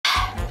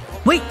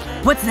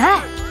What's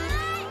that?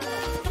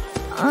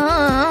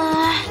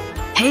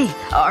 Hey,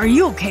 are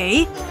you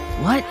okay?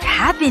 What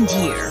happened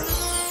here?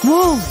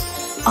 Whoa!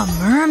 A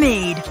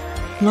mermaid!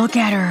 Look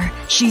at her.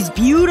 She's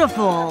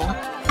beautiful.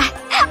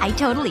 I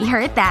totally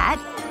heard that.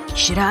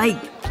 Should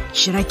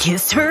I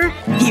kiss her?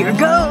 Here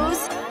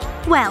goes.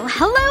 Well,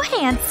 hello,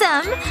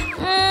 handsome.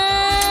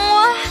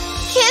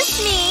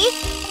 Kiss me.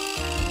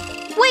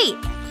 Wait,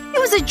 it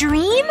was a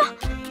dream?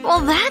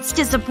 Well, that's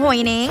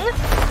disappointing.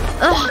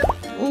 Ugh,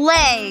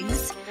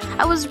 legs.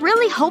 I was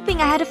really hoping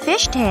I had a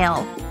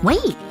fishtail.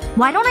 Wait,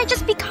 why don't I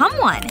just become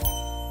one?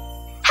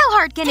 How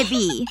hard can it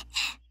be?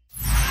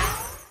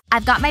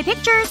 I've got my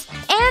pictures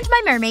and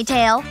my mermaid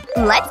tail.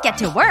 Let's get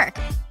to work.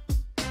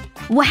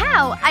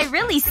 Wow, I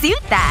really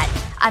suit that.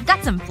 I've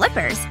got some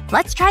flippers.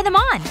 Let's try them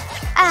on.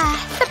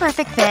 The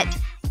perfect fit.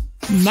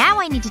 Now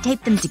I need to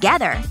tape them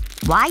together.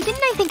 Why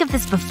didn't I think of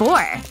this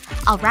before?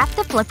 I'll wrap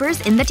the flippers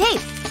in the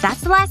tape.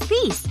 That's the last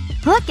piece.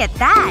 Look at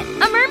that!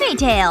 A mermaid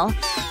tail!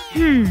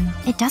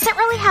 It doesn't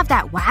really have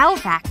that wow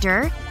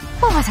factor.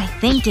 What was I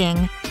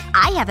thinking?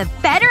 I have a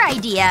better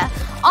idea!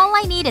 All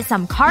I need is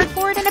some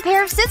cardboard and a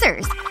pair of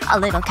scissors. A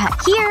little cut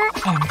here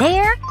and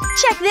there.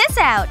 Check this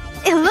out!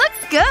 It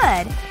looks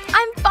good!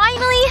 I'm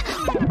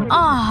finally…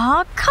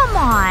 Aw, come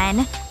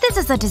on. This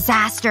is a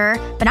disaster,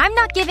 but I'm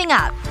not giving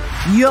up.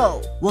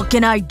 Yo, what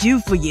can I do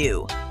for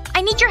you?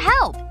 I need your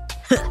help.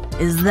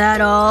 Is that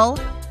all?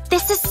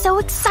 This is so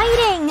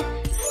exciting!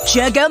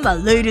 Check out my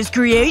latest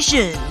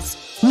creations!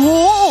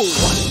 Whoa!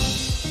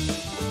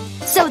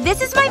 So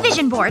this is my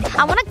vision board.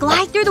 I want to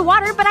glide through the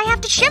water, but I have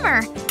to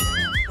shimmer.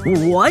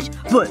 What?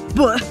 But…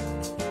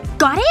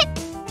 Got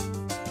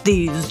it?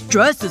 These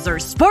dresses are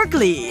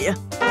sparkly!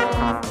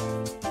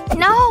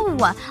 No!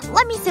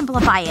 Let me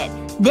simplify it.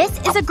 This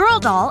is a girl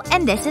doll,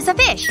 and this is a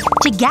fish.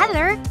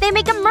 Together, they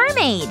make a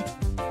mermaid.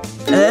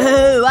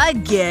 Oh, I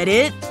get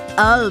it.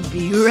 I'll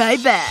be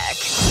right back.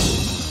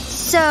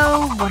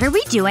 So, what are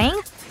we doing?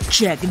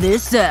 Check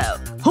this out.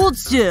 Hold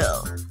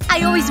still.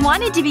 I always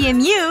wanted to be a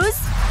muse.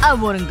 I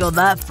wouldn't go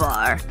that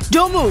far.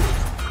 Don't move!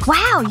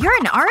 Wow, you're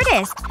an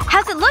artist.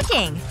 How's it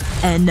looking?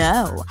 And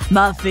now,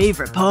 my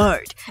favorite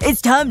part.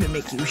 It's time to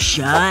make you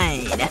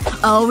shine.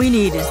 All we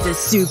need is this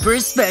super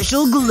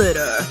special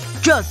glitter.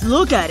 Just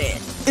look at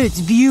it. It's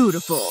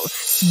beautiful.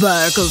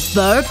 Sparkle,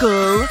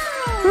 sparkle.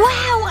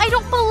 Wow, I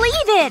don't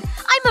believe it!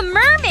 I'm a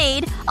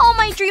mermaid! All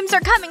my dreams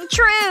are coming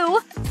true!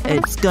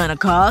 It's gonna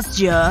cost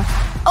ya.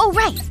 Oh,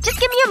 right. Just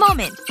give me a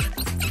moment.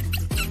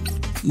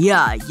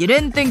 Yeah, you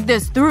didn't think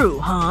this through,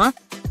 huh?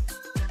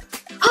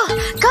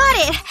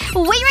 Got it!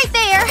 Wait right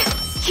there!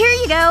 Here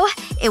you go.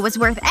 It was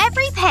worth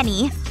every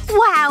penny.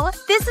 Wow,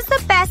 this is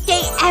the best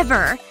day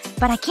ever.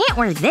 But I can't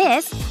wear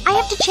this. I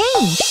have to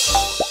change.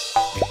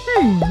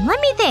 Let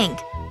me think.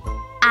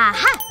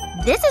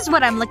 Aha! This is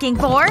what I'm looking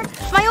for.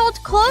 My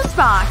old clothes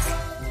box.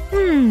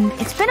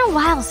 It's been a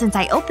while since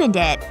I opened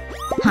it.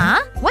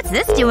 Huh? What's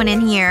this doing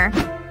in here?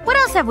 What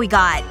else have we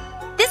got?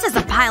 This is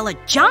a pile of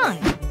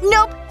junk.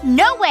 Nope.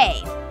 No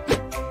way.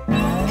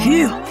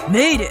 Phew.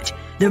 Made it.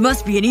 There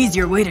must be an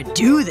easier way to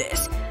do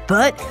this.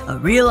 But a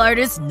real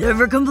artist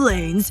never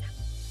complains.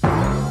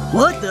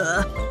 What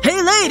the?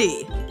 Hey,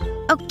 lady!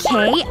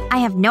 Okay, I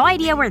have no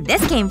idea where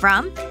this came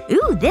from.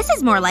 Ooh, this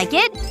is more like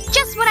it.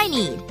 Just what I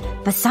need.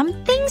 But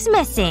something's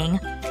missing.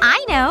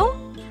 I know.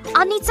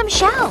 I'll need some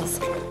shells.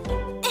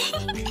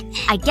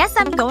 I guess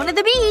I'm going to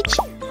the beach.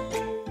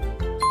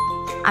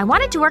 I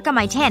wanted to work on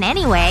my tan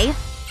anyway.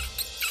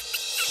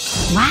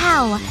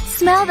 Wow.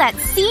 Smell that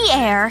sea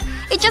air.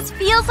 It just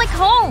feels like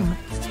home.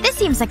 This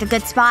seems like a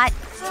good spot.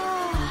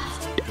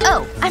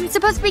 Oh, I'm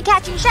supposed to be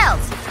catching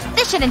shells.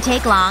 This shouldn't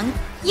take long.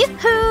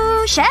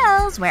 Yoo-hoo!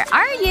 Shells, where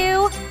are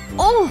you?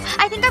 Oh,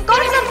 I think I've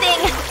got something!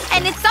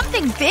 And it's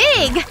something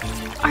big!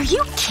 Are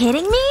you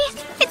kidding me?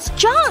 It's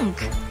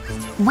junk!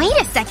 Wait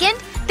a second!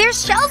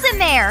 There's shells in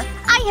there!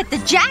 I hit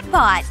the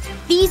jackpot!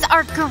 These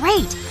are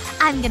great!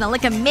 I'm gonna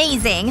look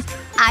amazing!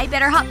 I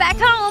better hop back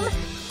home!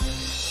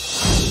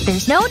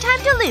 There's no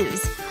time to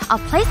lose. I'll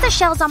place the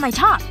shells on my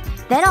top.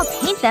 Then I'll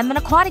paint them an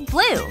aquatic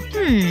blue.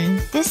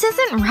 This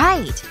isn't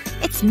right.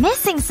 It's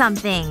missing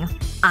something.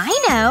 I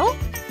know.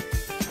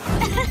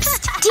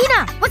 Psst,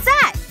 Tina! What's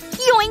that?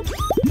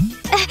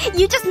 Yoink!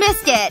 You just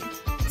missed it.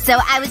 So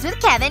I was with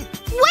Kevin.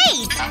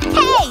 Wait!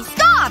 Hey!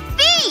 Stop!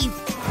 Thief!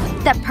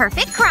 The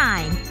perfect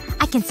crime.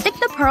 I can stick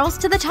the pearls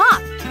to the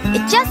top.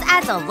 It just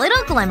adds a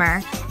little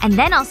glimmer. And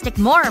then I'll stick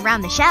more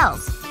around the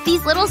shells.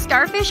 These little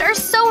starfish are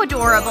so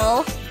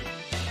adorable.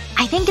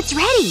 I think it's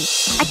ready.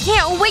 I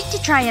can't wait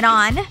to try it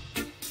on.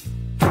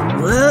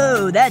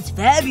 Whoa, that's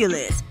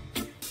fabulous.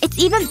 It's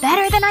even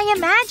better than I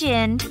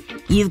imagined.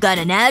 You've got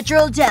a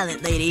natural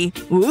talent, lady.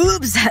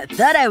 Oops, I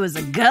thought I was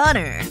a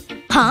goner.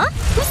 Huh?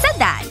 Who said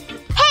that?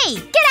 Hey!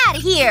 Get out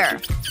of here!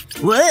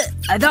 What?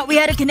 I thought we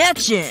had a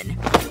connection.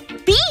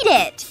 Beat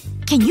it!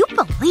 Can you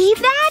believe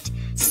that?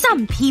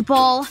 Some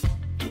people…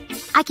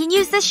 I can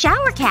use this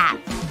shower cap.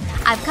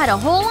 I've cut a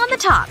hole on the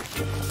top.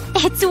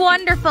 It's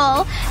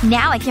wonderful.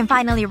 Now I can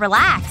finally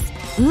relax.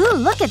 Ooh,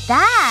 look at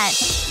that.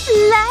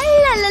 La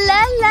la la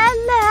la la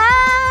la.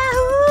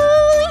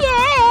 Ooh,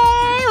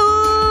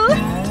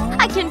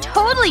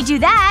 do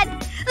that.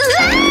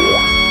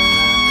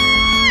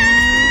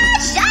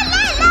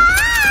 Sha-la-la!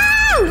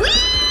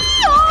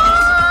 Wee-oh!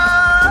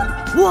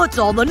 What's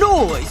all the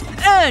noise?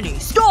 Annie,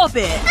 stop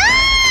it!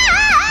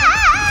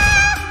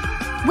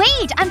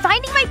 Wait, I'm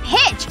finding my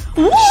pitch.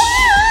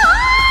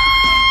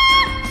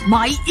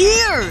 My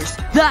ears!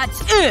 That's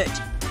it!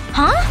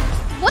 Huh?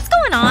 What's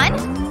going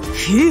on?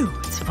 Phew,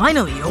 it's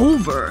finally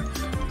over.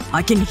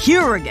 I can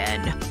hear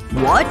again.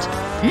 What?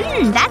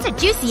 That's a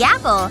juicy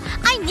apple.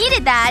 I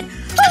needed that.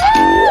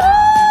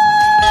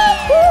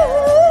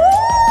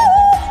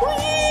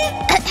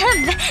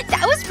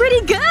 That was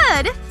pretty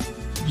good.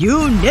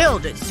 You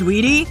nailed it,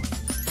 sweetie.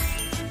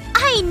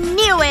 I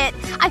knew it.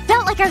 I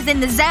felt like I was in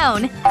the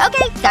zone.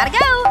 Okay, gotta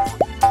go.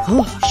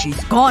 Oh,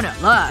 she's gone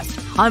at last.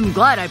 I'm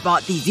glad I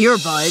bought these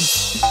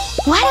earbuds.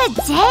 What a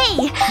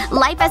day!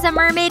 Life as a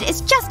mermaid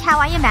is just how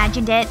I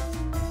imagined it.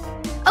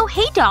 Oh,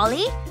 hey,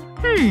 Dolly.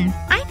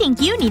 I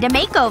think you need a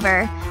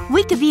makeover.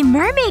 We could be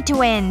mermaid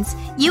twins.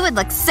 You would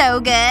look so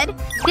good.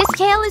 This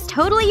tail is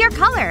totally your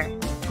color.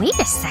 Wait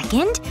a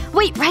second.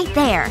 Wait right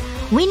there.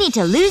 We need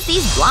to lose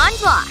these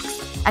blonde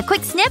locks. A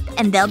quick snip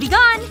and they'll be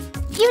gone.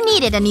 You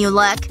needed a new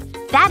look.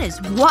 That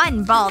is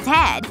one bald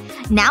head.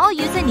 Now I'll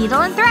use a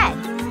needle and thread.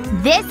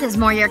 This is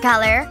more your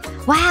color.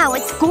 Wow,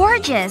 it's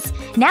gorgeous.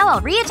 Now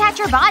I'll reattach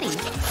your body.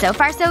 So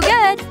far so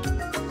good.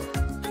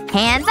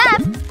 Hands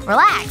up.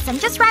 Relax, I'm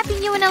just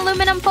wrapping you in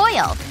aluminum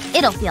foil.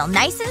 It'll feel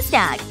nice and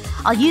snug.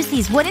 I'll use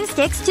these wooden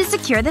sticks to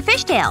secure the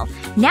fishtail.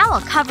 Now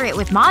I'll cover it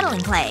with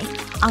modeling clay.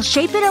 I'll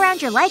shape it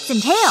around your legs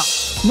and tail.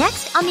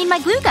 Next, I'll need my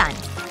glue gun.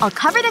 I'll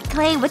cover the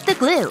clay with the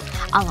glue.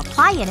 I'll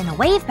apply it in a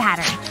wave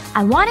pattern.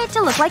 I want it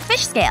to look like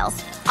fish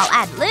scales. I'll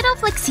add little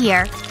flicks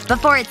here.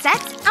 Before it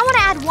sets, I want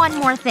to add one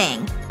more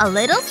thing. A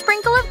little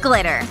sprinkle of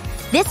glitter.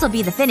 This'll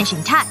be the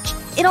finishing touch.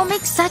 It'll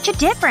make such a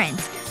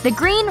difference. The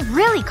green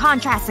really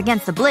contrasts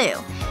against the blue.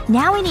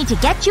 Now we need to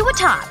get you a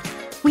top.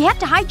 We have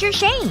to hide your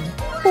shame.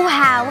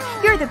 Wow,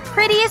 you're the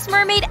prettiest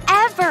mermaid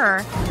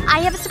ever! I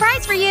have a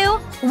surprise for you!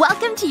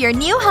 Welcome to your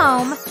new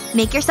home!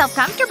 Make yourself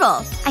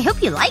comfortable. I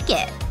hope you like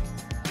it.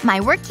 My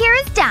work here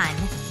is done.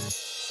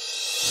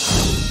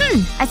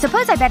 I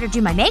suppose I better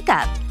do my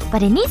makeup.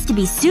 But it needs to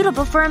be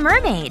suitable for a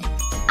mermaid.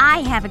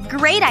 I have a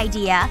great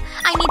idea.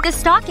 I need this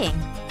stocking.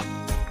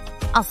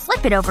 I'll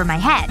slip it over my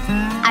head.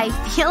 I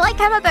feel like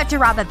I'm about to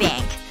rob a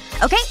bank.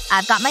 Okay,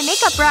 I've got my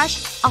makeup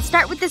brush. I'll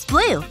start with this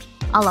blue.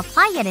 I'll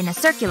apply it in a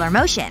circular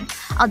motion.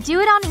 I'll do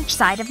it on each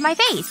side of my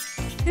face.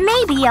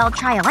 Maybe I'll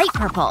try a light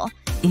purple.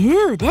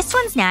 Ooh, this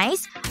one's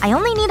nice. I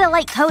only need a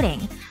light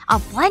coating.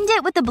 I'll blend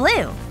it with the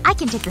blue. I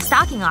can take the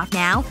stocking off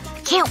now.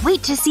 Can't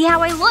wait to see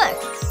how I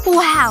look.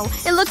 Wow,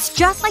 it looks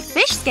just like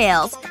fish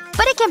scales.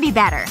 But it can be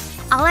better.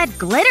 I'll add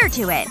glitter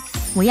to it.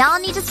 We all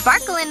need to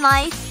sparkle in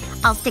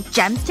life. I'll stick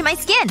gems to my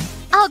skin.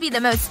 I'll be the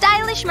most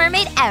stylish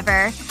mermaid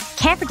ever.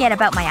 Can't forget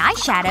about my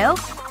eyeshadow.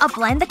 I'll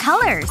blend the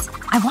colors.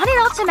 I want it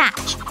all to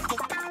match.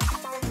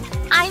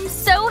 I'm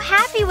so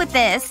happy with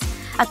this.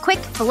 A quick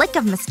flick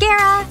of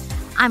mascara.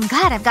 I'm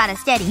glad I've got a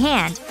steady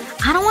hand.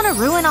 I don't want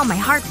to ruin all my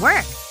hard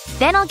work.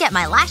 Then I'll get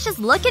my lashes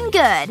looking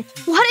good.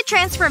 What a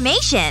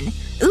transformation!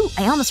 Ooh,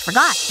 I almost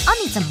forgot. I'll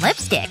need some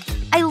lipstick.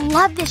 I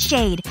love this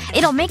shade.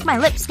 It'll make my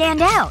lips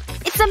stand out.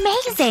 It's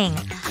amazing!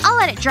 I'll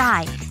let it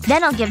dry.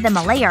 Then I'll give them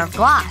a layer of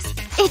gloss.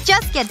 It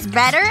just gets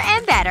better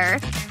and better.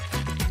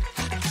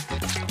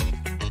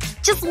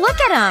 Just look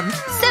at them!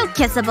 So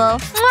kissable.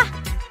 Mwah!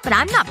 But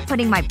I'm not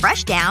putting my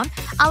brush down.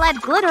 I'll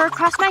add glitter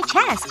across my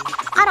chest.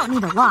 I don't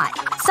need a lot.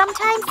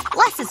 Sometimes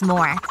less is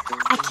more.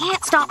 I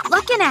can't stop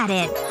looking at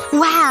it.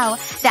 Wow,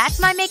 that's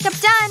my makeup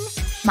done.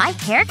 My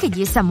hair could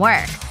use some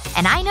work.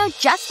 And I know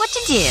just what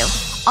to do.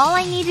 All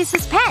I need is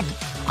this pen.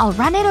 I'll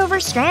run it over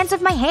strands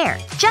of my hair.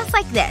 Just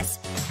like this.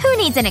 Who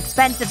needs an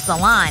expensive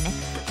salon?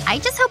 I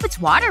just hope it's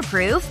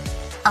waterproof.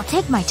 I'll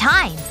take my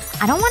time.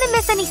 I don't want to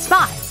miss any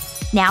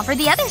spots. Now for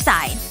the other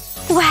side.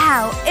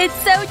 Wow, it's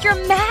so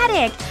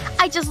dramatic.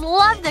 I just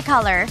love the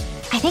color.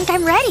 I think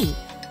I'm ready.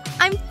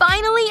 I'm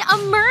finally a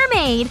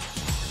mermaid.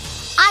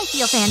 I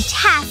feel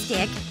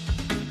fantastic.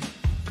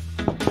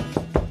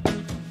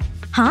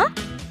 Huh?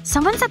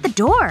 Someone's at the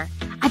door.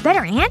 I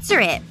better answer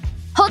it.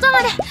 Hold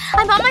on.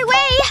 I'm on my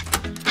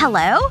way.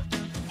 Hello?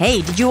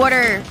 Hey, did you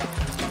order…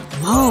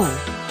 Whoa.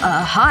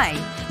 Hi.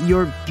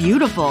 You're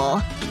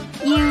beautiful.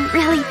 You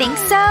really think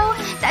so?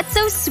 That's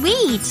so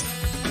sweet.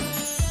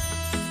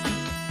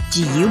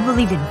 Do you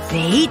believe in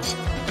fate?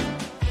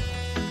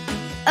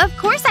 Of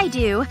course I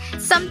do.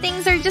 Some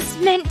things are just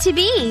meant to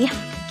be.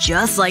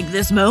 Just like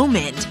this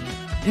moment.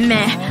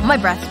 Meh, my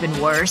breath's been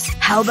worse.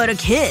 How about a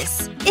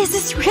kiss? Is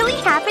this really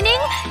happening?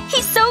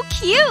 He's so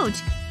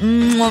cute.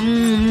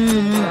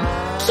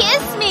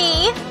 Kiss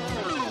me.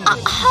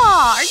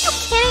 Are you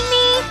kidding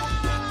me?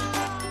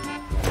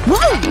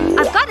 Whoa!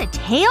 I've got a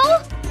tail?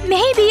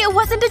 Maybe it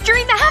wasn't a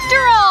dream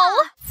after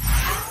all!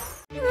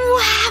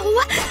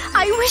 Wow!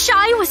 I wish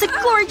I was a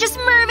gorgeous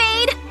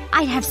mermaid!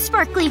 I'd have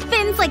sparkly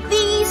fins like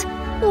these.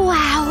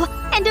 Wow!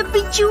 And a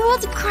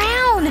bejeweled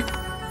crown!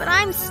 But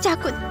I'm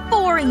stuck with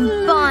boring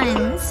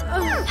buns.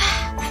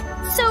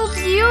 So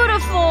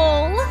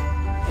beautiful!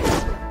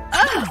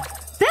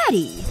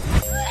 Betty!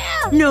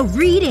 No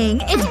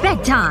reading. It's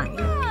bedtime.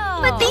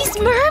 But these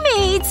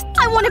mermaids!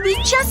 I want to be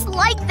just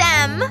like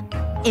them!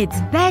 It's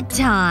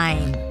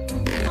bedtime.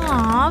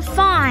 Aw,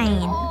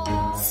 fine.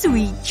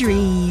 Sweet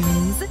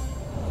dreams.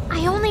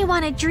 I only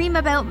want to dream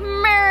about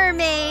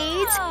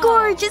mermaids!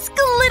 Gorgeous,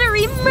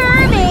 glittery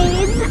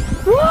mermaids!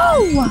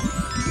 Whoa!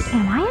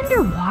 Am I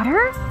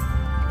underwater?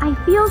 I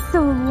feel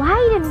so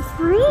light and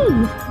free.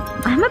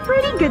 I'm a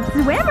pretty good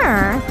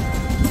swimmer.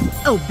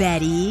 Oh,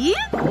 Betty?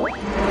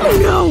 Oh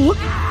no!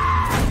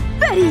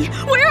 Betty!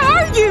 Where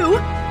are you?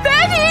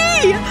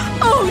 Betty!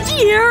 Oh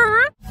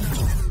dear!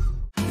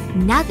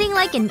 Nothing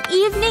like an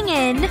evening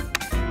in.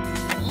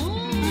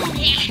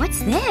 What's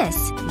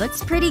this?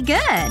 Looks pretty good.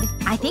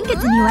 I think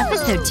it's a new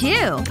episode,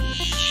 too.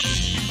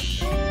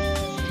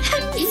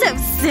 So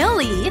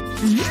silly.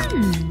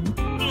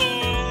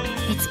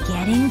 It's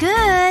getting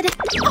good.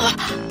 Oh,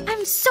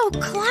 I'm so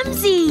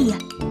clumsy.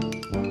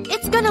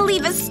 It's gonna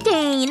leave a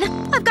stain.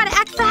 I've gotta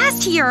act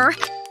fast here.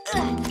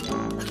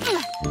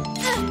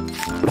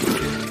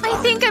 I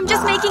think I'm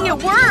just making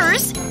it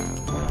worse.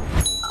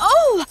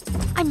 Oh!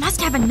 I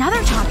must have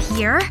another top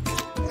here.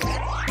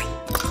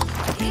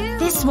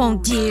 This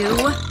won't do.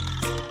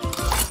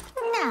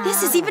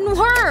 This is even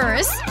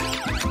worse.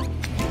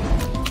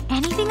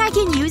 Anything I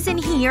can use in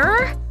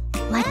here?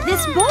 Like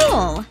this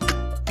bowl.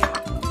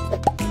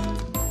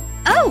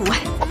 Oh!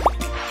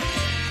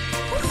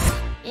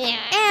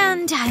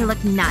 And I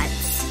look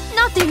nuts.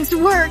 Nothing's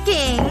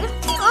working.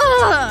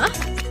 Ugh!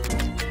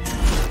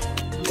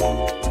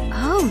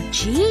 Oh,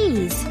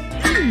 jeez.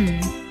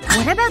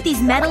 What about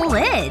these metal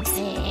lids?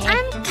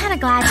 I'm kinda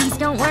glad these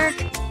don't work.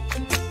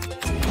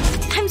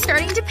 I'm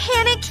starting to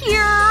panic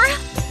here.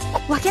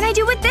 What can I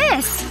do with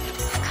this?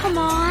 Come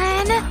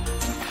on.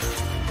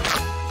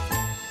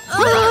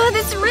 Ugh,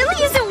 this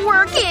really isn't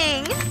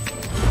working.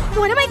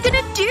 What am I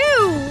gonna do?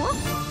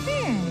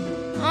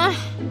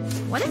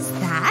 What is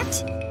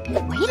that?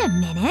 Wait a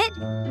minute.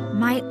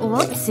 My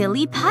old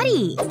silly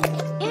putty.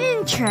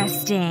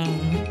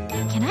 Interesting.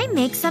 Can I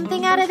make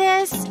something out of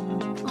this?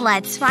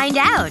 Let's find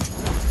out.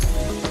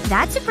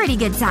 That's a pretty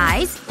good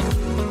size.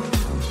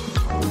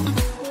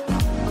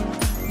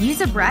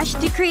 Use a brush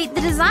to create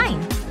the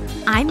design.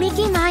 I'm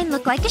making mine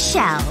look like a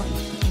shell.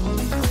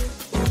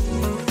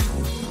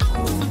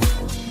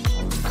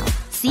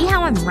 See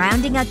how I'm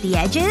rounding out the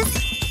edges?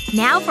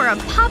 Now for a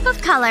pop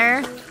of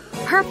color.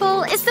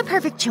 Purple is the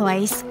perfect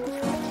choice.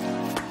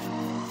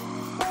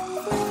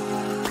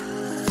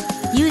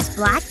 Use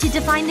black to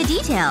define the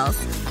details.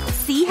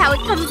 See how it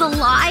comes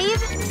alive?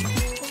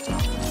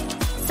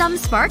 Some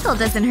sparkle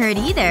doesn't hurt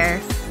either.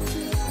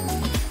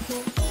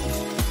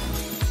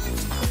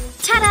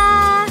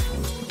 Ta-da!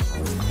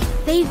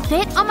 They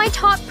fit on my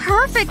top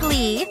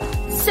perfectly!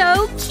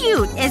 So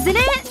cute, isn't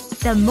it?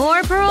 The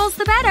more pearls,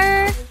 the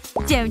better.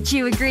 Don't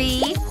you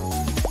agree?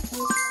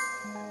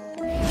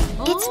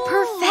 It's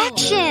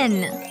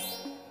perfection!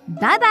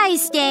 Bye-bye,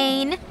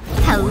 stain.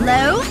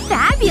 Hello,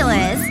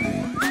 fabulous!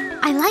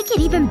 I like it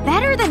even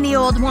better than the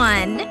old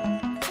one.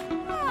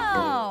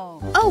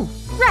 Oh,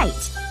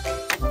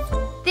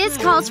 right. This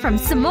calls from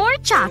some more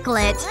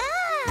chocolate.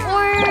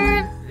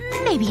 Or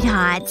maybe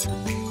not.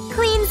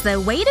 Clean's the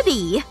way to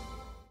be.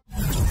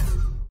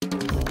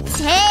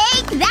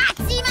 Take that,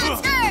 sea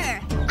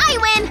monster! I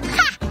win!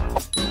 Ha!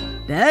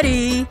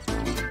 Betty!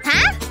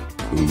 Huh?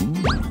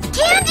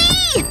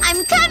 Candy!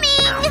 I'm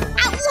coming!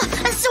 Ow!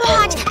 So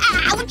hot!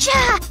 Ouch!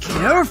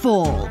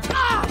 Careful!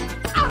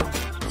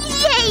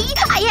 Yay!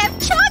 I have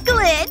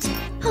chocolate!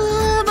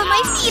 But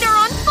my feet are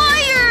on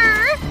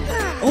fire!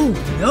 Oh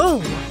no!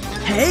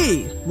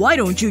 Hey! Why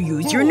don't you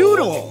use your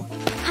noodle?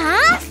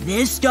 Huh?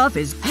 This stuff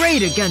is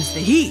great against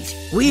the heat.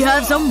 We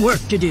have some work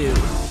to do.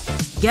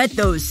 Get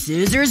those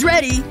scissors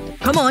ready.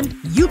 Come on,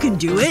 you can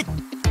do it.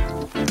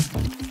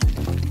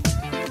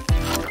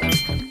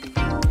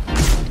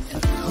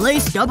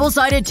 Place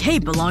double-sided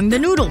tape along the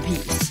noodle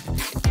piece.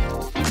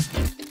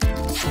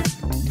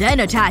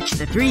 Then attach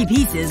the 3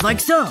 pieces like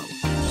so.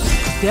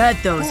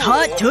 Get those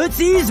hot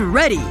tootsies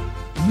ready.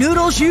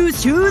 Noodle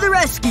shoes to the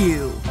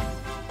rescue.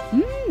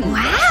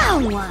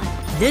 Wow!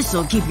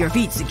 This'll keep your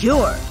feet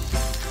secure.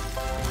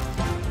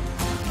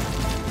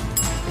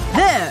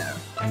 There!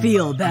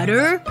 Feel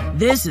better?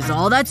 This is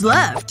all that's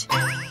left.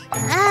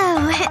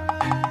 Oh.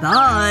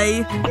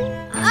 Bye.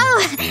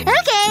 Oh,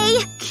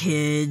 okay.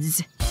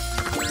 Kids.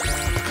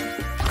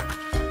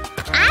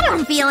 I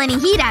don't feel any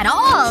heat at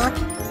all.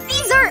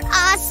 These are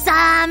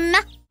awesome.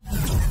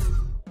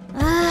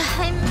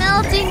 I'm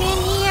melting in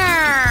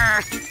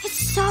here.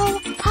 It's so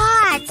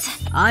hot.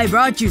 I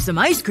brought you some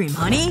ice cream,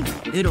 honey.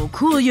 It'll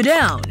cool you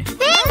down.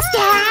 Thanks,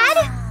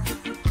 Dad!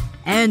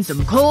 And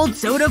some cold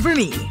soda for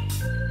me.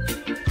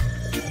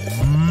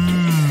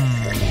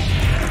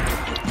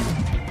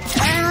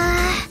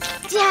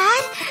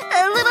 Dad?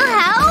 A little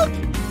help?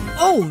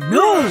 Oh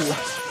no!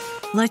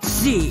 Let's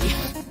see.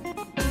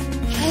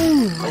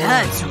 Ooh,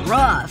 that's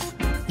rough.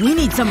 We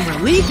need some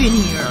relief in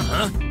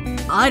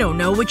here. I don't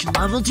know which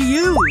level to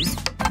use.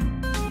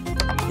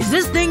 Is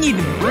this thing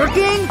even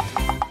working?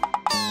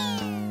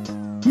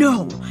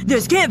 No,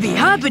 This can't be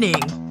happening!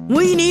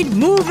 We need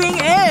moving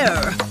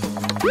air!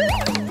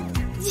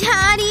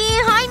 Daddy,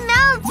 I'm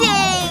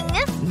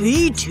melting!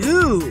 Me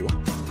too.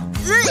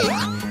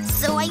 Ugh,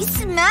 so I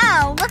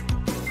smell.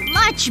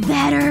 Much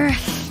better.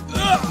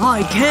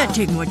 I can't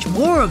take much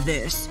more of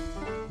this.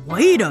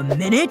 Wait a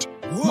minute.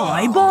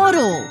 My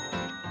bottle!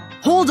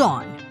 Hold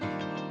on.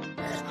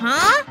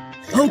 Huh?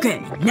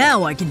 Okay,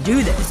 now I can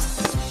do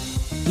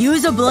this.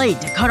 Use a blade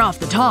to cut off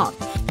the top.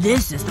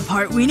 This is the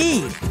part we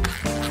need.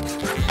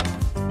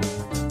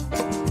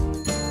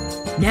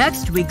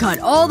 Next, we cut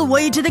all the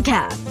way to the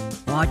cap.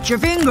 Watch your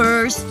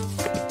fingers.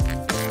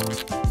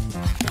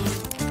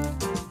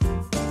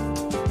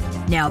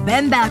 Now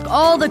bend back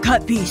all the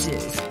cut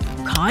pieces.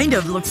 Kind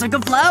of looks like a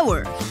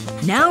flower.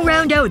 Now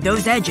round out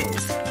those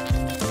edges.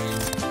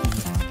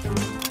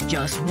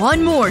 Just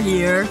one more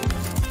here.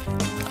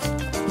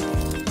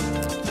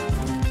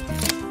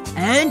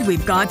 And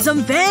we've got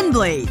some fan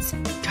blades.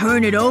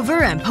 Turn it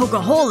over and poke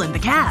a hole in the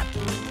cap.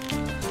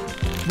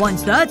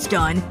 Once that's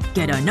done,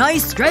 get a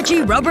nice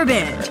stretchy rubber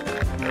band.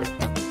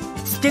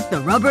 Stick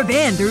the rubber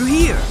band through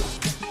here.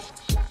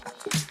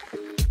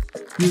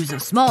 Use a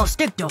small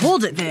stick to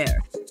hold it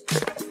there.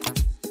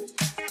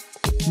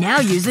 Now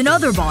use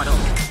another bottle,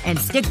 and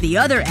stick the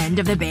other end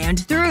of the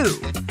band through.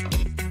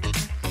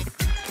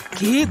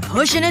 Keep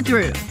pushing it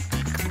through.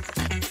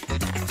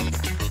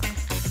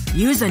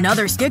 Use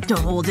another stick to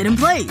hold it in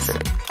place.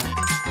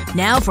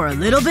 Now for a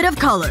little bit of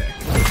color.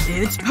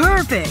 It's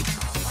perfect!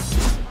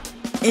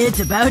 It's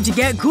about to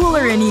get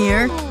cooler in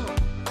here.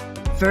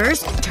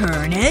 First,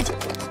 turn it.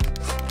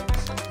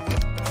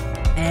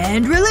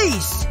 And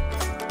release.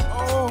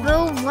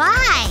 But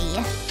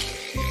why?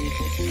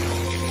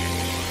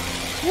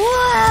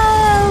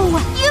 Whoa!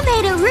 You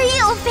made a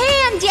real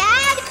fan,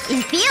 Dad!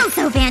 It feels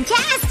so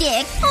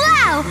fantastic!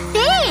 Wow!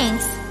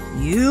 Thanks!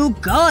 You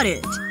got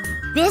it.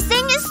 This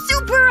thing is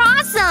super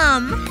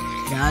awesome!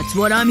 That's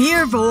what I'm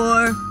here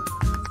for.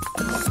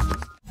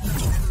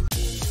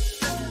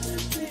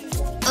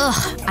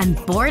 Ugh, I'm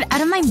bored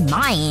out of my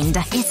mind.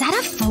 Is that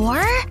a 4?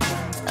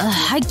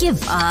 Ugh, I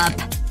give up.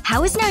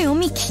 How is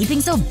Naomi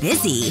keeping so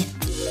busy?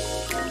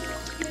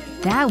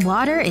 That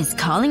water is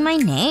calling my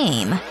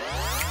name.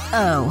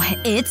 Oh,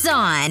 it's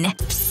on.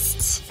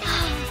 Psst.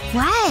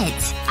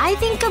 What? I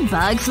think a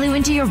bug flew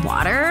into your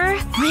water.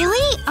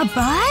 Really? A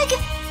bug?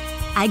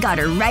 I got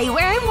her right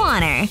where I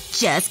want her.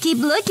 Just keep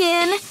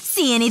looking.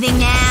 See anything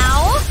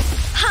now?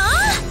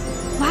 Huh?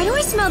 Why do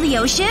I smell the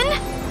ocean?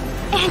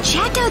 And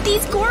check out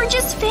these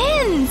gorgeous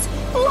fins!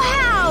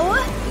 Wow!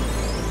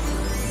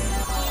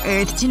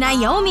 Earth to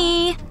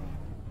Naomi.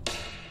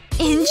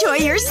 Enjoy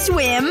your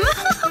swim.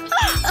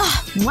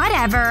 Ugh,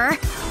 whatever.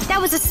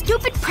 That was a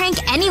stupid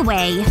prank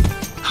anyway.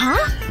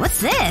 Huh? What's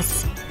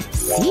this?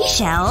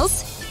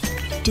 Seashells?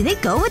 Do they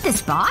go with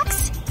this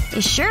box?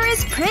 It sure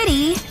is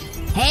pretty.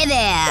 Hey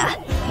there!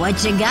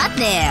 What you got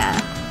there?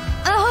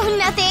 Oh,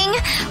 nothing.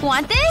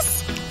 Want this?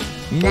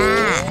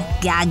 Nah.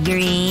 Got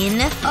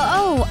green?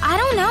 Oh, I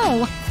don't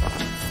know.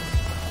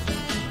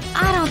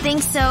 I don't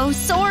think so.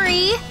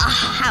 Sorry.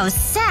 How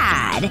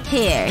sad.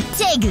 Here,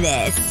 take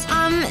this.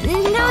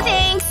 No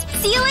thanks.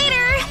 See you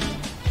later.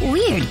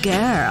 Weird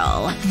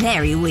girl.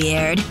 Very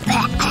weird.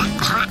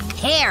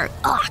 Here.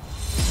 Ugh.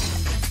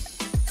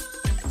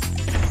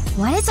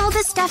 What is all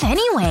this stuff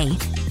anyway?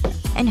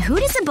 And who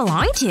does it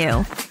belong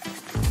to?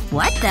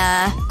 What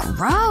the?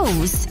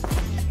 Gross.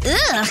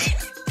 Ugh.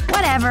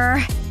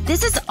 Whatever.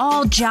 This is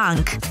all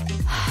junk.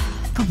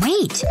 But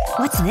wait.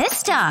 What's this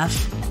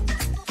stuff?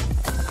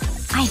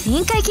 I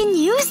think I can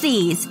use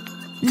these.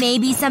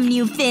 Maybe some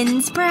new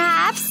fins,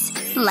 perhaps?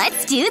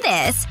 Let's do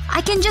this.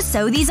 I can just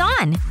sew these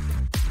on.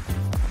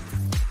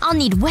 I'll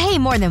need way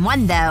more than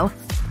one, though.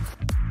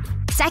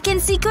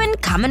 Second sequin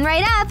coming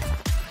right up.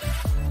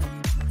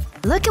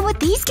 Look at what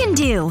these can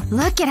do.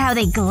 Look at how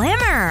they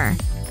glimmer.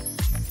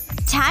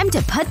 Time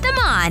to put them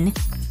on.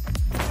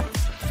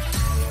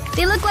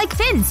 They look like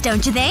fins,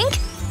 don't you think?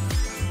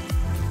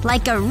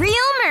 Like a real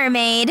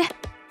mermaid.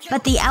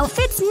 But the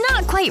outfit's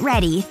not quite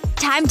ready.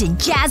 Time to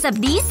jazz up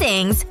these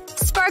things.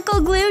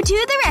 Sparkle glue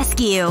to the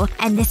rescue.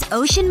 And this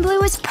ocean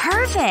blue is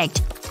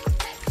perfect.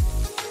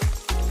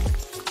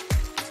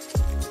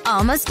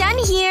 Almost done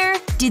here.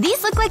 Do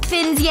these look like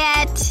fins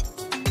yet?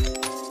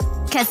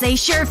 'Cause they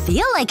sure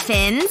feel like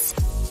fins.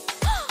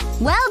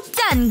 Well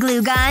done,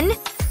 glue gun.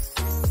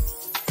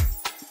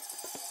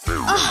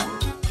 Ugh.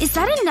 Is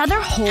that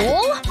another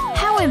hole?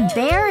 How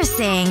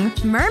embarrassing.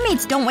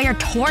 Mermaids don't wear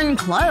torn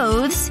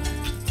clothes.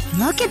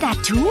 Look at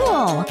that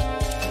tool.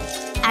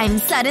 I'm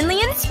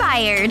suddenly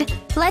inspired.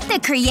 Let the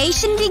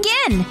creation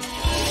begin.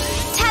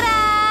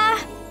 Ta-da!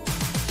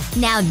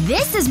 Now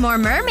this is more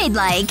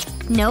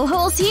mermaid-like. No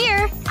holes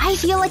here. I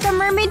feel like a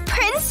mermaid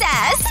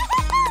princess.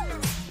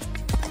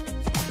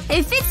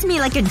 It fits me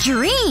like a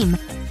dream.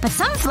 But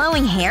some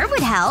flowing hair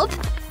would help.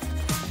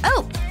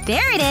 Oh,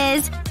 there it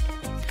is.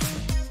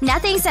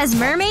 Nothing says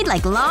mermaid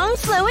like long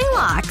flowing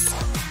locks.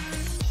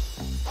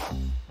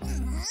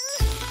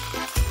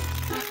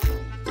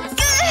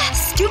 Ugh,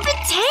 stupid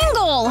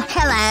tangle!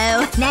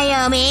 Hello,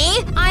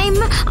 Naomi.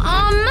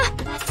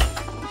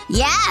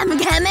 Yeah, I'm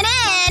coming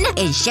in!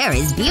 It sure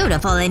is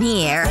beautiful in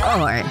here.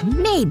 Or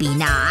maybe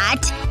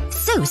not.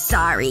 So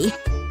sorry.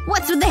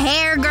 What's with the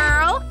hair,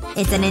 girl?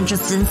 It's an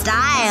interesting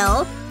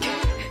style.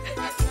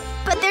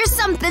 But there's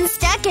something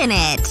stuck in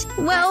it.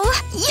 Well,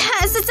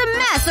 yes, it's a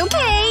mess,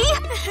 okay?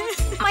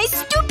 My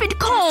stupid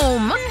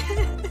comb.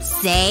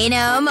 Say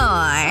no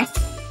more.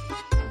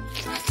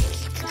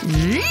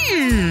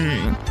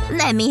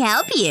 Let me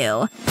help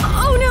you.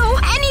 Oh no,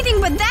 anything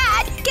but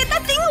that! Get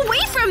that thing away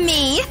from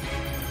me!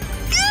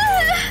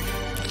 Ugh,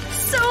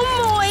 so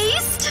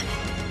moist.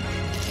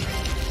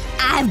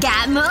 I've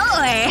got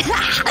more.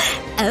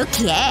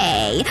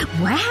 Okay.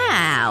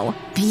 Wow.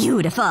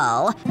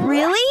 Beautiful.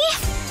 Really?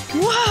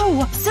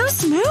 Whoa! So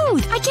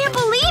smooth! I can't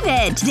believe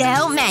it!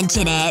 Don't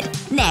mention it.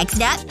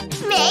 Next up,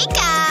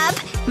 makeup!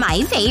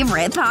 My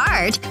favorite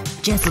part.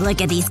 Just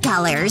look at these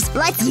colors.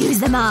 Let's use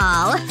them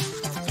all.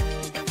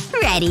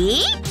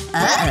 Ready?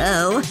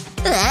 Uh-oh.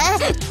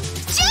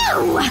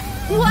 Chew!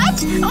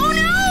 What? Oh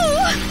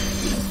no!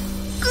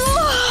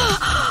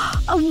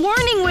 Ugh. A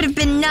warning would have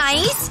been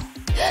nice.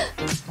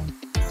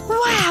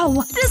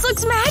 Wow! This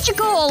looks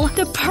magical!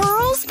 The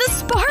pearls, the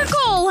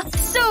sparkle!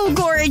 So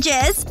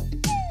gorgeous!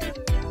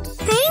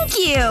 Thank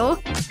you!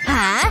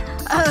 Huh?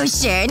 Oh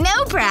sure,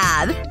 no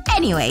prob.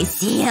 Anyway,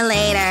 see you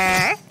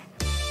later.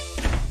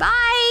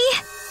 Bye!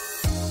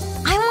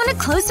 I want a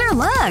closer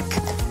look.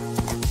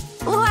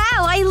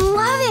 Wow, I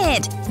love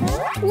it!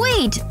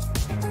 Wait.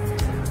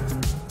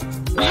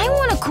 I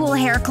want a cool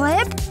hair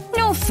clip.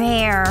 No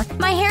fair.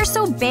 My hair's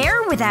so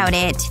bare without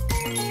it.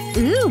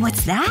 Ooh,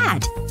 what's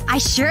that? I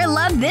sure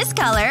love this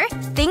color.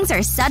 Things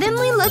are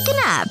suddenly looking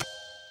up.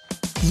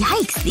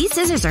 Yikes, these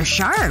scissors are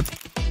sharp.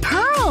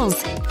 Pearls!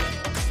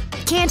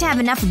 Can't have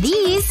enough of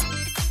these.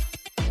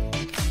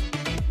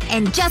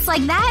 And just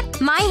like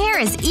that, my hair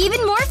is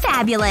even more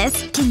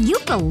fabulous. Can you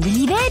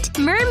believe it?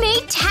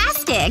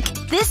 Mermaid-tastic!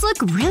 This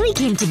look really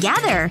came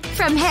together.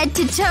 From head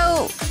to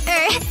toe…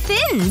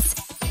 fins.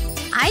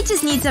 I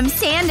just need some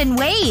sand and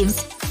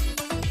waves.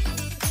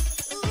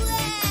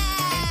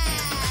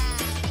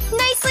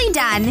 Nicely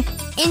done.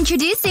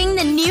 Introducing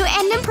the new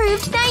and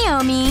improved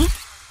Naomi.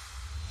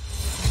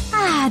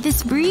 Ah,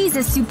 this breeze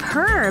is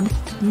superb.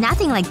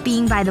 Nothing like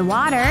being by the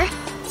water.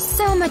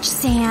 So much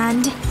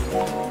sand.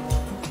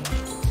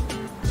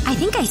 I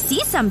think I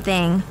see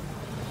something.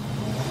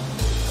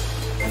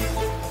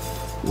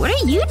 What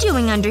are you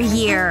doing under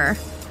here?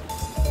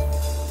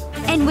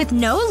 And with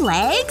no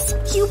legs?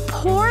 You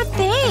poor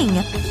thing.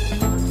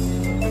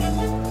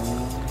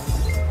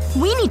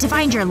 We need to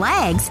find your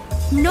legs.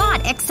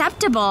 Not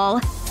acceptable.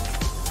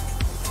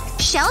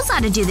 Shells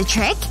ought to do the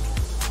trick.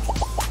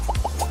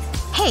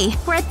 Hey,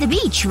 we're at the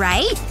beach,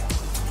 right?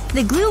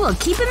 The glue will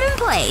keep him in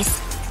place.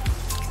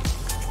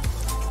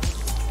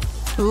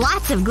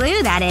 Lots of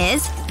glue, that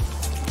is.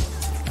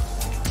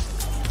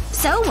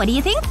 So, what do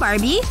you think,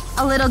 Barbie?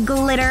 A little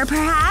glitter,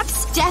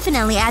 perhaps?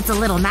 Definitely adds a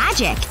little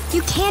magic.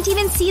 You can't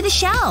even see the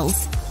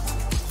shells.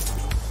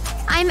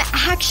 I'm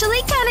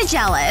actually kinda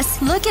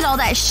jealous. Look at all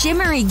that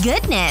shimmery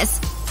goodness.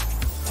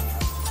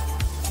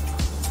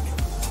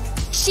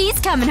 She's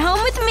coming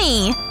home with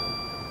me.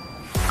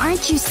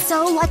 Aren't you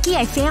so lucky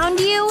I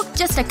found you?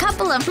 Just a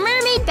couple of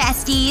mermaid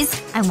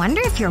besties. I wonder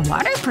if you're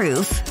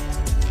waterproof.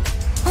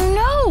 Oh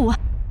no!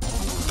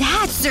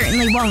 That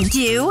certainly won't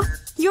do.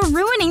 You're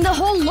ruining the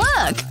whole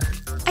look.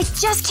 I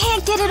just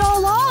can't get it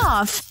all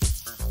off.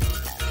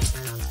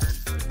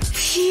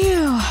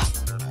 Phew.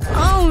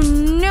 Oh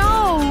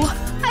no!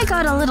 I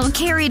got a little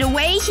carried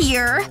away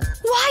here.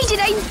 Why did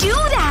I do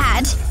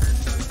that?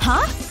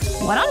 Huh?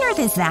 What on earth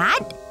is that?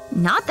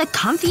 Not the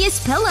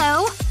comfiest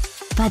pillow.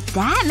 But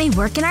that may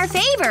work in our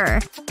favor.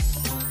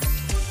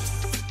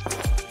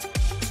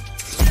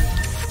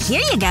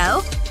 Here you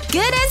go.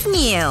 Good as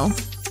new.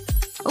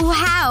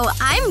 Wow,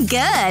 I'm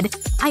good.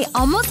 I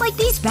almost like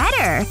these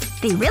better.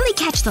 They really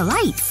catch the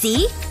light,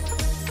 see?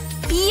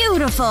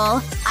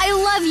 Beautiful. I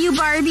love you,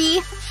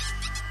 Barbie.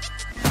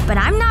 But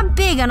I'm not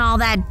big on all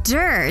that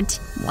dirt.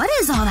 What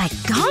is all that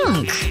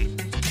gunk?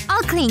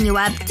 I'll clean you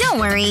up, don't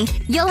worry.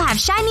 You'll have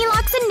shiny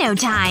locks in no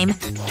time.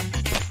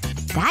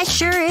 That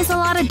sure is a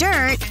lot of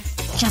dirt.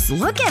 Just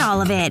look at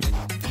all of it.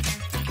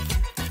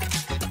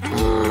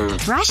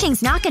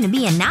 Brushing's not gonna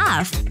be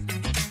enough.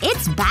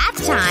 It's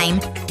bath time.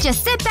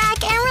 Just sit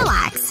back and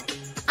relax.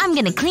 I'm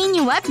gonna clean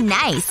you up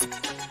nice.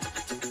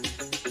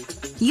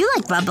 You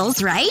like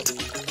bubbles, right?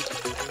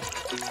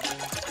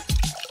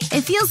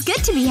 It feels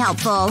good to be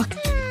helpful.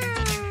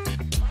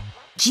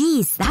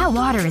 Geez, that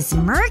water is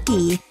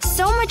murky.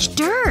 So much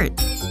dirt.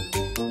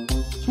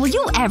 Will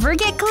you ever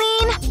get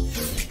clean?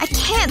 I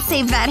can't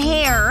save that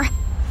hair.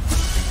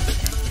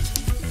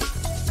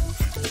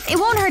 It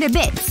won't hurt a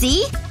bit,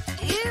 see?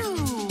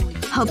 Ew.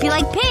 Hope you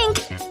like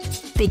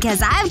pink.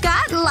 Because I've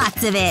got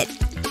lots of it.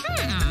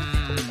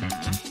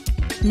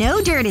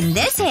 No dirt in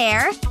this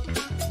hair.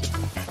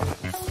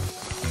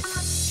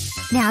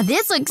 Now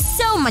this looks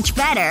so much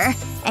better.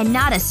 And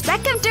not a speck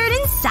of dirt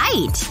in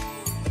sight.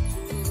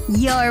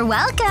 You're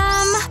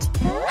welcome.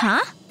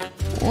 Huh?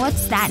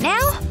 What's that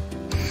now?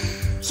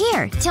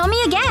 Here, tell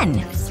me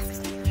again.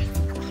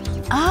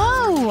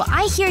 Oh,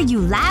 I hear you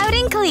loud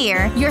and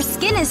clear. Your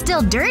skin is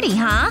still dirty,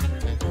 huh?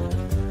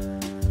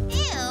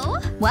 Ew.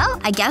 Well,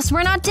 I guess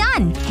we're not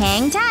done.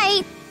 Hang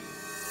tight.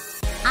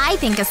 I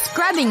think a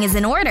scrubbing is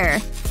in order.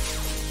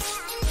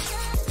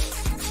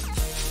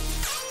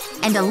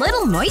 And a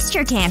little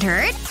moisture can't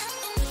hurt.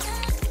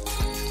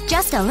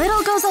 Just a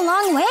little goes a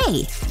long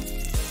way.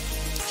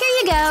 Here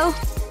you go.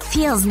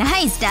 Feels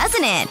nice,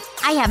 doesn't it?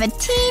 I have a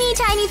teeny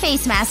tiny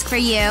face mask for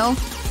you.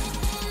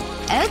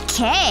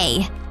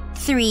 Okay.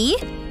 3,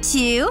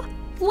 2,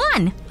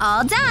 1.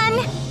 All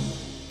done.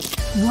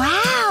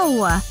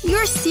 Wow!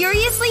 You're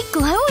seriously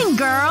glowing,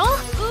 girl!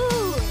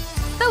 Ooh.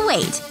 But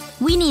wait.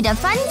 We need a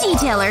fun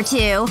detail or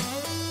two.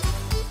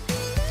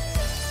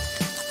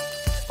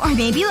 Or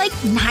maybe like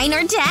 9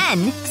 or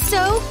 10.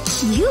 So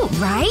cute,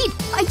 right?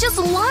 I just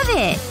love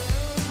it.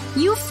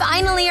 You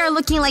finally are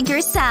looking like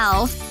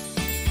yourself.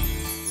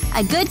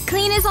 A good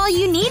clean is all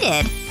you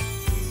needed.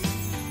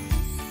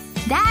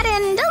 That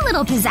and a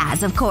little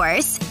pizzazz, of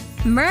course.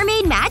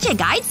 Mermaid magic,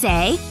 I'd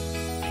say.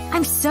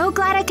 I'm so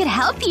glad I could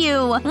help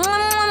you.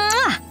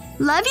 Mwah!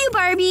 Love you,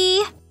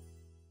 Barbie.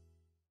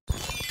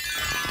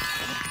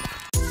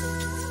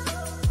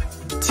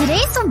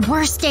 Today's the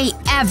worst day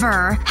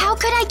ever. How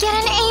could I get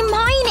an A-?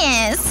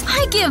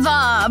 I give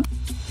up.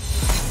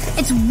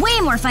 It's way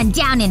more fun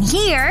down in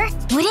here.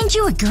 Wouldn't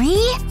you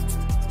agree?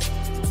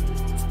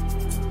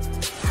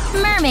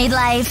 Mermaid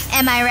life,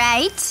 am I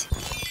right?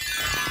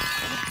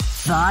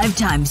 5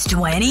 times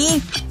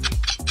 20?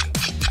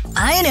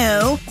 I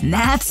know.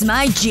 Math's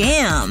my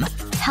jam.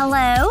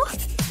 Hello?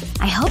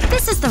 I hope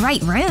this is the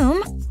right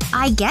room.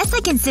 I guess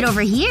I can sit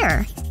over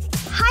here.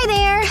 Hi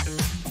there.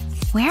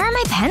 Where are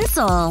my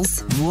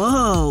pencils?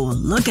 Whoa,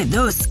 look at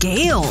those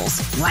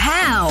scales.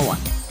 Wow.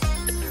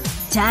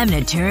 Time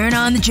to turn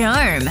on the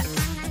charm.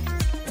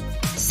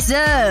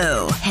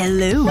 So,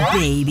 hello,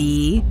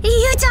 baby.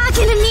 You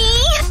talking to me?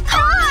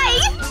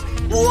 Hi!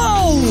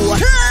 Whoa!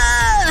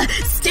 Ah!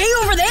 Stay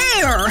over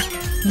there!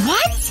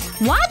 What?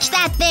 Watch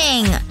that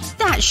thing!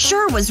 That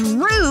sure was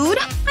rude.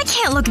 I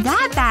can't look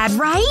that bad,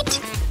 right?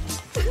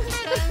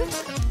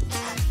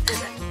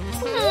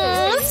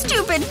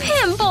 Stupid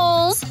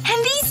pimples!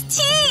 And these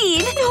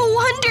teeth! No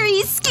wonder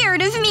he's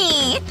scared of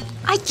me!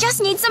 I just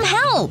need some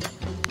help.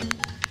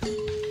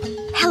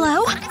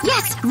 Hello?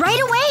 Yes, right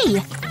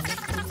away!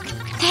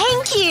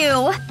 Thank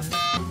you!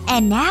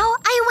 And now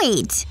I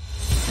wait.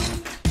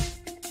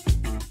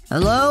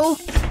 Hello?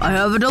 I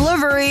have a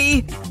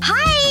delivery.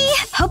 Hi!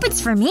 Hope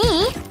it's for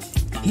me.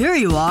 Here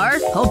you are.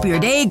 Hope your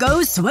day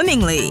goes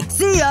swimmingly.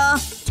 See ya!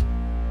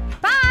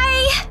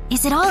 Bye!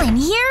 Is it all in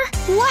here?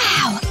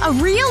 Wow! A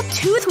real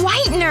tooth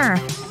whitener!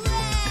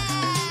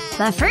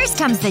 But first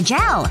comes the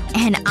gel.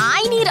 And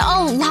I need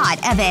a lot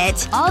of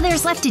it. All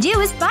there's left to do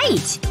is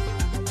bite.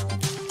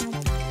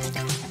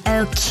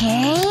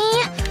 Okay…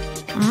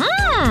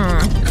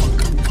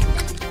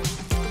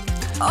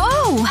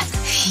 Oh!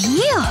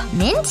 Phew!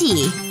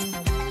 Minty.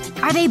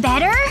 Are they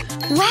better?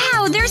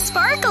 Wow, they're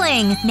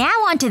sparkling! Now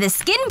onto the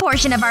skin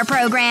portion of our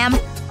program.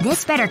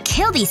 This better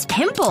kill these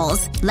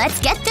pimples. Let's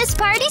get this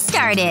party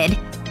started.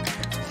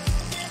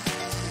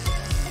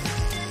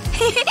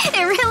 It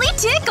really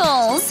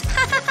tickles!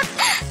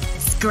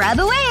 Scrub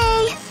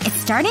away! It's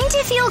starting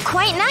to feel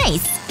quite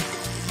nice.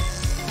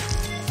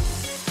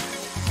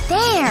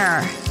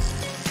 There!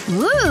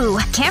 Ooh,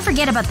 can't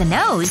forget about the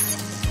nose.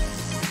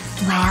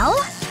 Well,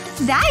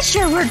 that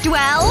sure worked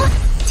well!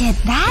 Did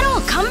that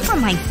all come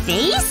from my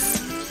face?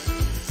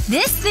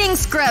 This thing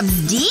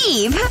scrubs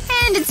deep,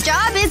 and its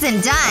job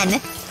isn't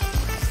done.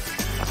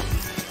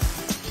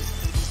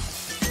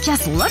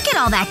 Just look at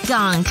all that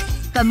gunk.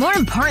 But more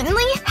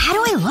importantly, how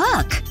do I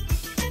look?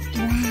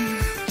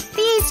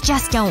 These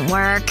just don't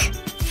work.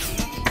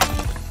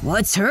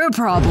 What's her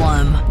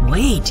problem?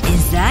 Wait,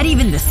 is that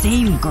even the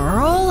same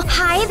girl?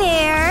 Hi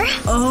there.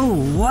 Oh,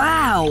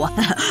 wow.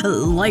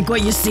 Like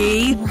what you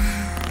see?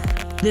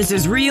 This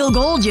is real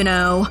gold, you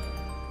know.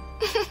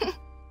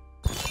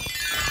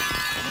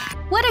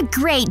 What a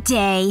great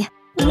day.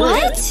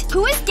 What?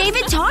 Who is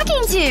David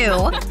talking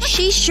to?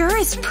 She sure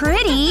is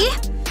pretty.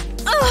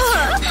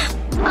 Ugh.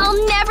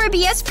 I'll never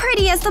be as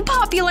pretty as the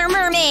popular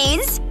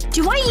mermaids.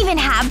 Do I even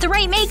have the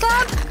right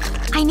makeup?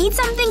 I need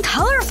something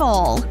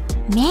colorful.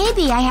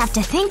 Maybe I have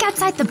to think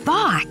outside the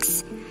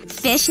box.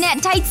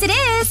 Fishnet tights it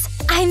is.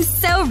 I'm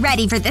so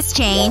ready for this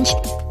change.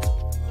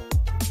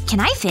 Can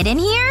I fit in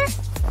here?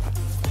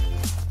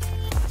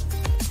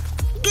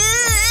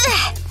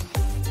 Gah!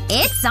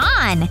 It's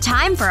on!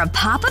 Time for a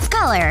pop of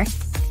color.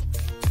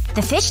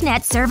 The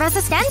fishnets serve as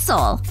a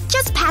stencil.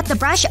 Just pat the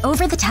brush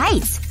over the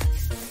tights.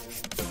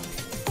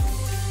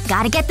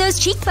 Gotta get those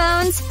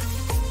cheekbones.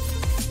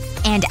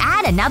 And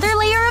add another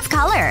layer of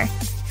color.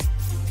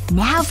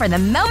 Now for the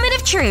moment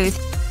of truth.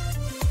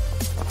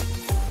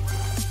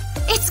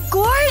 It's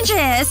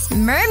gorgeous!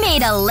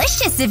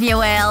 Mermaid-alicious, if you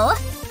will.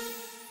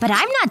 But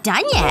I'm not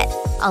done yet.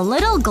 A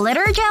little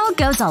glitter gel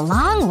goes a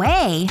long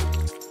way.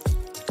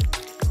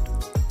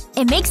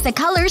 It makes the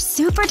colors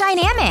super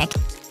dynamic.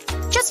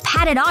 Just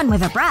pat it on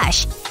with a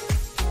brush.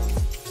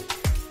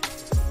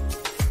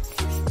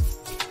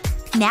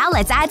 Now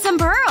let's add some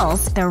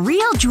pearls. The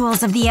real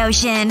jewels of the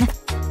ocean.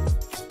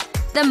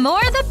 The more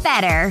the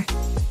better.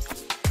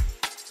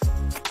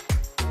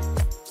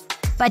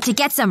 But to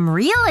get some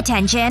real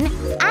attention,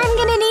 I'm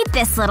gonna need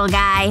this little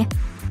guy.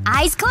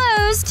 Eyes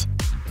closed.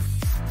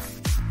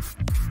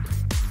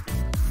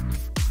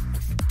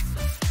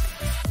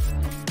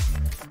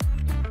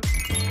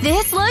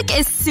 This look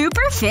is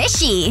super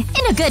fishy.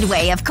 In a good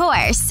way, of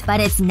course. But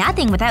it's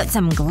nothing without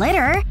some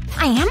glitter.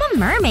 I am a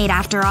mermaid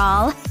after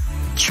all.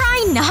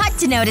 Try not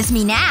to notice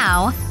me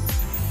now.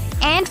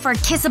 And for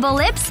kissable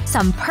lips,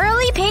 some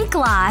pearly pink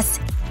gloss.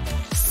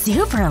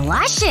 Super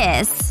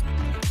luscious.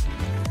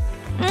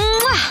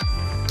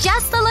 Mwah!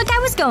 Just the look I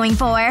was going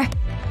for.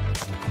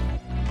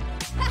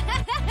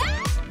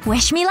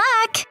 Wish me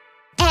luck.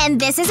 And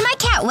this is my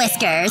cat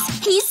Whiskers.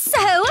 He's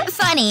so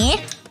funny.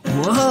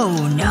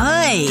 Whoa,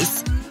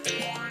 nice.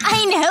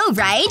 I know,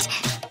 right?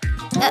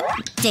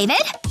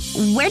 David?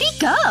 Where'd he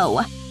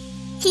go?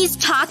 He's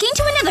talking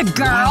to another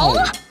girl?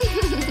 Wow.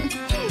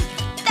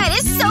 That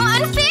is so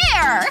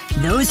unfair!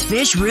 Those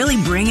fish really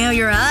bring out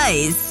your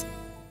eyes.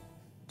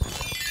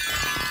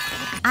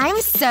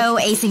 I'm so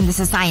acing this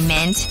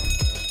assignment.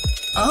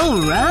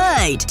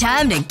 Alright,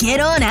 time to get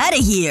on out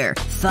of here.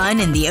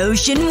 Fun in the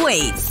ocean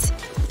waits.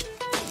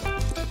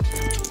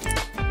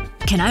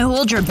 Can I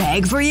hold your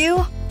bag for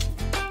you?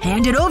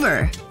 Hand it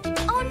over.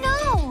 Oh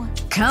no!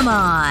 Come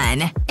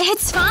on.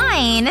 It's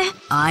fine.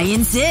 I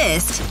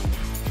insist.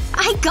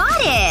 I got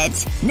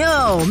it!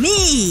 No,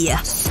 me!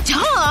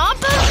 Stop!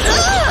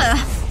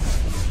 Ugh!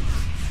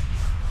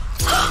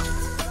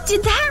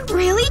 Did that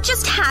really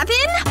just happen?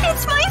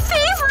 It's my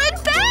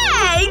favorite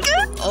bag!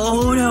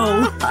 Oh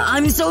no.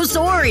 I'm so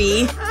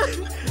sorry.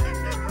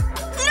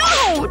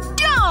 No,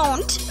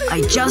 don't!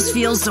 I just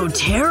feel so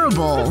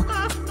terrible.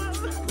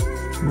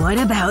 What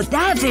about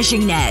that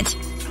fishing net?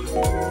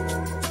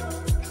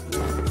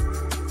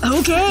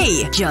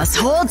 Okay, just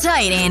hold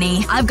tight,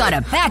 Annie. I've got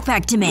a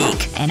backpack to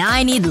make. And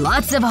I need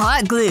lots of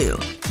hot glue.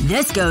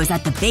 This goes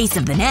at the base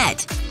of the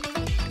net.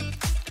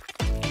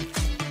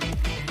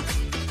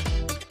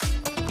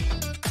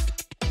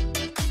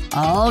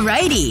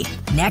 Alrighty.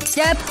 Next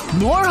step,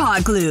 more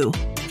hot glue.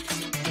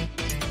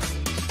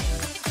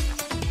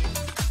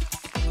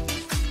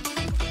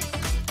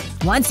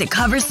 Once it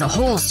covers the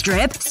whole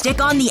strip, stick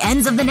on the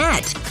ends of the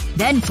net.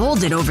 Then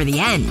fold it over the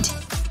end.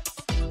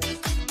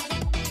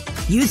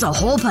 Use a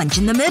hole punch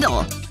in the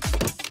middle.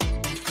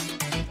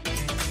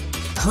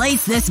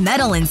 Place this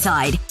metal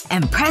inside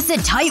and press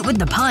it tight with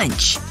the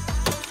punch.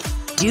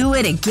 Do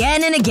it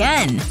again and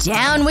again.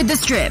 Down with the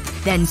strip.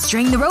 Then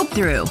string the rope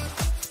through.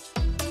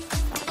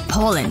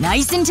 Pull it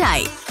nice and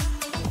tight.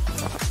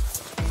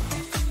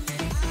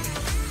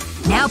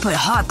 Now put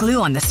hot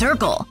glue on the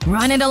circle.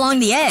 Run it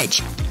along the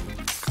edge.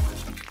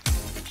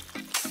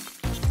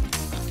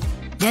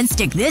 Then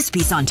stick this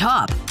piece on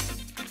top.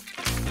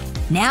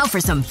 Now for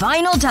some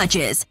final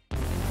touches.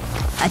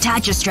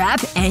 Attach a strap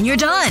and you're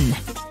done.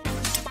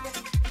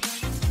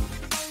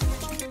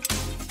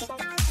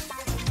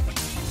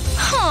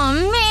 Oh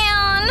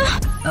man.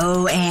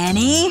 Oh,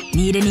 Annie?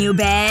 Need a new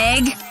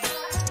bag?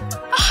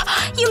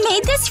 You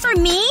made this for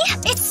me?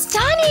 It's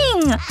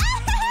stunning!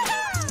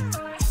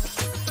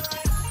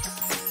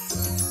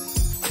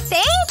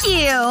 Thank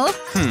you!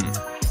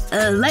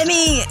 Let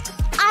me…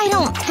 I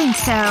don't think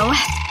so.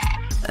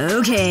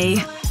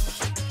 Okay.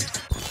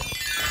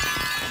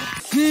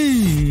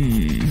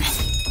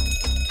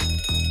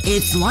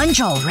 It's lunch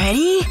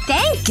already?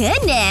 Thank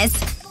goodness!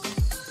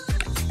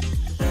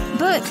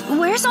 But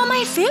where's all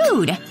my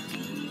food?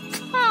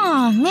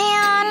 Oh,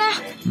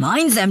 man.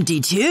 Mine's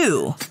empty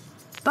too.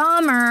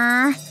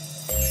 Bummer.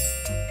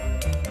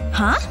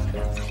 Huh?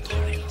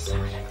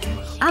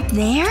 Up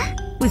there?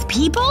 With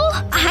people?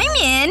 I'm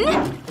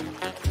in!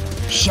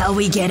 Shall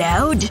we get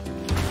out?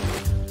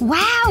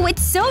 Wow,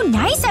 it's so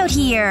nice out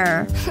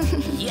here!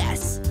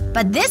 Yes.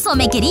 But this'll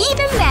make it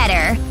even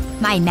better!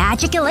 My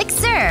magic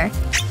elixir!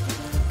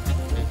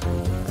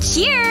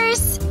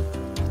 Cheers!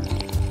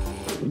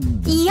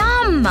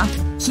 Yum!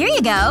 Here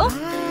you go.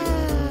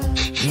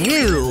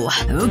 Ew.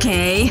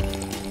 Okay.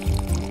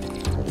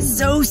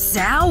 So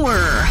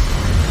sour.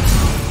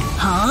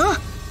 Huh?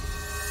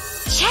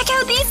 Check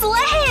out these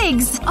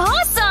legs!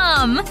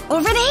 Awesome!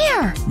 Over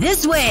there!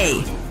 This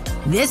way.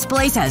 This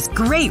place has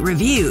great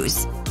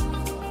reviews.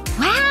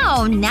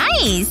 Wow,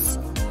 nice!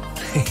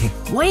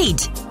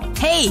 Wait.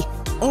 Hey,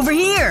 over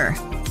here.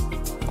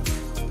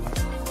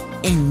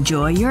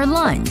 Enjoy your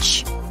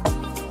lunch.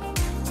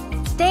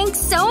 Thanks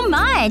so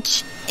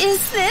much!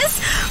 Is this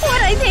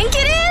what I think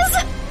it is?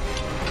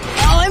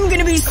 I'm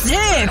gonna be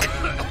sick!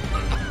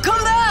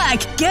 Come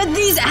back! Get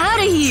these out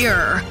of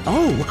here!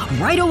 Oh,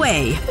 right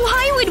away.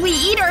 Why would we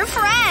eat our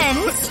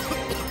friends?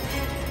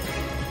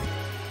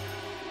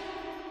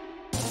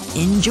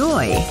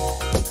 Enjoy.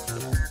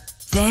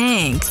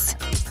 Thanks.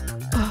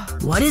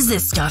 What is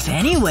this stuff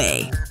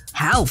anyway?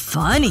 How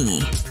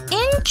funny.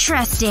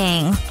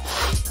 Interesting.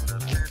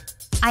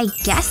 I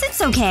guess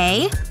it's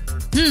okay.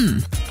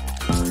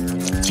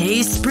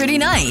 Tastes pretty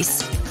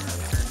nice.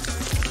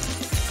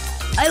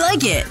 I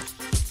like it.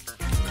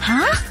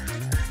 Huh?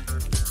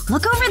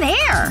 Look over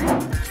there!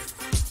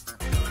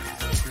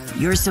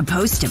 You're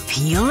supposed to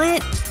peel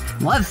it?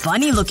 What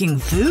funny-looking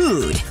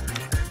food.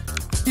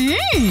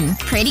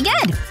 Pretty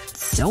good.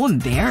 So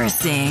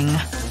embarrassing.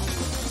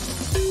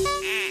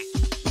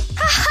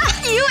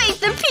 You ate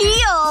the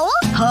peel!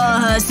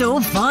 Haha, so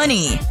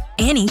funny.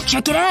 Annie,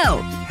 check it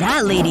out.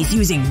 That lady's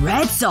using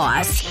red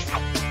sauce.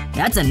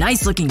 That's a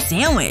nice-looking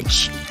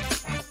sandwich.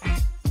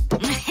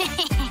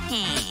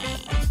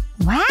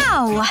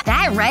 Wow,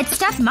 that red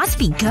stuff must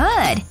be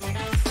good.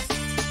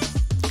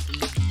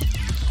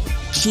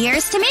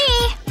 Cheers to me!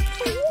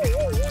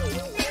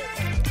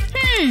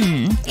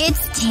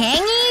 It's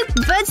tangy,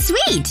 but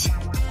sweet.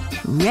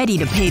 Ready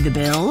to pay the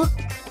bill?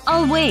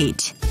 I'll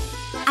wait.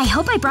 I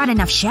hope I brought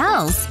enough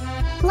shells.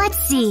 Let's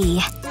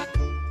see.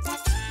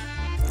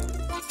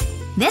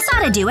 This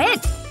ought to do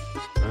it.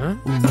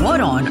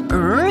 What on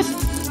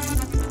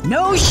earth?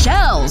 No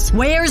shells!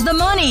 Where's the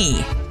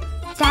money?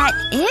 That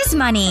is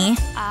money.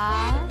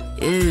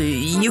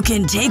 You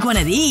can take one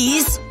of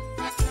these.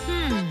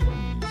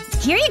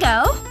 Here you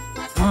go.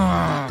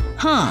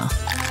 Huh.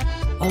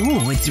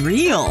 Oh, it's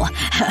real.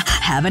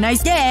 Have a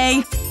nice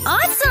day.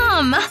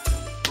 Awesome!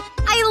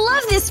 I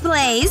love this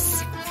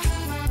place.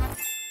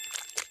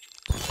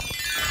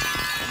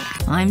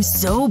 I'm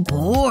so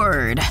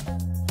bored.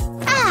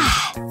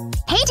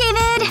 Hey,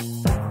 David!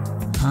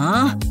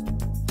 Huh?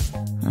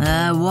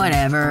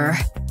 Whatever.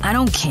 I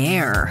don't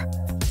care.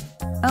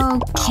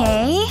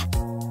 Okay.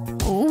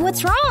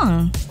 What's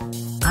wrong?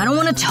 I don't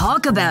want to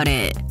talk about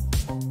it.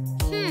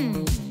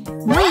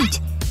 Wait.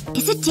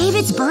 Is it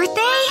David's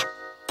birthday?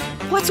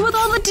 What's with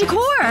all the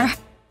decor?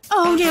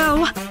 Oh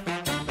no.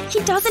 He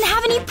doesn't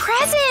have any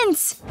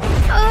presents!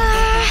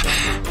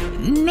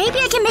 Maybe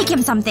I can make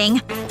him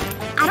something.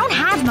 I don't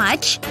have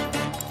much.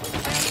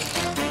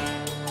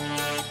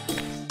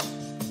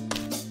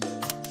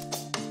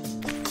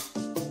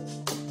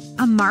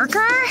 A marker?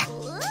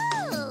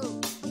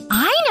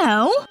 I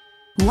know!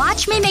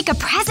 Watch me make a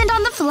present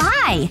on the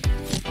fly!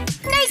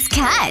 Nice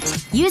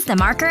cut! Use the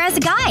marker as a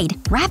guide.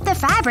 Wrap the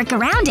fabric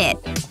around it.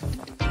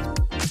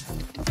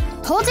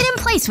 Hold it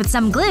in place with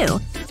some glue.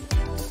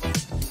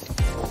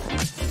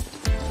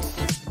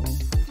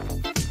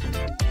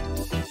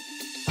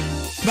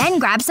 Then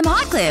grab some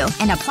hot glue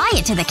and apply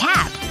it to the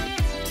cap.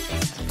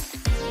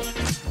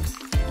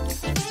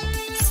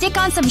 Stick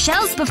on some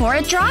shells before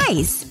it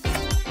dries.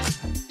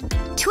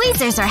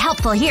 Tweezers are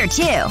helpful here,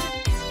 too.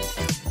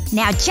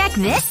 Now check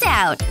this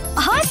out!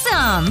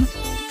 Awesome!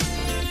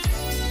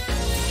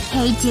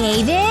 Hey,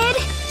 David.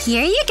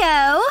 Here you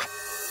go.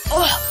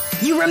 Oh,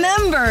 you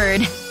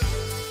remembered!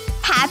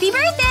 Happy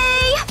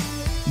birthday!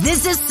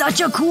 This is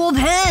such a cool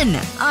pen!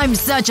 I'm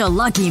such a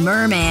lucky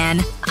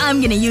merman.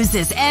 I'm gonna use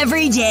this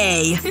every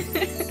day.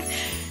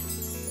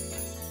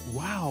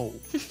 Wow.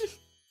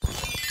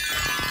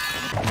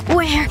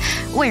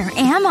 Where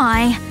am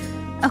I?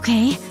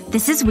 Okay,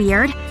 this is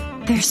weird.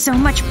 There's so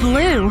much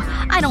blue.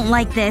 I don't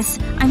like this.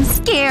 I'm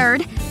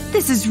scared.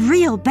 This is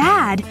real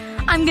bad.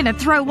 I'm gonna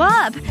throw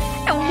up.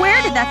 And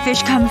where did that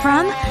fish come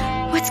from?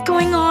 What's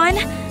going on?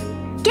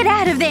 Get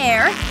out of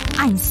there!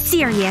 I'm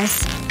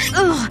serious.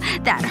 Ugh,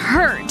 that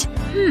hurt.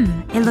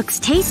 It looks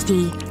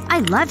tasty. I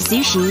love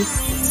sushi.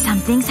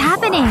 Something's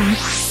happening.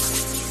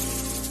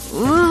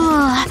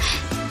 Ugh.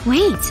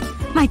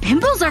 Wait. My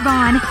pimples are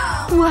gone.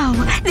 Whoa,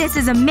 this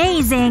is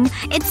amazing.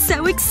 It's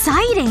so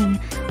exciting.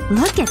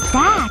 Look at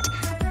that.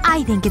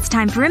 I think it's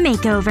time for a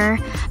makeover.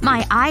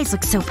 My eyes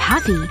look so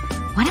puffy.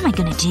 What am I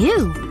gonna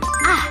do?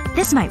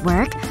 This might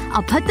work.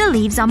 I'll put the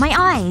leaves on my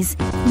eyes.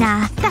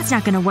 Nah, that's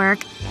not gonna work.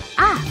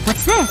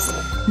 What's this?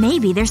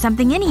 Maybe there's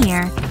something in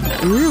here.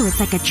 Ooh, it's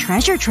like a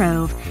treasure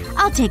trove.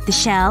 I'll take the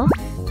shell.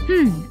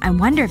 I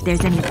wonder if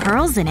there's any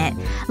pearls in it.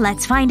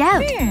 Let's find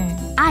out.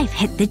 I've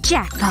hit the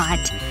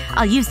jackpot.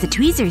 I'll use the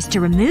tweezers to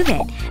remove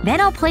it.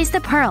 Then I'll place the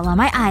pearl on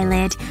my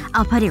eyelid.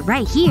 I'll put it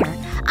right here.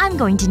 I'm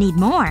going to need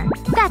more.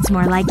 That's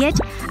more like it.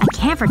 I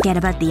can't forget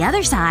about the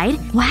other side.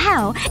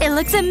 Wow, it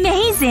looks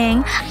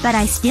amazing! But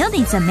I still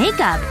need some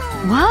makeup.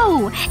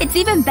 Whoa, it's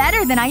even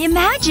better than I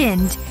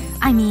imagined!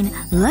 I mean,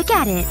 look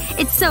at it.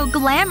 It's so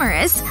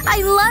glamorous.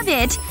 I love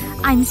it!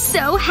 I'm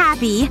so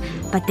happy.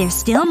 But there's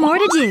still more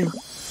to do.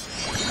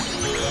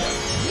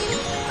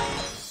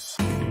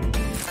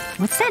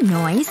 What's that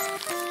noise?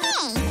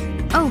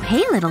 Oh,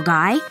 hey, little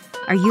guy.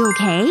 Are you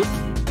okay?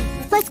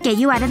 Let's get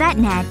you out of that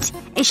net.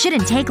 It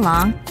shouldn't take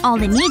long. All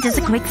it needs is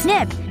a quick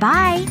snip.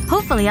 Bye.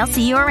 Hopefully I'll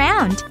see you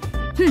around.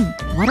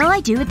 What'll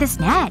I do with this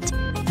net?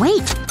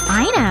 Wait,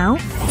 I know.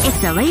 It's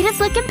the latest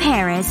look in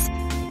Paris.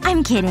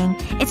 I'm kidding.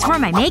 It's for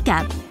my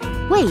makeup.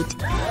 Wait.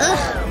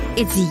 Ugh.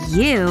 It's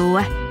you.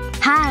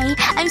 Hi.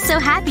 I'm so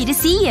happy to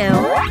see you.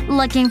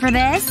 Looking for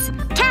this?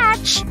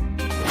 Catch!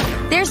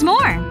 There's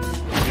more.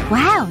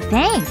 Wow,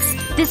 thanks.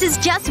 This is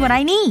just what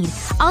I need.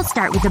 I'll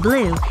start with the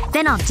blue.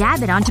 Then I'll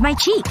dab it onto my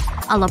cheek.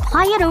 I'll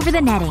apply it over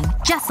the netting.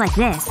 Just like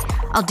this.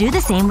 I'll do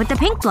the same with the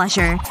pink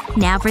blusher.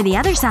 Now for the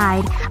other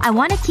side. I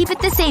want to keep it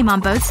the same on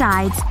both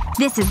sides.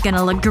 This is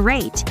gonna look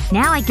great.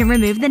 Now I can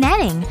remove the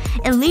netting.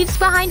 It leaves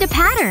behind a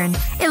pattern.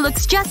 It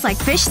looks just like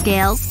fish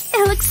scales.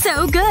 It looks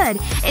so good.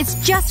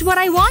 It's just what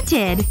I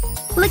wanted.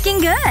 Looking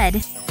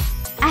good.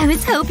 I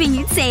was hoping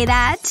you'd say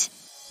that.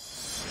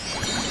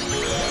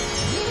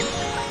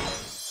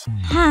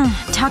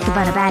 Talk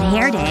about a bad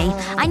hair day.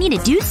 I need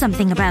to do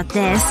something about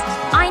this.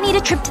 I need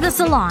a trip to the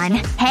salon.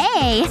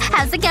 Hey,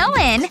 how's it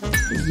going?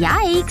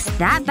 Yikes.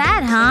 That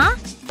bad, huh?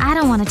 I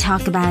don't want to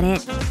talk about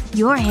it.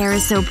 Your hair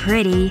is so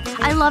pretty.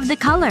 I love the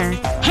color.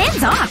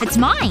 Hands off! It's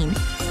mine!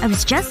 I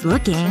was just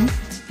looking.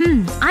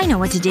 I know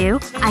what to do.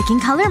 I can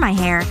color my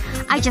hair.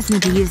 I just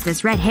need to use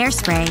this red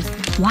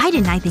hairspray. Why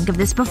didn't I think of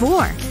this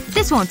before?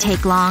 This won't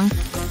take long.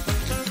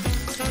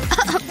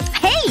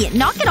 Hey!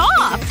 Knock it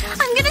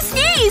off! I'm gonna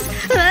sneeze!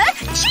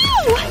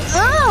 Achoo!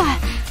 Ugh!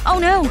 Oh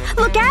no!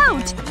 Look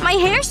out! My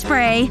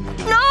hairspray!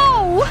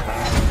 No!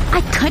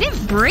 I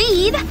couldn't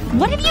breathe!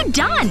 What have you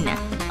done?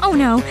 Oh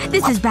no.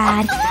 This is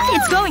bad.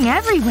 It's going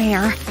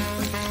everywhere.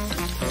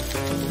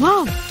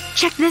 Whoa.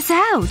 Check this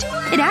out.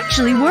 It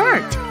actually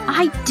worked.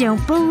 I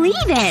don't believe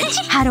it.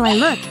 How do I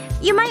look?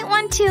 You might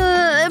want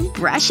to,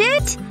 brush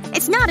it?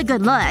 It's not a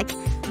good look.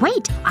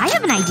 Wait. I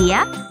have an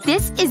idea.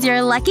 This is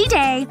your lucky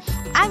day.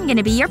 I'm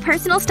gonna be your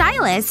personal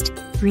stylist.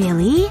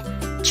 Really?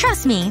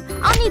 Trust me.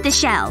 I'll need the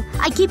shell.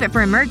 I keep it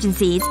for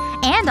emergencies.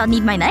 And I'll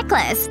need my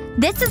necklace.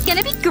 This is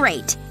gonna be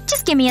great.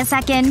 Just give me a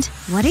second.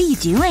 What are you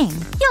doing?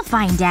 You'll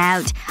find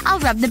out. I'll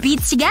rub the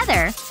beads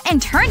together.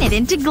 And turn it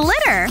into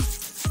glitter.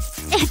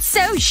 It's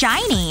so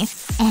shiny.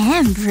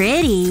 And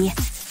pretty.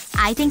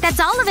 I think that's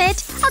all of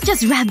it. I'll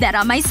just rub that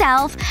on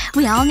myself.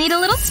 We all need a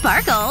little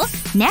sparkle.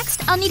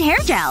 Next, I'll need hair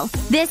gel.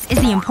 This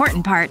is the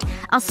important part.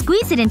 I'll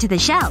squeeze it into the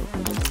shell.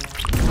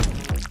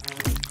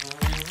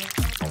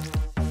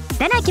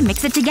 Then I can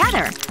mix it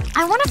together.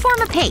 I want to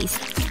form a paste.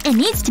 It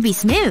needs to be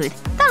smooth.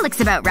 That looks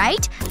about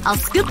right. I'll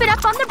scoop it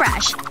up on the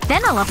brush.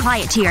 Then I'll apply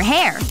it to your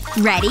hair.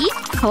 Ready?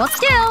 Hold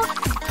still.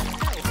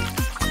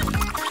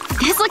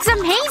 This looks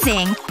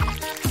amazing!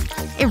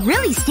 It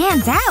really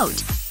stands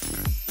out.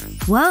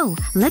 Whoa.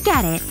 Look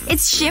at it.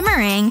 It's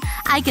shimmering.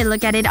 I could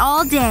look at it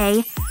all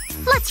day.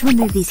 Let's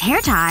remove these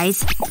hair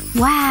ties.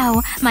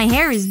 Wow. My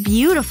hair is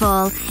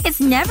beautiful.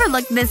 It's never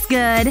looked this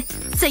good.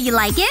 So you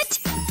like it?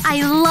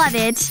 I love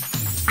it.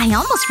 I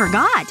almost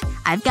forgot.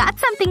 I've got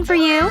something for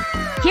you.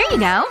 Here you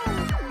go.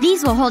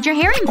 These will hold your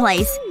hair in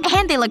place.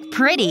 And they look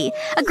pretty.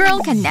 A girl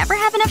can never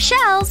have enough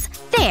shells.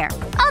 There.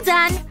 All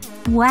done.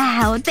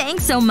 Wow.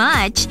 Thanks so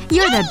much.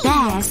 You're the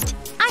best.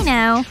 I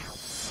know.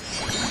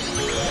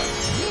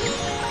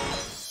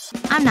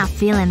 I'm not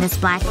feeling this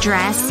black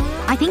dress.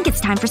 I think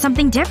it's time for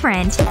something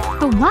different.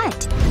 But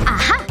what?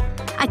 Aha!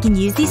 I can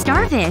use these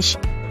starfish.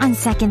 On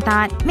second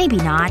thought, maybe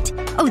not.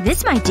 Oh,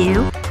 this might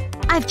do.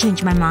 I've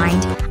changed my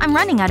mind. I'm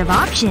running out of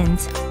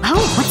options.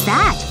 Oh, what's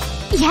that?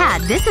 Yeah,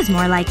 this is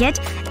more like it.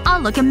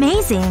 I'll look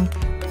amazing.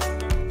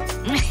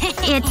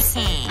 It's…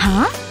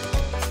 Huh?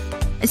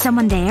 Is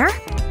someone there?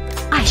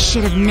 I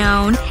should have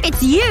known.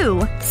 It's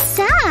you!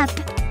 Sup?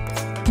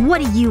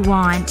 What do you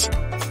want?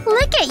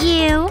 Look at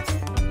you.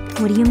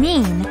 What do you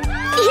mean?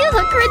 You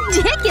look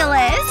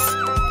ridiculous!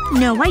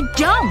 No, I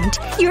don't.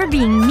 You're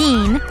being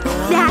mean.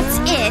 That's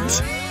it.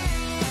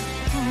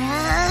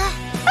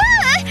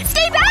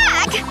 Stay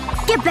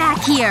back! Get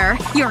back here.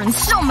 You're in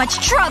so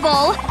much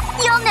trouble.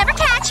 You'll never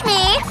catch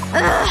me.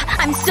 Ugh,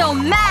 I'm so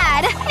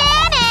mad.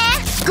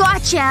 Nana!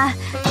 Gotcha.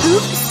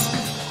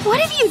 Oops. What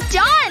have you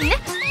done?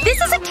 This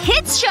is a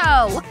kids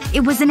show.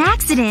 It was an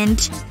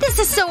accident. This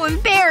is so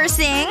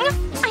embarrassing.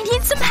 I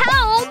need some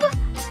help.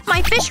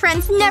 My fish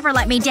friends never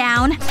let me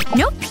down.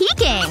 No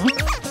peeking.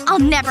 I'll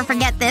never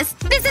forget this.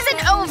 This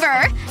isn't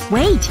over.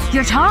 Wait.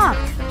 Your top.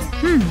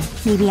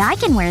 Maybe I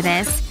can wear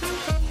this.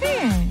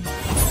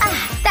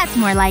 That's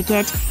more like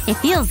it. It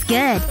feels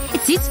good.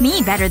 It suits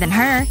me better than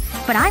her.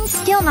 But I'm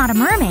still not a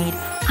mermaid.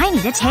 I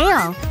need a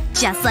tail.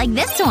 Just like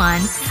this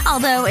one.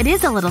 Although it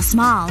is a little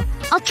small.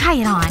 I'll try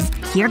it on.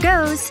 Here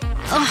goes.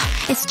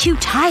 Ugh, it's too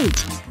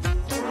tight.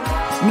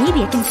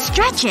 Maybe I can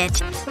stretch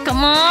it.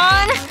 Come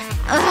on!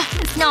 Ugh,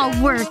 it's not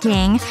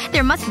working.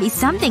 There must be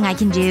something I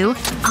can do.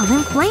 I'll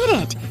inflate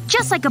it.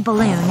 Just like a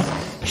balloon.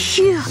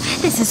 Phew.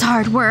 This is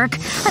hard work.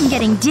 I'm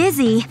getting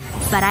dizzy.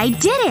 But I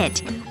did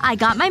it! I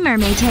got my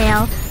mermaid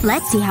tail.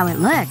 Let's see how it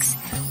looks.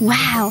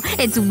 Wow.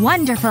 It's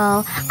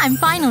wonderful. I'm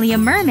finally a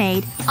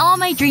mermaid. All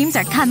my dreams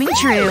are coming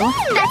true.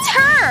 That's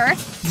her!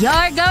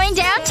 You're going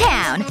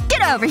downtown.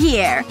 Get over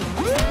here.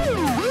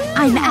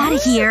 I'm out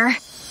of here.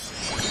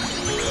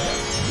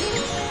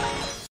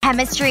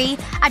 Chemistry.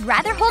 I'd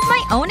rather hold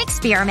my own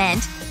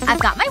experiment. I've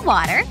got my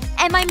water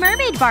and my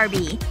mermaid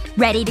Barbie.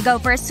 Ready to go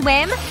for a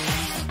swim?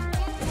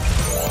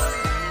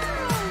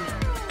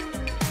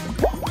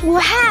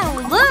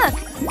 Wow, look!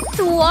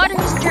 The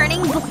water's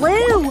turning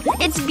blue.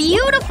 It's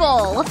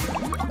beautiful.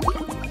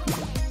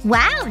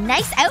 Wow,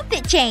 nice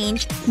outfit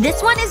change.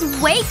 This one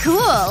is way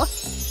cool.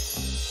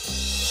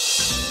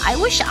 I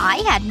wish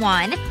I had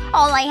one.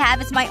 All I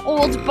have is my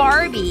old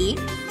Barbie.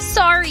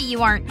 Sorry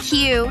you aren't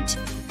cute.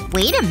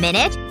 Wait a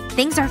minute.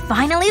 Things are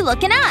finally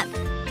looking up.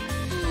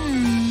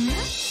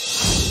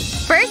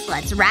 First,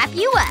 let's wrap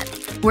you up.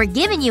 We're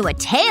giving you a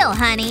tail,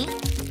 honey.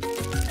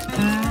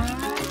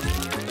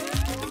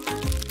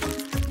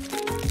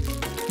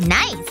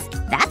 Nice.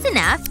 That's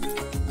enough.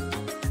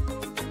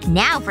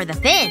 Now for the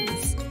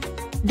fins.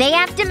 They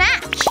have to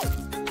match.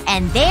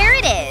 And there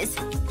it is.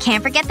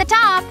 Can't forget the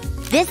top.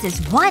 This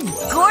is one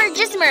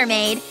gorgeous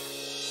mermaid.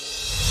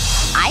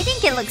 I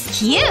think it looks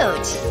cute.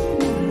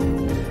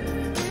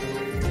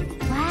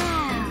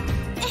 Wow.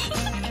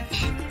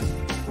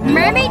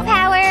 Mermaid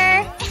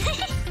power!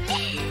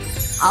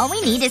 All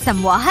we need is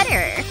some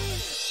water.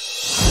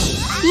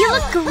 You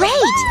look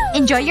great!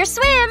 Enjoy your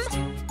swim!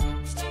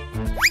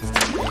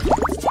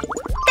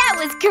 That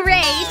was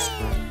great!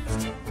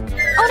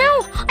 Oh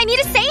no! I need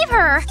to save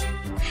her!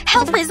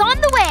 Help is on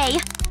the way!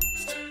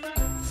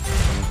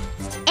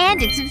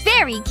 And it's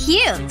very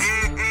cute.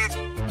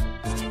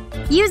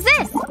 Use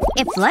this.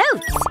 It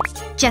floats.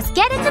 Just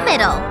get in the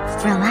middle.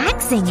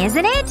 Relaxing,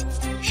 isn't it?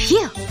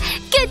 Phew.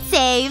 Good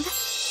save.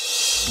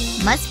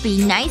 Must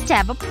be nice to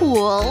have a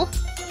pool.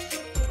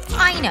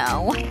 I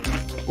know.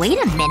 Wait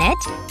a minute.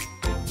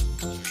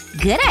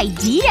 Good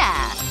idea.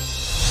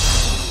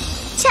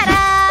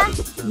 Ta-da!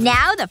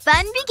 Now the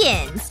fun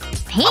begins.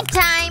 Paint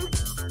time.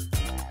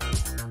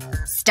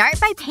 Start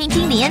by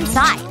painting the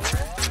inside.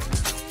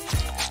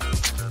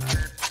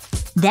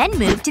 Then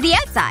move to the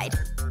outside.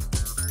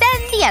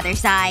 Then the other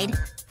side.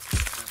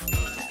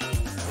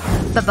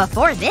 But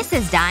before this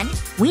is done,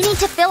 we need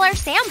to fill our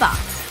sandbox.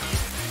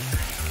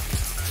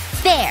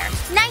 There.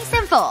 Nice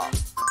and full.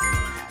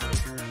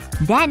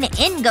 Then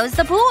in goes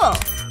the pool.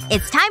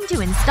 It's time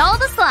to install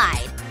the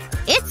slide.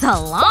 It's a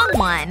long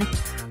one.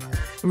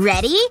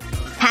 Ready?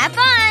 Have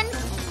fun!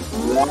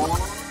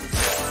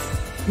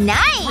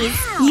 Nice!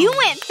 Wow. You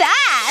went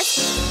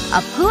fast!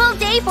 A pool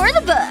day for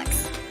the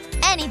books.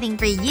 Anything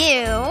for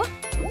you.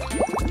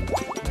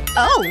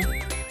 Oh.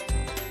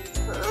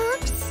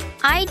 Oops.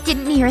 I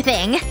didn't hear a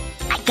thing.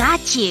 I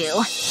got you.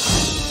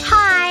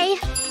 Hi.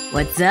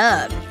 What's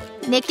up?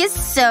 Nick is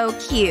so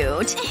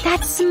cute.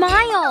 That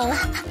smile.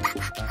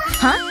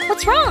 Huh?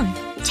 What's wrong?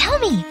 Tell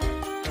me.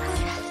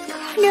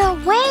 No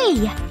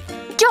way.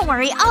 Don't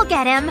worry, I'll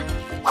get him.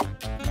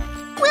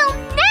 Will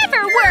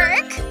never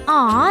work!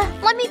 Aw,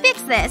 let me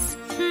fix this.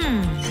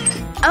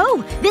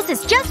 Oh, this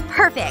is just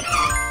perfect.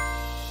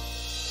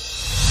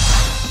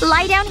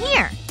 Lie down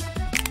here.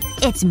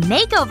 It's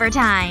makeover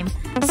time.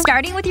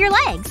 Starting with your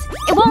legs.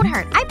 It won't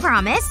hurt, I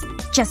promise.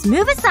 Just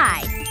move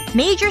aside.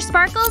 Major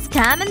sparkles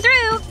coming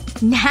through.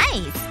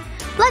 Nice.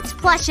 Let's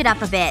plush it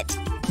up a bit.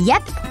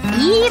 Yep,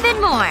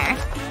 even more.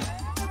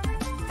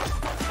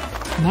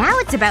 Now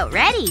it's about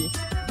ready.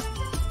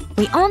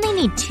 We only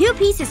need 2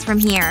 pieces from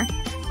here.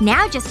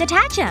 Now just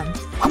attach them.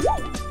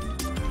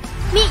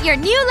 Meet your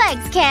new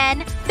legs, Ken.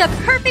 The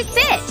perfect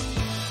fit.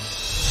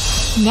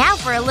 Now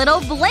for a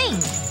little bling.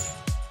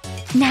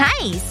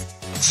 Nice.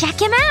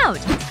 Check him out.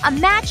 A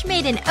match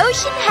made in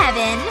ocean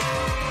heaven.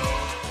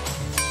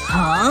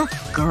 Huh?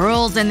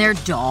 Girls and their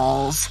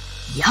dolls.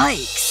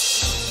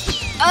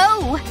 Yikes.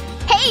 Oh!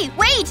 Hey,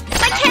 wait!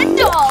 My Ken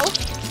doll!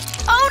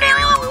 Oh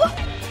no!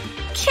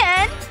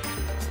 Ken?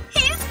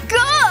 He's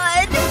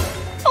good!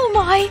 Oh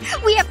my!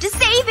 We have to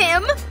save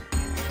him!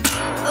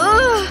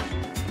 Ugh!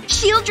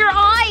 Shield your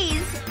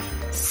eyes!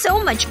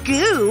 So much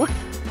goo.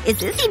 Is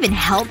this even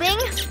helping?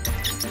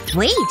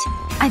 Wait.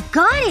 I've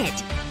got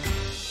it!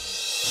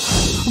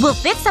 We'll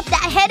fix up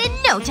that head in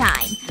no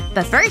time.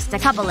 But first, a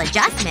couple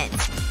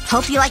adjustments.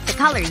 Hope you like the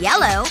color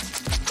yellow.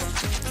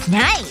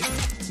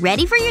 Nice.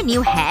 Ready for your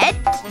new head?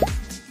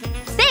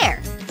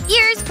 There.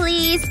 Ears,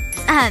 please.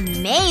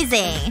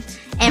 Amazing.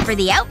 And for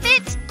the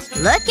outfit?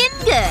 Looking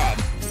good.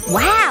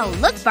 Wow,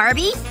 look,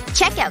 Barbie.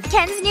 Check out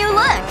Ken's new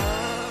look.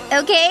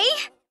 Okay?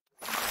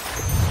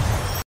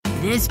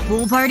 This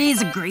pool party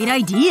is a great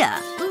idea.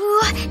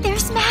 Ooh,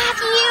 there's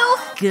Matthew.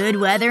 Good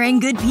weather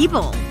and good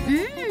people.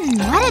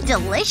 What a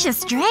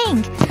delicious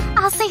drink.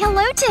 I'll say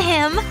hello to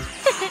him.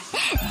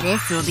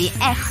 This will be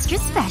extra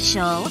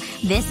special.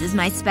 This is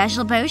my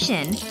special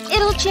potion.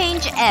 It'll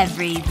change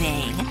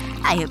everything.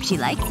 I hope she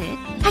likes it.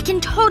 I can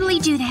totally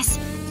do this.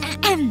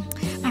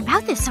 My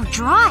mouth is so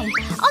dry.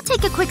 I'll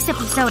take a quick sip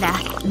of soda.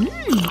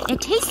 It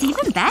tastes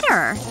even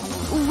better.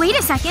 Wait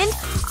a second.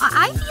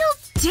 I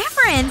feel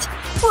different.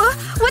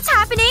 What's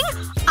happening?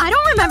 I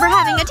don't remember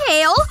having a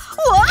tail.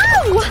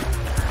 Whoa!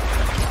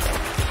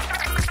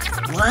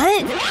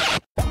 What?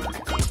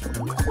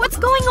 What's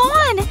going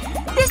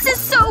on? This is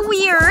so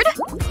weird.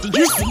 Did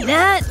you see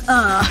that?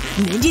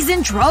 Mindy's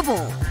in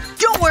trouble.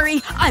 Don't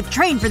worry. I've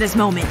trained for this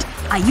moment.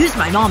 I used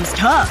my mom's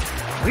tub.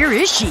 Where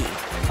is she?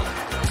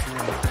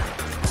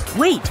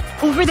 Wait.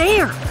 Over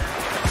there.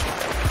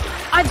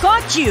 I've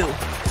got you.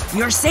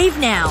 You're safe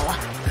now.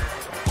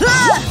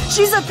 Ah!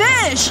 She's a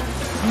fish!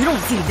 You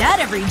don't see that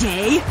every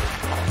day.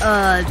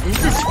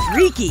 This is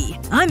freaky.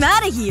 I'm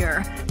outta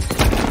here.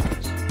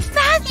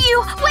 Matthew!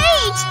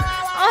 Wait!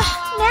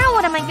 Now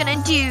what am I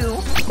gonna do?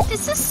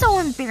 This is so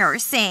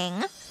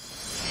embarrassing.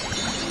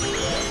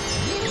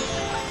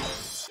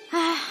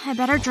 I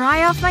better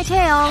dry off my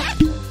tail.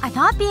 I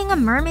thought being a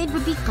mermaid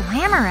would be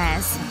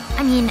glamorous.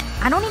 I mean,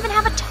 I don't even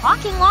have a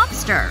talking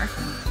lobster.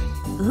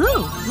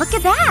 Ooh, look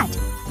at that!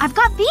 I've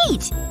got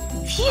feet!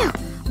 Phew,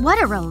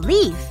 what a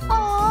relief.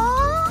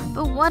 Aww.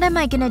 But what am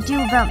I gonna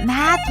do about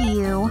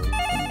Matthew?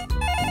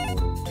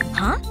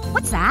 Huh?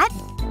 What's that?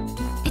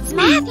 It's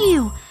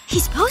Matthew!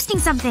 He's posting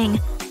something.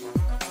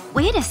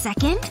 Wait a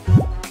second.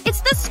 It's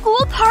the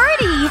school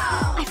party!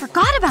 I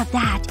forgot about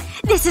that.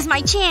 This is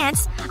my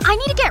chance. I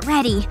need to get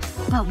ready.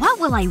 But what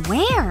will I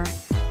wear?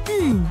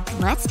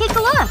 Let's take a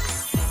look.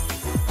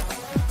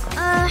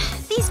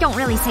 These don't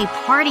really say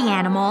party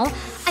animal.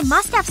 I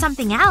must have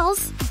something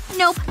else.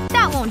 Nope,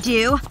 that won't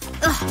do.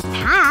 Ugh,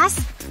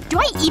 pass. Do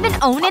I even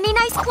own any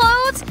nice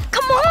clothes?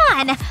 Come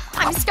on!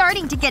 I'm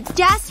starting to get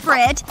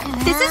desperate.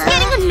 This is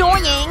getting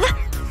annoying.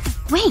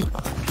 Wait,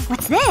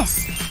 what's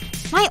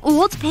this? My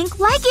old pink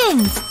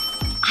leggings!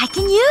 I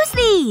can use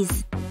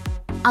these!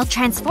 I'll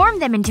transform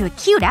them into a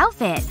cute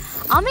outfit.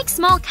 I'll make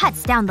small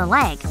cuts down the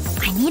leg.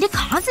 I need to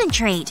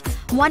concentrate.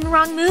 One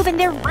wrong move and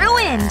they're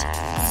ruined.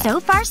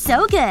 So far,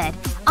 so good.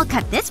 I'll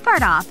cut this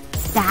part off.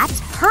 That's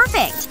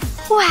perfect.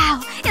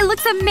 Wow, it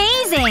looks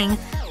amazing!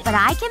 But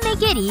I can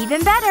make it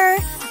even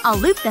better. I'll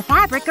loop the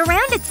fabric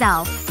around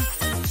itself.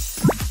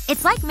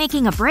 It's like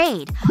making a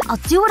braid. I'll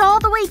do it all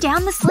the way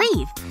down the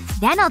sleeve.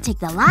 Then I'll take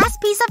the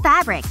last piece of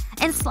fabric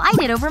and slide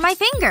it over my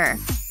finger.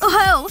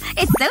 Whoa,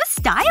 it's so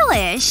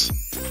stylish!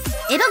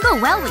 It'll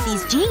go well with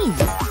these jeans.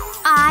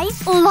 I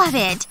love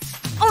it!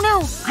 Oh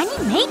no, I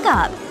need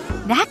makeup.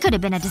 That could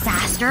have been a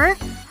disaster.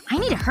 I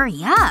need to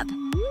hurry up.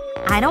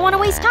 I don't want to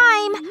waste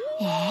time.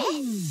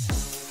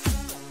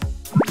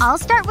 I'll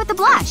start with the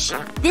blush.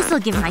 This'll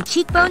give my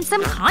cheekbones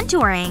some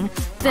contouring.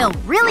 They'll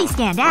really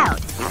stand out.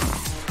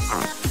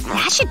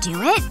 That should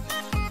do it.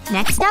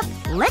 Next up,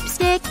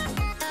 lipstick.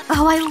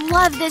 Oh, I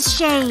love this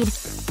shade.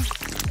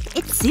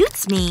 It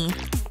suits me.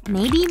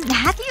 Maybe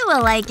Matthew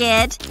will like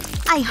it.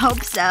 I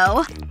hope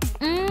so.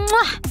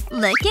 Mwah!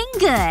 Looking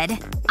good.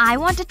 I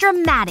want a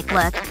dramatic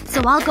look,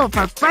 so I'll go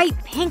for bright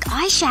pink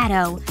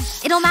eyeshadow.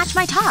 It'll match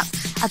my top.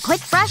 A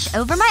quick brush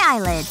over my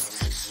eyelids.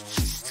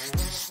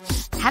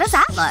 How does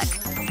that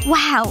look?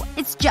 Wow,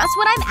 it's just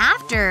what I'm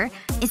after.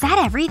 Is that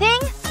everything?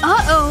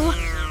 Uh-oh.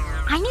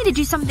 I need to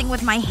do something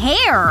with my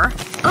hair.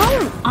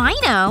 Oh, I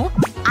know.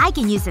 I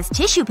can use this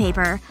tissue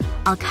paper.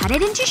 I'll cut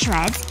it into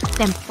shreds,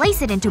 then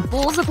place it into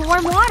bowls of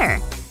warm water.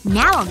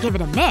 Now I'll give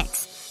it a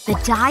mix. The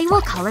dye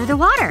will color the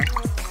water.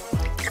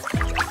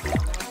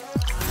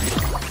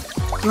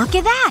 Look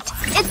at that!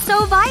 It's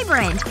so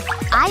vibrant!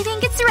 I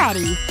think it's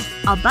ready.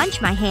 I'll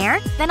bunch my hair,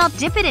 then I'll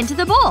dip it into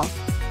the bowl.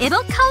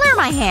 It'll color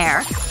my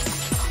hair.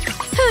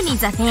 Who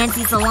needs a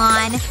fancy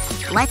salon?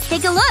 Let's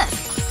take a look.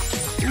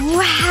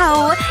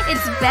 Wow!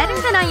 It's better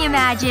than I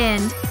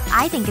imagined.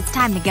 I think it's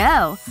time to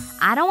go.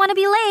 I don't want to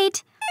be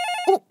late.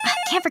 Oh,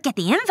 can't forget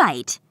the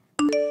invite.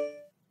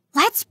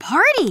 Let's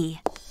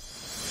party!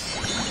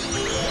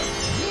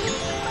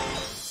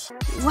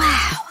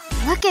 Wow.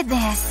 Look at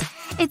this.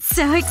 It's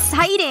so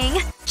exciting.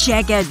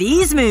 Check out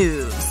these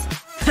moves.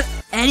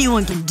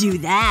 Anyone can do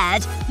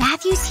that.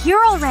 Matthew's here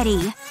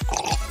already.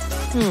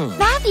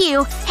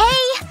 Matthew!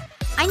 Hey!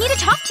 I need to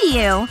talk to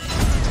you.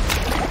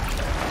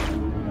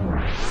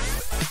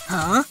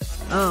 Huh?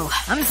 Oh,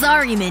 I'm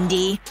sorry,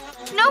 Mindy.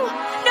 No,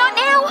 not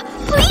now!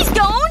 Please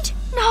don't!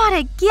 Not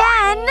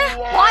again!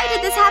 Why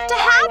did this have to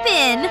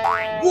happen?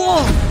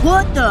 Whoa!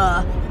 What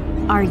the?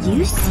 Are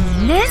you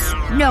seeing this?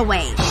 No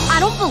way. I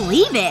don't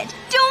believe it.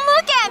 Don't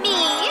look at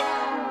me!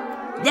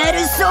 That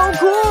is so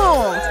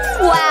cool!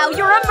 Wow,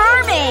 you're a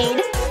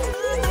mermaid!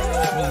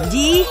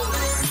 Mindy?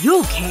 Are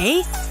you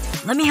okay?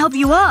 Let me help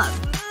you up.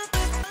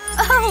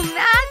 Oh,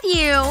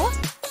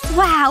 Matthew!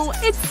 Wow,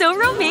 it's so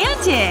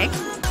romantic.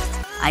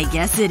 I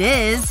guess it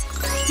is.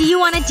 Do you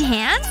want to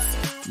dance?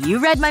 You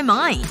read my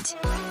mind.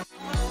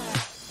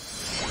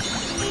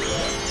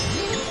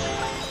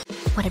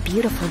 What a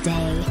beautiful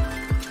day.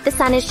 The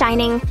sun is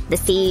shining. The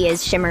sea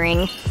is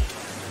shimmering.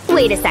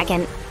 Wait a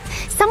second.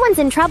 Someone's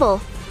in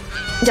trouble.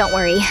 Don't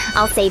worry.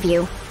 I'll save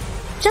you.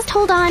 Just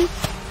hold on.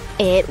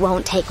 It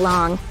won't take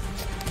long.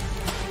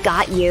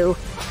 Got you.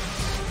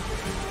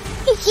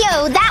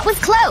 Yo, that was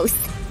close!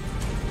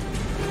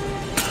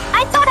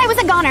 I thought I was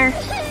a goner.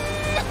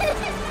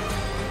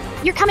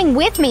 You're coming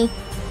with me.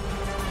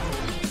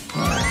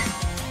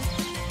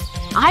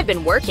 I've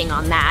been working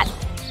on that.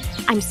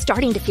 I'm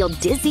starting to feel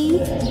dizzy.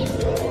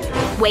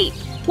 Wait,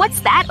 what's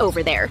that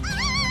over there?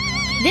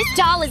 This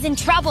doll is in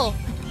trouble.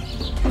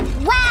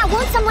 Wow,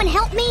 won't someone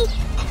help me?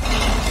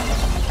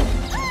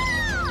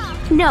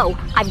 No,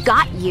 I've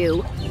got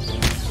you.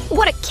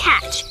 What a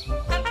catch.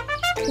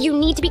 You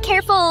need to be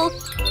careful.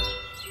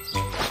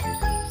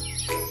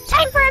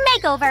 Time for a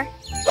makeover.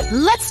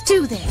 Let's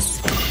do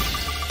this.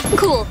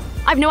 Cool.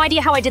 I've no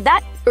idea how I did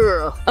that.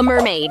 A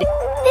mermaid.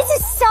 This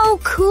is so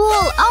cool.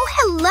 Oh,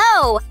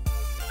 hello.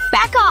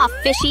 Back off,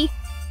 fishy.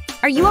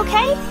 Are you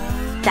okay?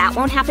 That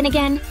won't happen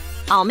again.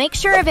 I'll make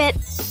sure of it.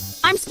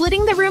 I'm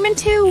splitting the room in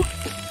two.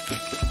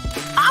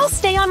 I'll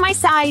stay on my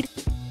side.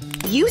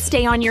 You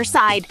stay on your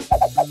side.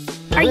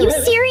 Are you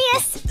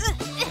serious?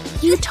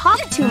 You talk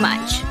too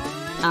much.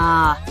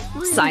 Ah,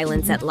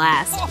 silence at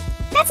last.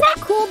 That's not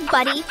cool,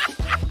 buddy.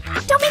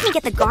 Don't make me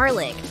get the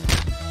garlic.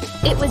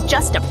 It was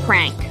just a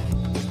prank.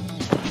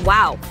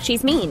 Wow,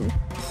 she's mean.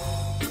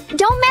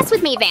 Don't mess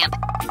with me, Vamp.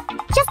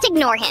 Just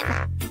ignore him.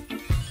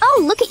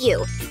 Oh, look at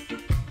you.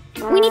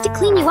 We need to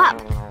clean you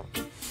up.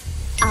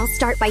 I'll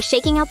start by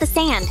shaking out the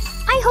sand.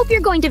 I hope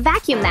you're going to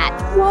vacuum that.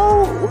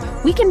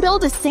 Whoa! We can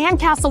build a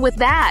sandcastle with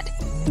that.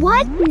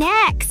 What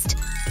next?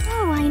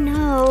 Oh, I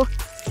know.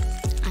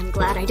 I'm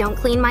glad I don't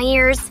clean my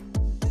ears.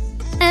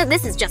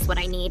 This is just what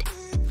I need.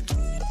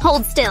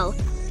 Hold still.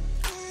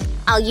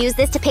 I'll use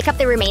this to pick up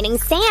the remaining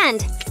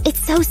sand. It's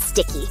so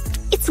sticky.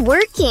 It's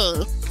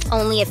working.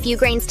 Only a few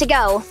grains to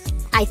go.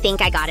 I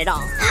think I got it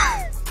all.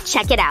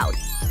 Check it out.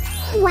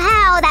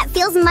 Wow, that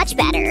feels much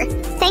better.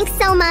 Thanks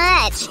so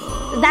much.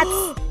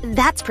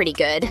 That's pretty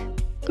good.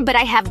 But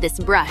I have this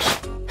brush.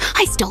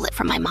 I stole it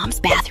from my mom's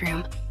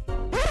bathroom.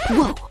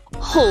 Whoa,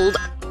 hold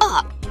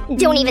up.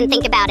 Don't even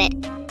think about it.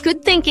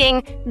 Good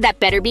thinking. That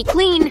better be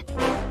clean.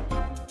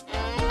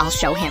 I'll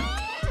show him.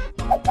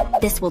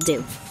 This will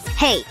do.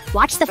 Hey,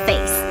 watch the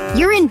face.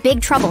 You're in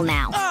big trouble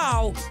now.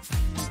 Ow!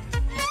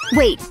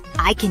 Wait,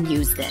 I can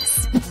use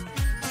this.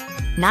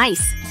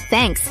 Nice,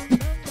 thanks.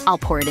 I'll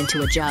pour it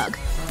into a jug.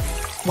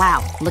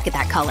 Wow, look at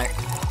that color.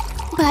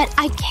 But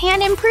I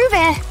can improve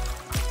it.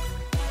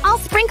 I'll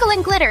sprinkle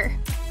in glitter.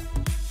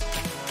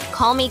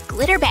 Call me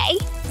Glitter Bay.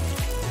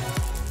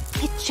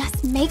 It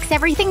just makes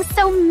everything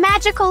so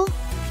magical.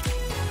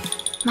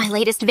 My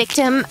latest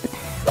victim,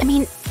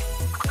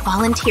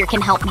 volunteer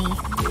can help me.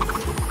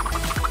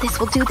 This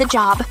will do the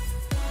job.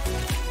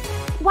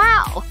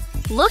 Wow,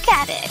 look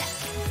at it.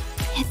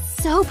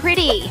 It's so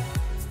pretty.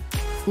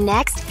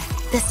 Next,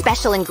 the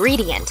special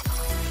ingredient.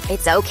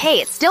 It's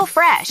okay, it's still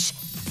fresh.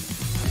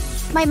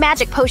 My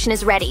magic potion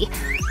is ready.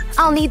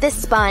 I'll need this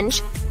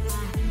sponge,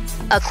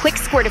 a quick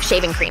squirt of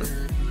shaving cream,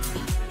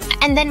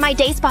 and then my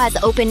day spa is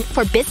open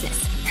for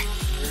business.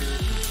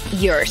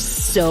 You're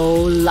so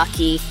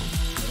lucky.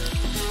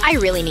 I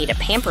really need a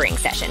pampering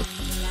session.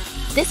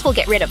 This will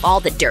get rid of all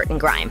the dirt and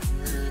grime.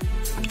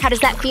 How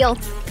does that feel?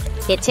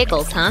 It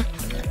tickles, huh?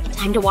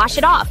 Time to wash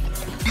it off.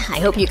 I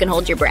hope you can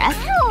hold your breath.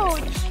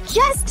 Ouch.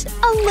 Just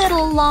a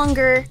little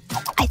longer.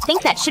 I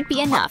think that should be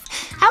enough.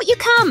 Out you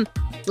come!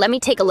 Let me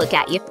take a look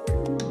at you.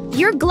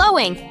 You're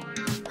glowing.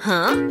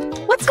 Huh?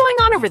 What's going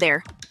on over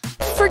there?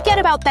 Forget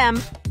about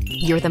them.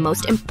 You're the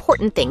most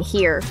important thing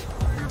here.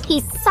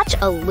 He's such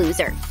a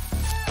loser.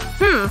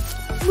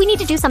 We need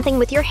to do something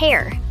with your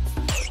hair.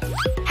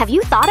 Have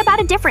you thought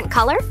about a different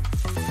color?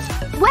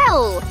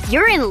 Well,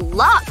 you're in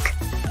luck.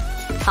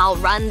 I'll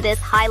run this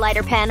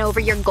highlighter pen over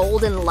your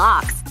golden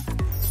locks.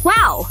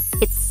 Wow,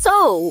 it's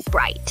so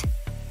bright.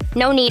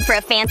 No need for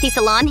a fancy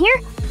salon here?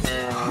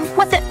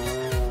 What the…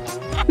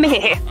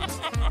 Meh.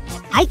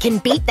 I can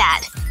beat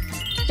that.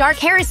 Dark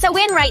hair is so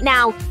in right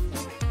now.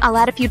 I'll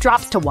add a few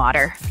drops to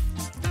water.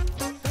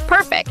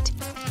 Perfect.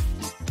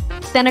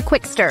 Then a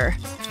quick stir.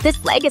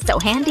 This leg is so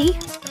handy.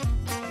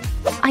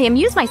 I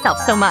amuse myself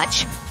so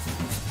much.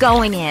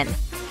 Going in.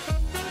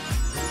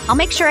 I'll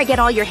make sure I get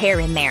all your hair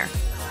in there.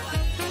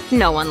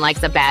 No one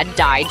likes a bad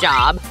dye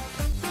job.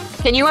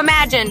 Can you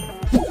imagine?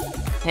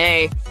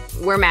 Hey,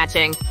 we're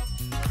matching.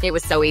 It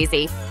was so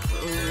easy.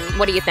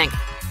 What do you think?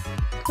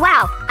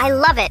 Wow, I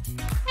love it.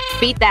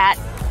 Beat that.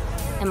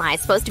 Am I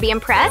supposed to be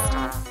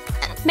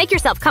impressed? Make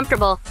yourself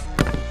comfortable.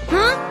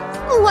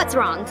 Huh? What's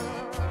wrong?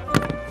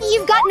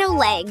 You've got no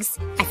legs.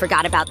 I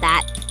forgot about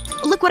that.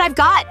 Look what I've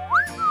got.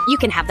 You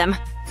can have them.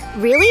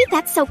 Really?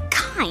 That's so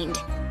kind.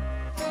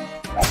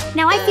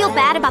 Now I feel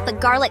bad about the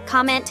garlic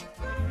comment.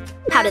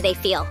 How do they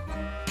feel?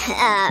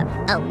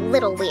 A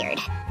little weird.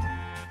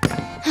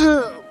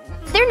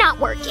 They're not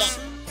working.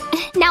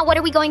 Now what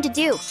are we going to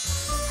do?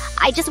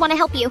 I just want to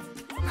help you.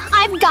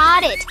 I've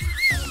got it!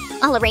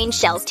 I'll arrange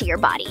shells to your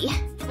body.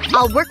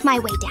 I'll work my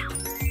way down.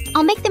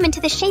 I'll make them into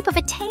the shape of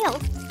a tail.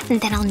 And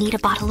then I'll need a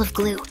bottle of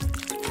glue.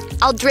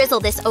 I'll drizzle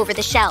this over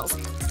the shells.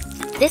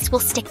 This will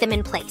stick them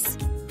in place.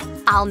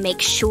 I'll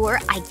make sure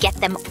I get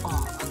them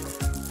all.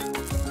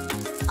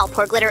 I'll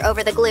pour glitter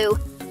over the glue.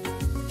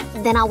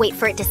 Then I'll wait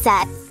for it to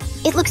set.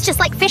 It looks just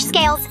like fish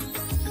scales.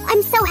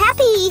 I'm so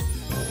happy.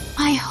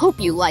 I hope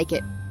you like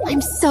it.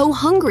 I'm so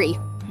hungry.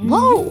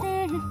 Whoa!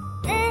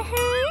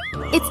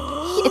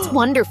 It's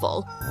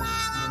wonderful.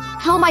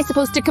 How am I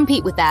supposed to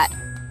compete with that?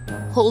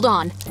 Hold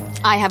on.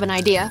 I have an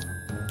idea.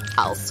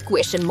 I'll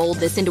squish and mold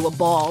this into a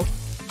ball.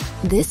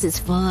 This is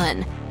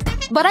fun.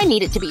 But I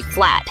need it to be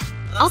flat.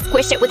 I'll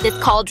squish it with this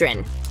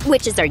cauldron.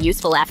 Witches are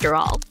useful after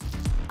all.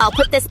 I'll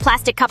put this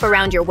plastic cup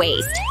around your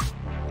waist.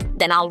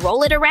 Then I'll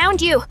roll it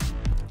around you.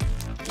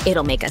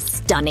 It'll make a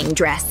stunning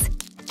dress.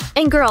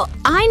 And girl,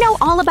 I know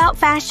all about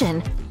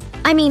fashion.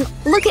 I mean,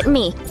 look at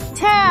me.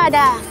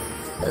 Ta-da!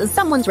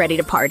 Someone's ready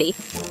to party.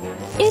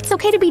 It's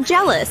okay to be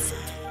jealous.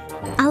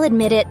 I'll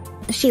admit it.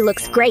 She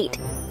looks great.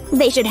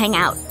 They should hang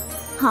out.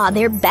 Aw,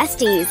 they're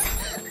besties.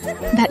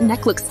 That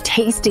neck looks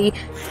tasty.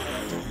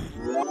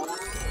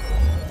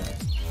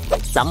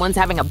 Someone's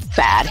having a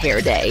bad hair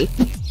day.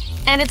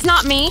 And it's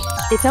not me.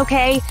 It's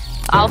okay.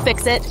 I'll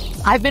fix it.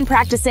 I've been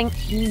practicing.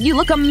 You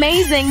look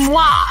amazing.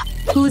 Mwah!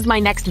 Who's my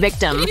next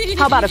victim?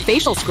 How about a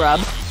facial scrub?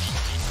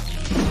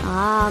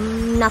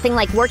 Nothing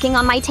like working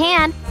on my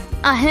tan.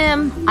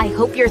 Ahem. I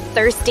hope you're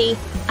thirsty.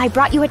 I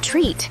brought you a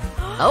treat.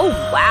 Oh,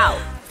 wow.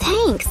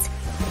 Thanks.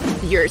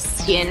 Your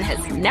skin has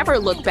never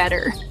looked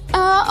better.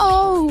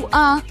 Ew,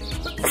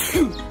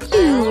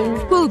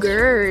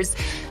 boogers.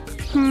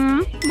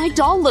 My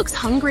doll looks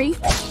hungry.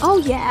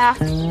 Oh, yeah.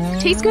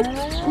 Tastes good?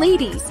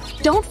 Ladies,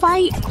 don't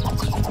fight.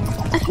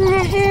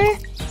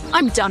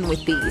 I'm done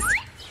with these.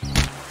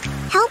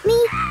 Help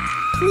me?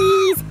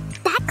 Please.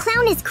 That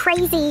clown is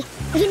crazy.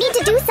 You need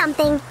to do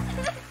something.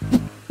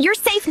 You're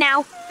safe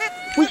now.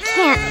 We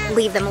can't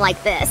leave them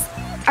like this.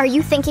 Are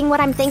you thinking what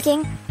I'm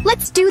thinking?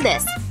 Let's do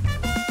this.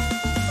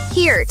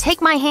 Here,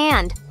 take my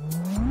hand.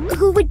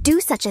 Who would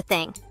do such a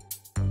thing?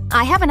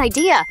 I have an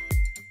idea.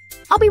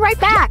 I'll be right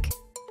back.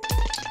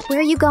 Where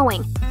are you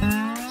going?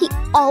 He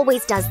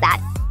always does that.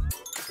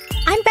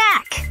 I'm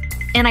back.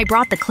 And I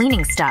brought the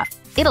cleaning stuff.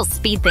 It'll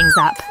speed things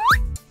up.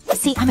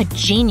 See, I'm a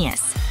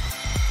genius.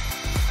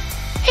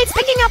 It's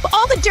picking up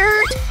all the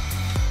dirt.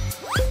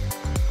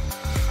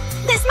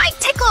 This might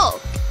tickle.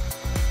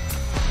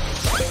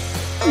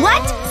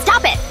 What?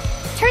 Stop it.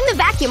 Turn the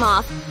vacuum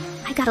off.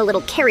 I got a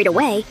little carried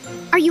away.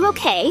 Are you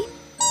okay?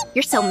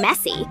 You're so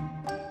messy.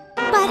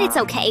 But it's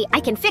okay. I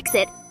can fix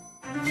it.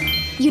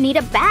 You need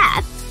a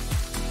bath.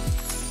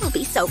 It'll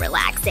be so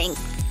relaxing.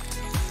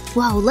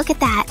 Whoa, look at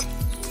that.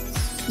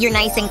 You're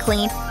nice and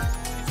clean.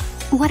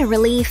 What a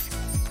relief.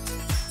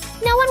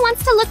 No one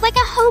wants to look like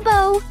a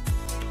hobo.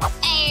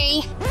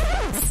 Hey.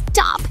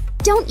 Stop.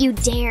 Don't you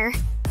dare.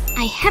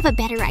 I have a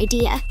better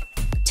idea.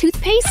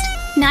 Toothpaste?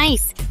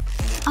 Nice.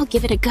 I'll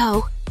give it a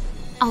go.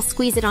 I'll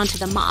squeeze it onto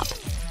the mop.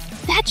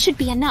 That should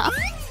be enough.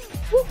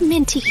 Ooh,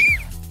 minty.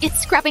 It's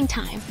scrubbing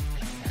time.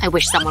 I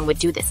wish someone would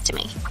do this to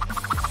me.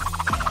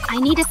 I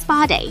need a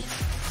spa day.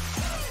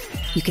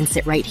 You can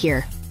sit right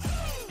here.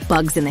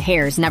 Bugs in the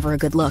hair is never a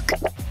good look.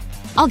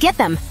 I'll get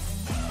them.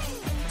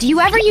 Do you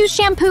ever use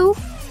shampoo?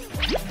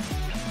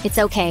 It's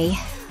okay.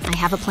 I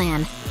have a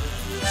plan.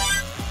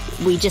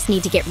 We just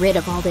need to get rid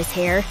of all this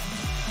hair.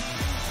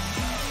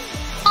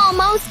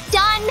 Almost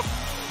done.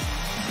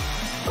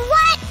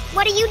 What?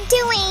 What are you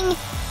doing?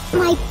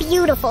 My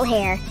beautiful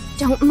hair.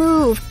 Don't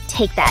move.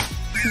 Take that.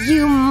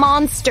 You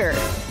monster.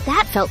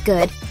 That felt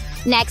good.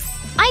 Next,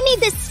 I need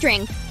this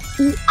string.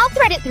 I'll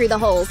thread it through the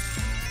holes.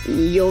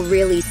 You'll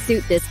really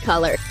suit this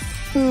color.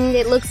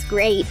 It looks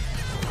great.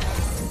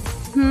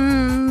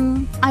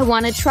 I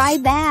want to try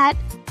that.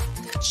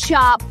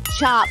 Chop,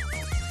 chop.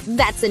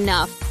 That's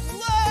enough.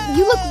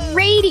 You look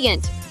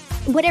radiant.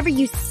 Whatever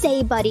you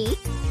say, buddy.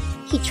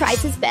 He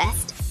tries his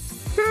best.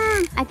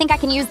 I think I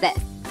can use this.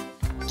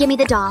 Give me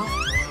the doll.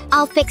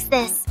 I'll fix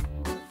this.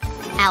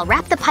 I'll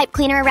wrap the pipe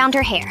cleaner around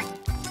her hair.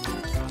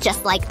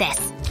 Just like this.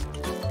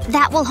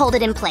 That will hold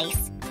it in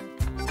place.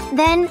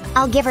 Then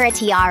I'll give her a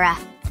tiara.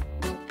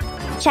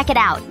 Check it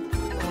out.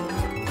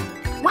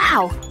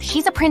 Wow,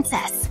 she's a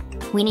princess.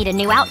 We need a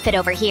new outfit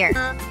over here.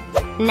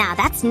 Nah,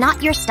 that's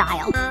not your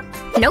style.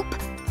 Nope.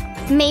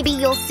 Maybe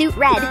you'll suit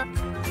red.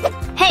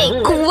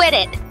 Hey, quit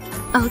it!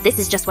 Oh, this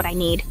is just what I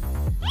need.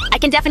 I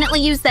can definitely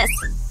use this.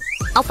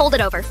 I'll fold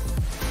it over.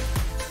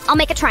 I'll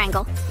make a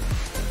triangle.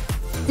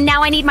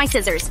 Now I need my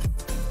scissors.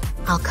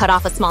 I'll cut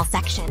off a small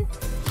section.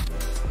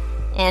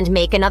 And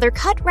make another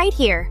cut right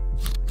here.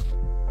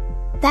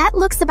 That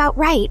looks about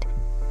right.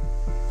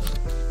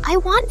 I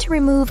want to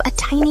remove a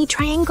tiny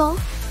triangle.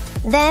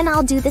 Then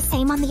I'll do the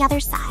same on the other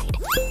side.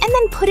 And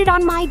then put it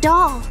on my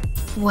doll.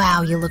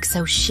 Wow, you look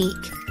so chic.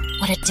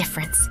 What a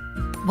difference.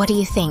 What do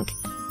you think?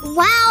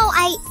 Wow,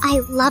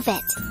 I love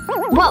it.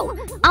 Whoa,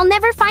 I'll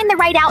never find the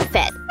right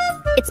outfit.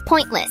 It's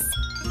pointless.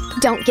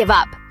 Don't give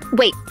up.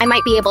 Wait, I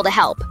might be able to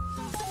help.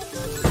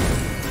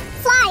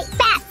 Fly,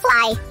 bat,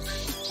 fly.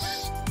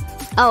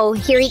 Oh,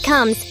 here he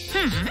comes.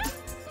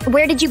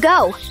 Where did you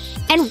go?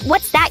 And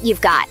what's that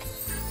you've got?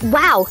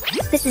 Wow,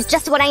 this is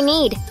just what I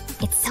need.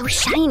 It's so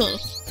shiny.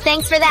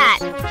 Thanks for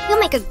that. You'll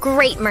make a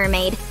great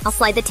mermaid. I'll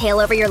slide the tail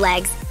over your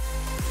legs.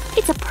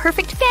 It's a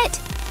perfect fit.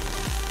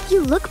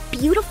 You look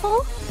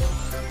beautiful.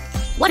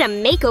 What a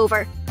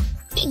makeover.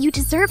 You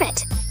deserve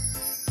it.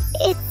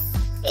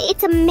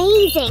 It's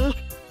amazing.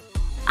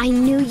 I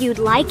knew you'd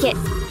like it.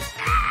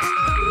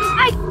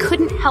 I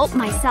couldn't help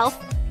myself.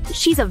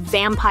 She's a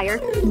vampire.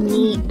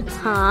 Neat,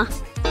 huh?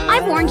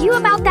 I warned you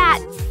about that.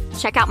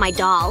 Check out my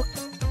doll.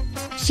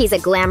 She's a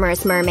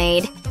glamorous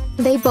mermaid.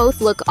 They both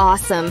look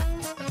awesome.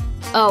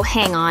 Oh,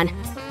 hang on.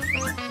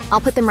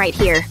 I'll put them right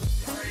here.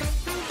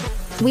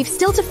 We've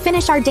still to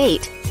finish our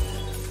date.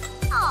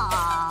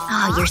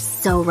 Oh, you're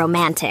so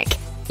romantic.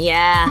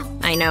 Yeah,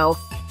 I know.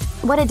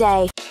 What a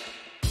day.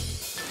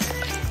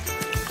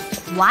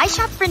 Why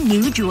shop for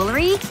new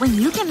jewelry when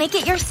you can make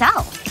it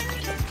yourself?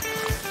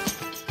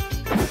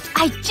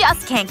 I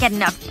just can't get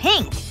enough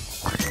pink.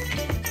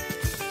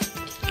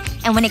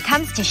 And when it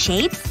comes to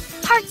shapes,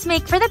 hearts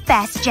make for the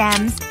best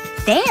gems.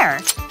 There!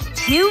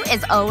 2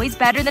 is always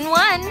better than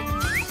 1.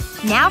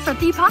 Now for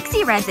the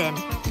epoxy resin.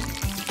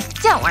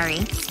 Don't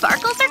worry.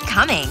 Sparkles are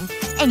coming.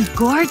 And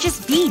gorgeous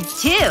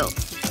beads, too.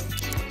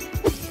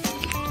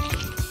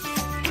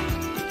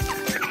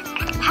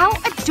 How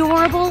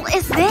adorable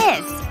is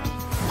this?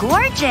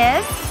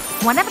 Gorgeous.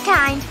 One of a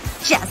kind.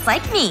 Just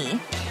like me.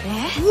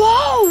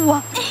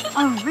 Whoa!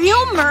 A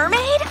real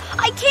mermaid?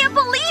 I can't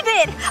believe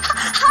it!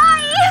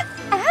 Hi!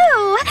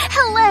 Oh,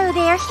 hello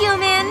there,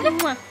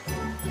 human.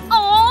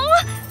 Oh,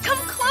 come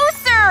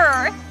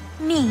closer!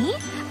 Me?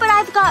 But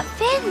I've got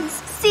fins,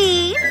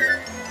 see?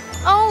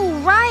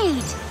 Oh,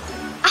 right.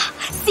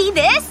 See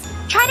this?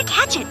 Try to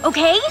catch it,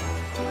 okay?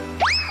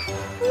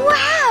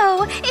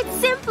 Wow! It's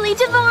simply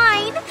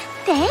divine!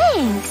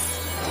 Thanks!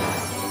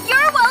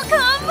 You're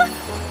welcome!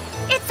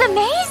 It's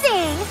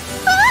amazing!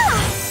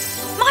 Ah!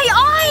 My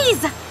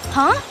eyes!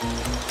 Huh?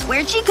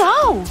 Where'd she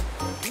go?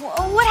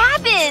 What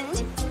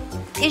happened?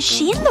 Is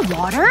she in the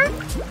water?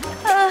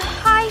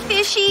 Hi,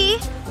 fishy.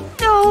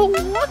 No.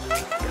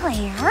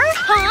 Claire?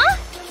 Huh?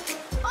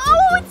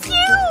 Oh, it's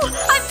you!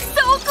 I'm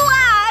so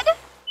glad!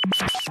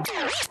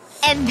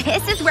 And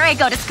this is where I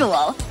go to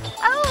school.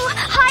 Oh,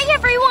 hi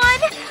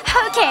everyone!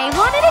 Okay,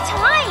 one at a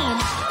time.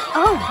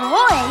 Oh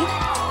boy.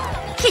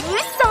 Can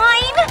you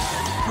sign?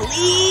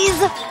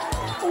 Please?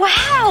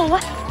 Wow.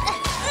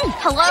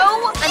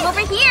 Hello? I'm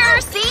over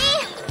here,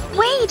 see?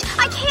 Wait,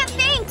 I can't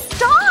think!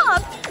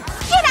 Stop!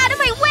 Get out of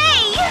my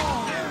way!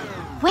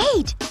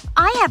 Wait,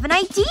 I have an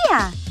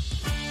idea.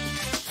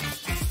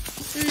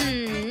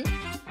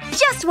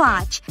 Just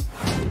watch.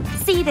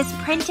 See this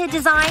printed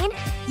design?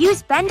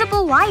 Use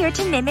bendable wire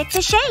to mimic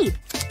the shape.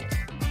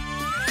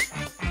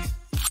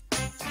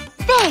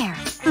 There!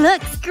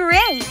 Looks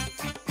great!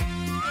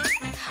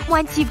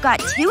 Once you've got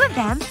 2 of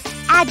them,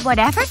 add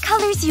whatever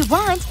colors you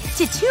want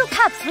to 2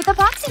 cups with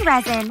epoxy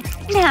resin.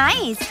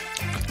 Nice!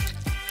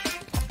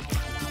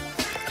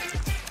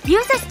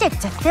 Use a stick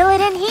to fill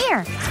it in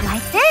here,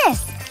 like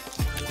this.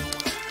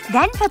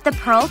 Then put the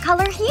pearl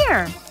color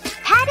here.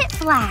 Pat it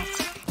flat.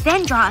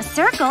 Then draw a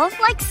circle,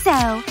 like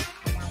so.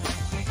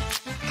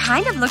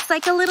 Kind of looks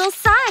like a little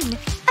sun.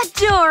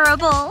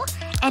 Adorable!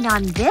 And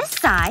on this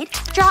side,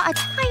 draw a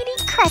tiny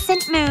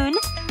crescent moon.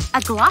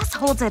 A gloss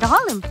holds it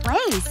all in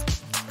place.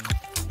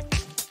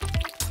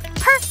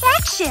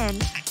 Perfection!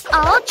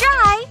 All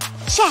dry.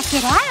 Check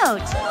it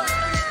out.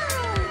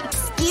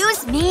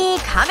 Excuse me,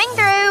 coming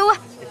through.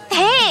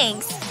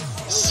 Thanks.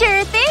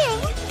 Sure thing.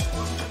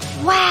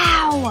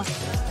 Wow.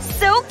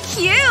 So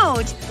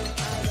cute.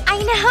 I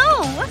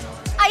know.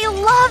 I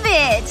love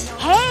it.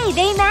 Hey,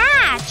 they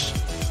match.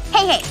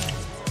 Hey.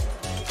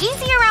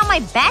 Easy around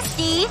my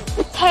bestie.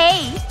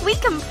 Hey, we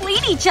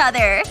complete each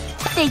other.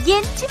 The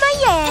yin to my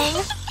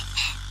yang.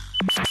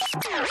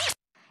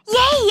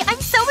 Yay!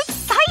 I'm so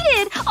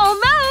excited!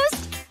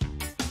 Almost!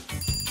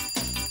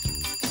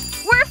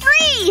 We're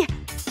free!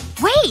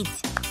 Wait!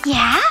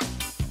 Yeah?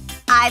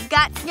 I've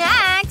got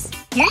snacks.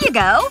 Here you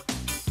go.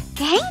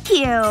 Thank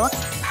you.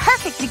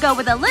 Perfect to go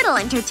with a little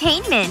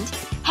entertainment.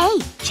 Hey,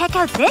 check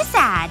out this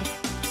ad.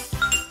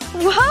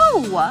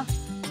 Whoa!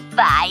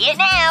 Buy it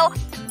now.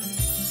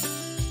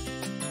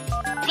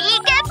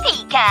 Pika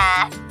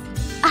pika.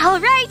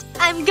 Alright,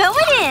 I'm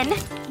going in.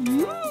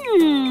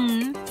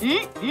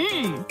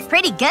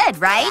 Pretty good,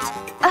 right?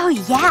 Oh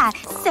yeah,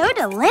 so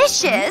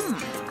delicious.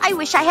 I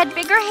wish I had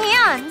bigger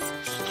hands.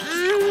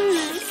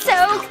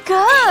 So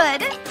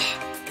good.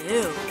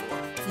 Ew.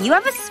 You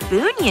have a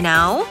spoon, you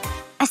know.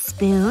 A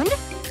spoon?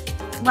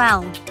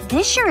 Well,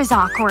 this sure is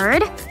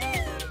awkward.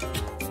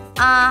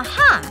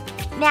 Uh-huh.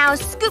 Now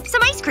scoop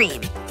some ice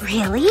cream.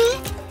 Really?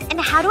 And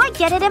how do I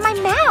get it in my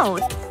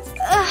mouth?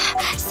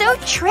 Ugh, so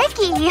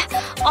tricky.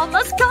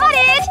 Almost got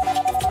it.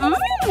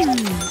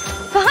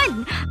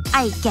 Fun,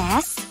 I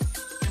guess.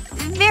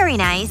 Very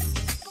nice.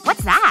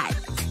 What's that?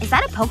 Is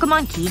that a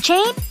Pokemon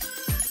keychain?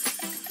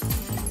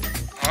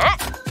 Huh?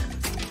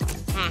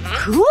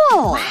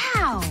 Cool.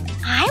 Wow.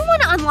 I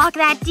want to unlock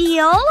that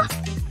deal.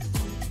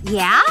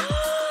 Yeah?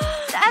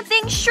 That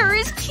thing sure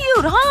is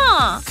cute,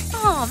 huh?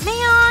 Oh,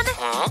 man.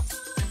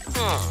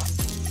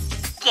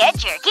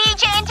 Get your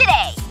keychain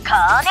today.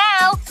 Call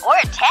now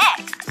or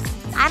text.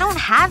 I don't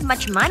have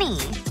much money.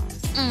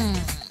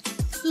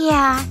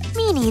 Yeah,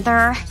 me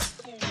neither.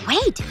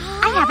 Wait,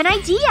 I have an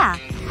idea.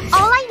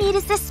 All I need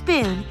is this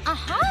spoon.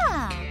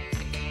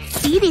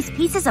 See these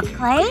pieces of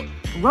clay?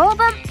 Roll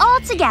them all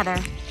together.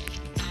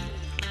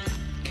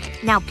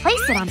 Now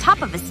place it on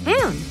top of a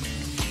spoon.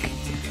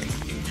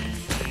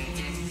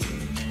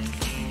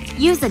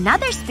 Use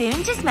another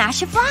spoon to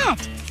smash it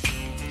flat.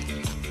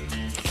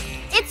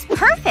 It's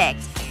perfect!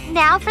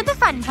 Now for the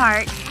fun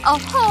part. A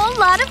whole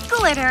lot of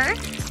glitter.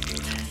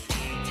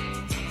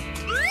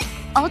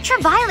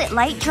 Ultraviolet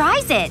light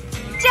dries it.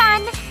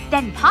 Done!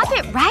 Then pop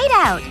it right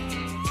out.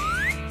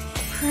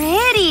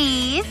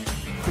 Pretty!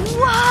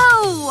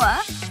 Whoa!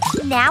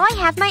 Now I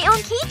have my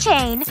own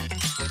keychain.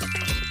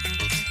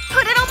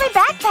 Put it on my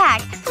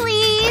backpack,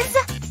 please!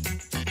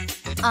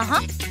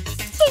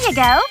 Here you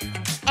go.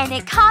 And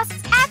it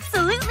costs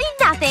absolutely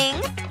nothing.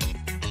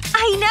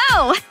 I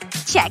know!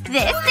 Check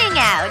this thing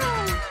out.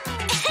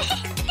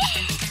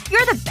 You're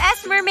You're the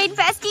best mermaid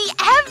bestie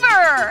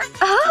ever!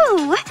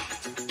 Oh!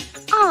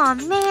 Aw,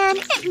 man,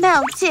 it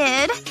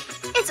melted.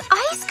 It's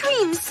ice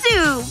cream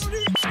soup!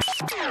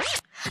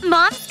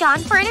 Mom's gone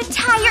for an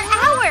entire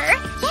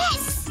hour!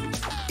 Yes!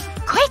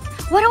 Quick,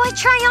 what do I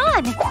try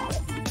on?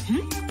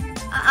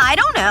 I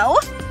don't know.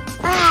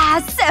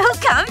 Ah, so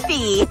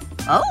comfy.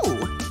 Oh.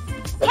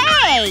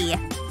 Hey!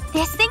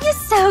 This thing is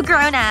so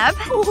grown up.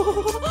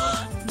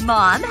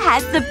 Mom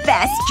has the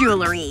best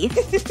jewelry.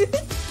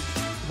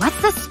 What's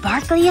the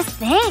sparkliest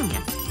thing?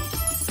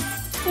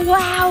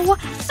 Wow!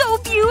 So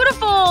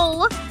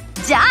beautiful!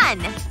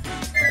 Done!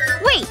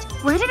 Wait,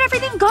 where did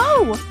everything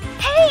go?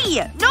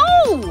 Hey!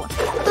 No!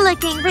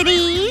 Looking for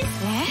these?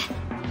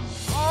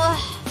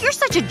 You're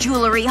such a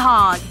jewelry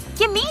hog.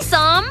 Give me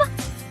some.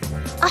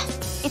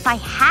 If I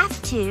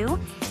have to,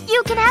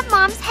 you can have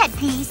Mom's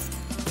headpiece.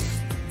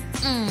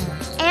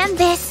 And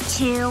this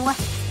too.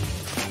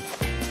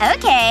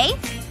 Okay.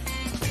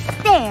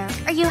 There.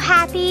 Are you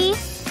happy?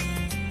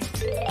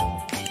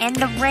 And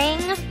the ring?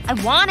 I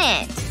want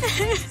it.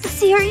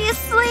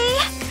 Seriously?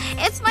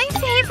 It's my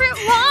favorite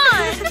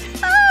one!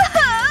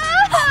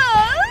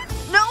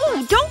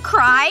 No, don't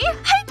cry!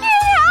 I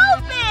can't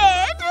help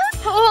it!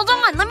 Hold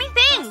on, let me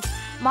think.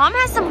 Mom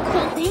has some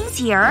cool things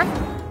here.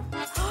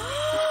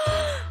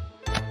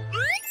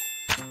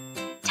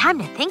 Time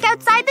to think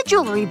outside the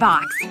jewelry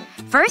box.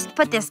 First,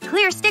 put this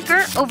clear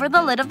sticker over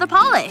the lid of the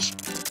polish.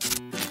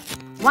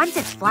 Once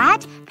it's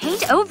flat,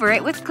 paint over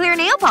it with clear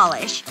nail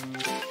polish.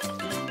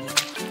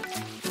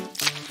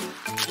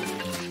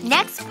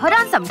 Next, put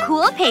on some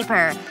cool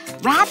paper.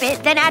 Wrap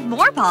it, then add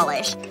more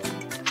polish.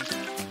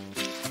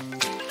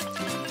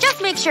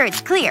 Just make sure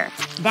it's clear.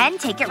 Then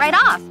take it right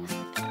off.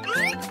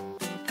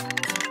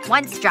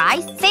 Once dry,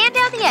 sand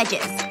down the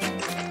edges.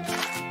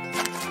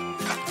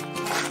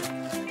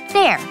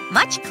 There.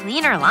 Much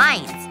cleaner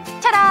lines.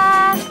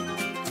 Ta-da!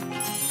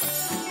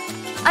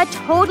 A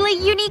totally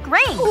unique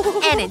ring.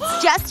 And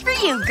it's just for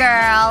you,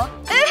 girl.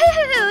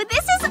 Ooh,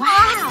 this is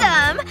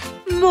awesome!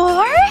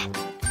 More?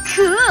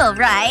 Cool,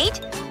 right?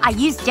 I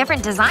used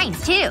different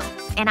designs, too.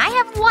 And I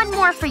have one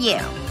more for you.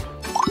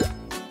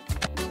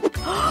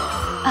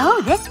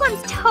 Oh, this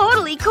one's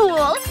totally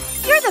cool.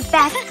 You're the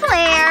best,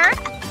 Claire.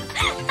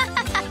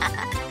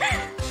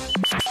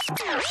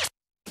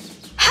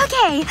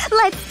 Okay,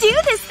 let's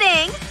do this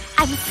thing.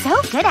 I'm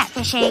so good at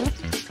fishing.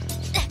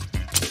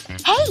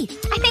 Hey,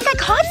 I think I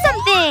caught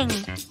something!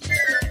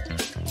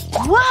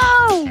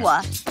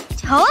 Whoa!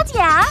 Told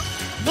ya!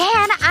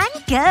 Man, I'm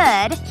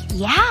good.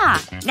 Yeah,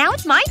 now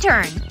it's my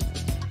turn.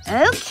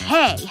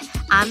 Okay,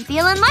 I'm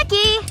feeling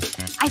lucky.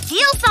 I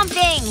feel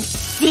something!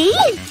 See?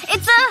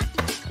 It's a…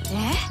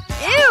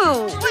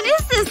 Ew, what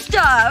is this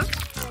stuff?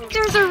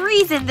 There's a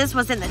reason this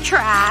was in the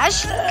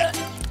trash.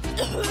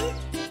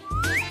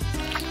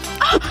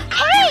 Oh,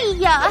 hey!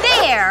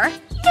 There!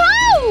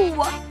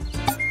 No!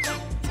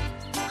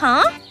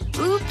 Huh?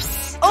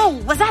 Oops.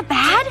 Oh, was that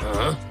bad?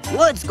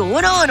 What's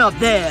going on up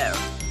there?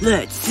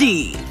 Let's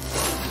see.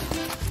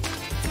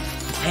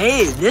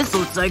 Hey, this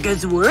looks like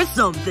it's worth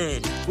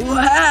something.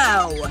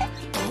 Wow!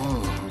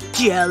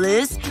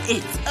 Jealous?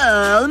 It's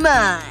all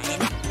mine.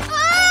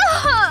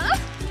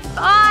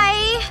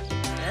 Bye.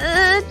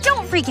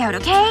 Don't freak out,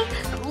 okay?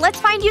 Let's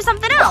find you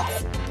something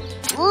else.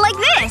 Like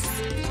this.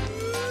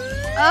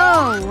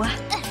 Oh.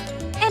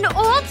 An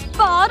old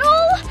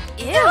bottle?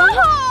 Ew.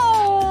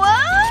 No!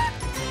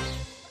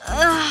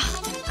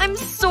 I'm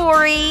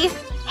sorry.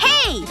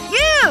 Hey,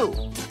 you!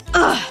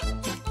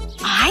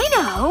 I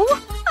know.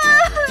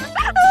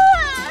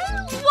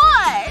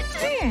 What?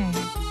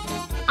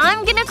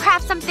 I'm gonna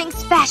craft something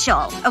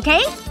special,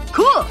 okay?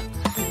 Cool.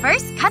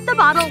 First, cut the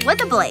bottle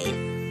with a blade.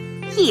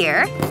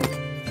 Here.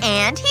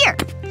 And here.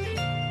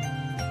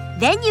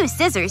 Then use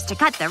scissors to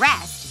cut the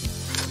rest.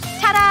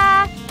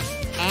 Ta-da!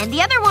 And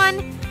the other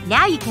one.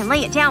 Now you can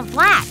lay it down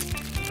flat.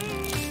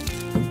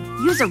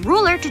 Use a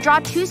ruler to draw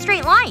 2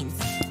 straight lines.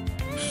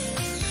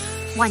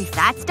 Once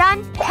that's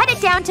done, cut it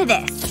down to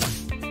this.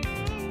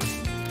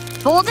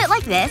 Fold it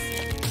like this,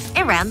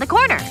 and round the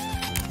corner.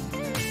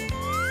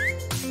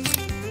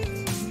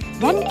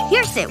 Then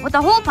pierce it with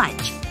a hole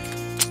punch.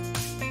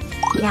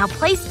 Now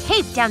place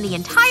tape down the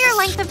entire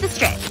length of the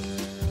strip.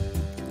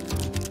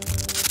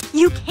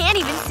 You can't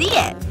even see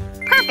it.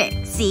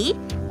 Perfect, see?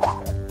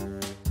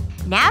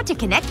 Now to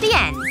connect the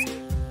ends.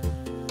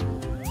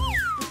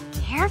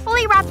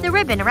 Carefully wrap the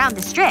ribbon around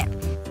the strip.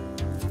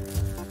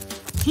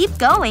 Keep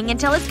going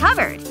until it's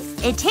covered.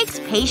 It takes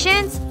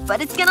patience, but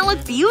it's gonna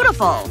look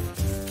beautiful.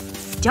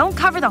 Don't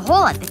cover the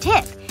hole at the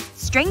tip.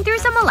 String through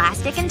some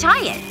elastic and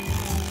tie it.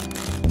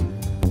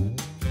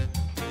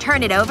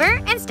 Turn it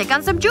over and stick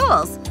on some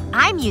jewels.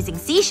 I'm using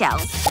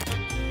seashells.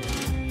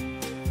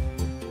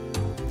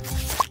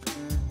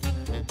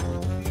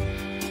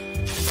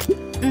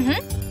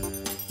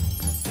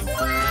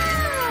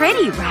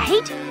 Pretty,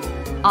 right?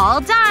 All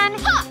done.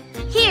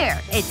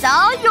 Here, it's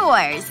all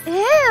yours.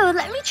 Ooh,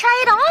 let me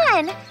try it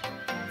on.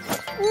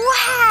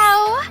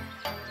 Wow!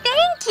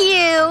 Thank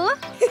you!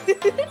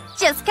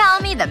 Just call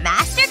me the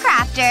Master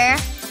Crafter.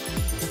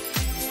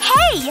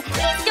 Hey!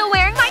 He's still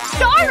wearing my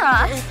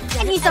tiara!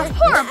 And he's a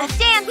horrible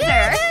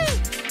dancer!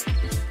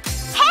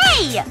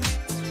 Hey!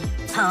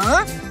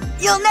 Huh?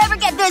 You'll never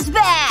get this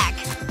back!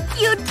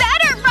 You'd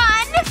better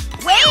run!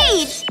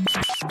 Wait!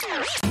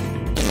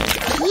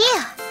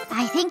 Phew.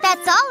 I think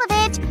that's all of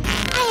it.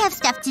 I have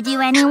stuff to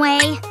do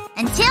anyway.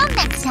 Until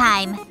next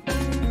time.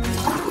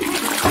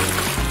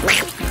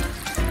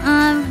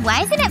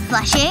 Why isn't it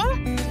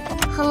flushing?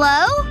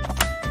 Hello?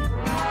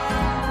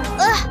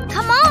 Ugh,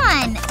 come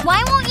on!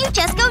 Why won't you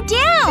just go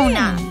down?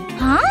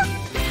 Huh?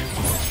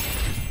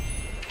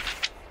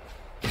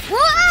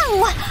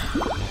 Whoa!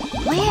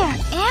 Where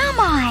am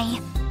I?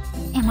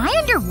 Am I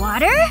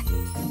underwater?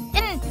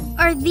 And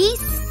are these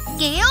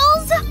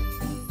scales?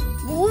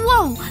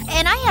 Whoa!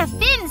 And I have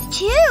fins,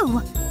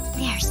 too!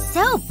 They're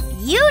so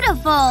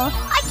beautiful!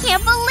 I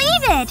can't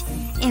believe it!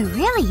 It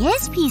really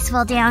is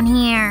peaceful down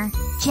here.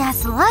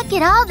 Just look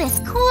at all this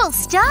cool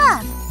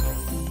stuff!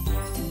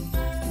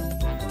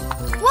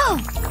 Whoa!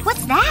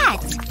 What's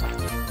that?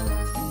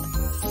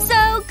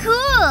 So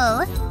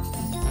cool!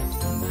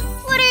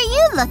 What are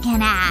you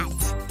looking at?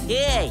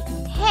 Hey!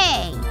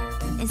 Hey,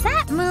 is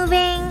that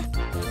moving?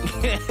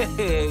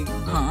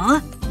 Huh?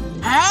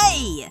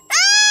 Hey!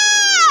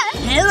 Ah!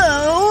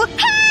 Hello!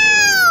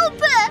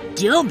 Help!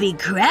 Don't be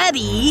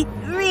crabby.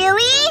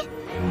 Really?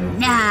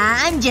 Nah,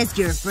 I'm just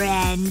your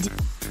friend.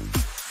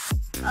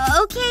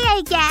 Okay,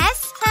 I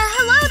guess.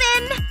 Hello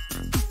then.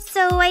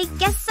 So I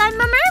guess I'm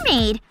a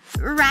mermaid,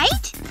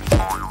 right?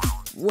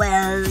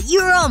 Well,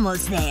 you're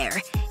almost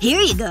there. Here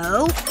you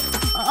go.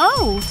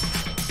 Oh.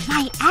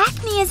 My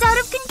acne is out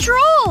of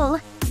control.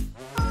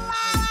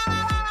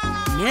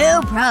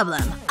 No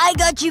problem. I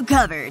got you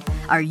covered.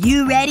 Are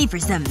you ready for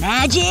some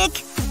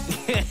magic?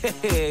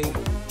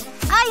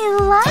 I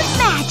love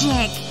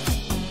magic.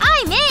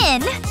 I'm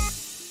in.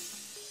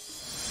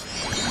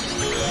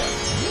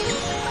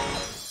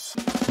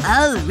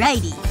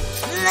 Alrighty.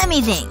 Let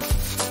me think.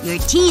 Your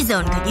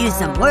T-zone could use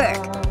some work.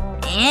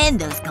 And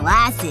those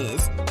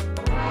glasses.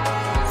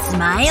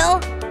 Smile?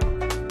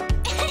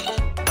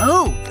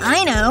 Oh,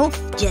 I know.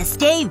 Just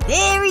stay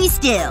very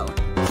still.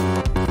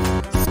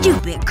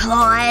 Stupid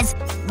claws.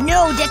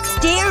 No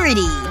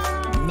dexterity.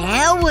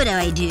 Now what do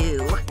I do?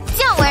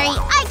 Don't worry,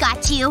 I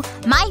got you.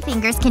 My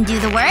fingers can do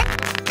the work.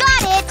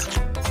 Got it!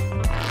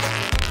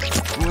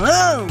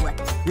 Whoa!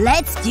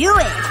 Let's do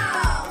it!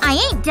 I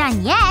ain't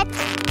done yet.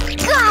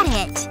 Got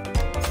it!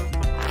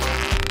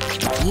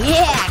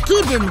 Yeah,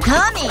 keep them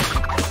coming!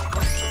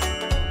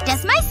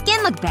 Does my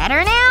skin look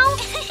better now?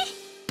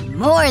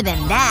 More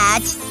than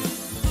that.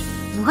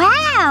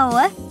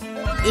 Wow!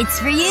 It's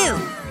for you.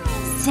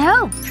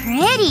 So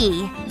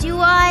pretty. Do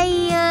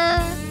I,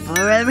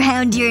 For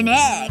around your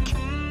neck.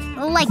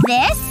 like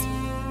this?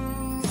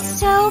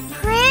 So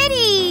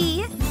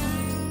pretty!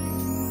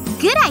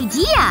 Good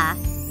idea!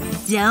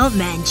 Don't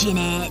mention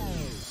it.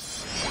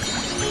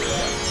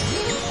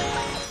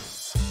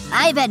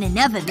 I've had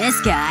enough of this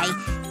guy.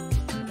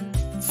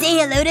 Say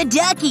hello to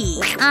Ducky.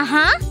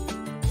 Uh-huh.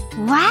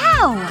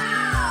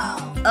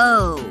 Wow!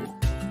 Oh.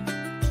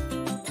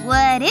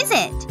 What is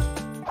it?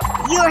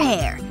 Your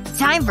hair.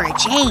 Time for a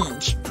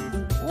change.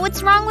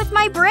 What's wrong with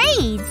my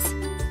braids?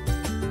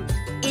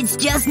 It's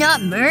just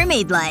not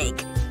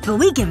mermaid-like. But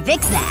we can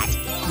fix that.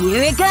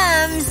 Here it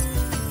comes.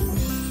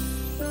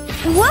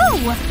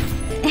 Whoa!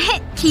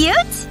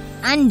 Cute?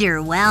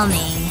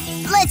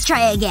 Underwhelming. Let's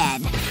try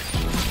again.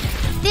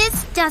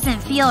 This doesn't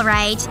feel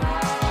right.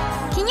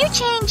 Can you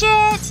change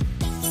it?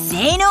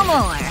 Say no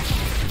more.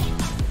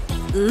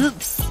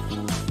 Oops.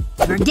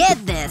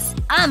 Forget this.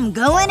 I'm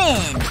going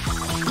in.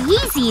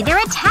 Easy, they're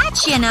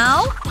attached, you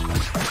know.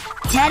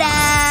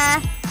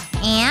 Ta-da!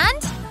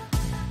 And?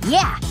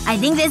 Yeah, I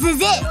think this is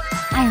it.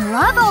 I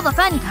love all the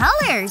fun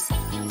colors.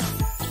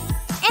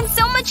 And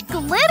so much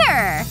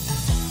glitter.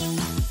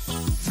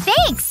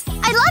 Thanks!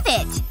 I love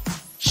it!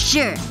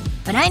 Sure.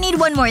 But I need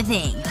one more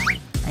thing.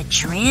 A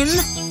trim?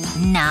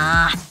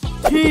 Nah.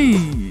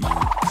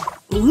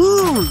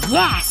 Ooh,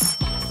 yes!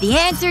 The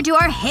answer to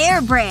our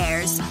hair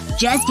prayers.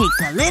 Just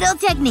takes a little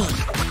technique.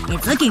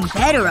 It's looking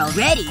better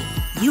already.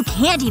 You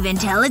can't even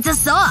tell it's a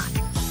sock.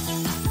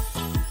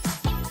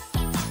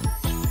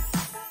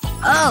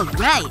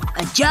 Alright.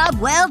 A job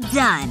well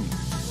done.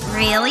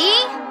 Really?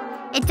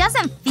 It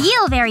doesn't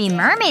feel very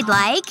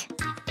mermaid-like.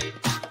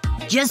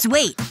 Just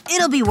wait.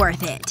 It'll be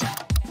worth it.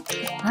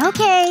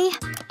 Okay.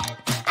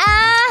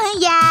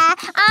 Yeah.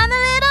 I'm a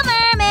little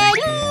mermaid.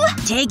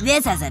 Ooh. Take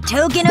this as a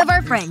token of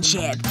our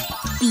friendship.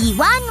 Be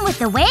one with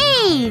the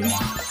waves.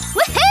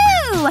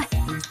 Woohoo!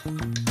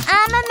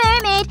 I'm a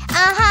mermaid.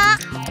 Uh-huh.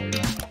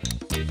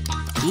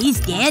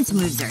 These dance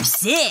moves are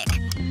sick.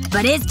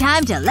 But it's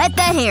time to let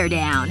that hair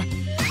down.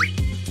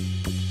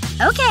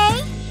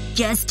 Okay.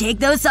 Just take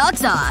those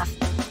socks off.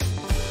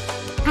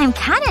 I'm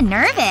kinda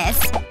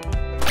nervous.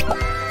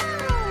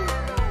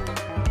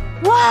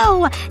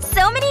 Whoa!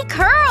 So many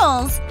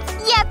curls!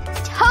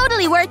 Yep,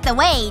 totally worth the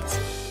wait.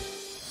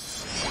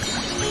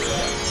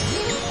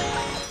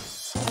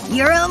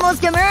 You're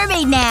almost a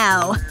mermaid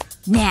now.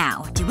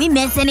 Now, did we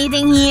miss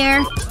anything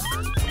here?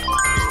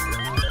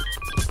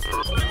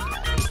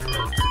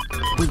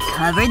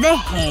 cover the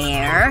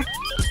hair.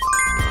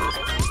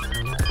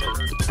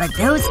 But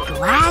those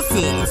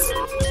glasses…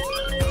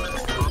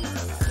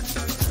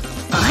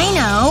 I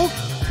know.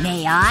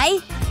 May I?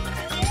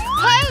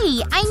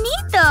 Hey, I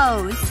need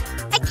those.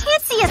 I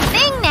can't see a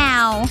thing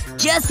now.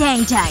 Just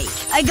hang tight.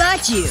 I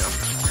got you.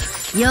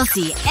 You'll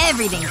see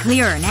everything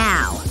clearer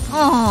now.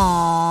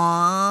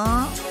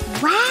 Aww.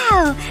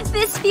 Wow,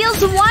 this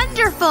feels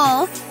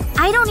wonderful.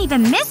 I don't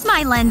even miss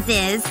my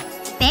lenses.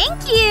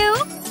 Thank you.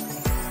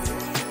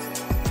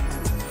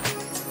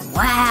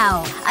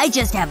 Wow, I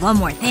just have one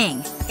more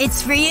thing.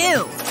 It's for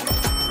you.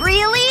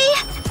 Really?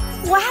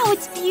 Wow,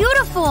 it's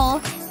beautiful.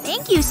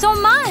 Thank you so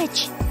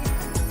much.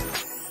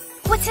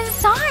 What's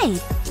inside?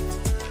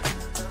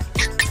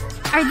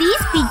 Are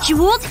these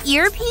bejeweled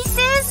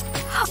earpieces?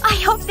 I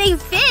hope they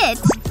fit.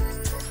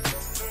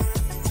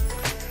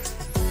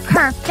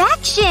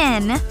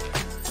 Perfection!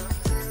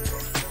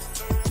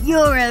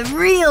 You're a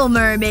real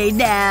mermaid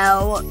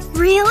now.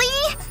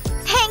 Really?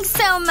 Thanks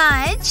so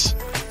much.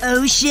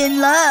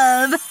 Ocean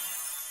love.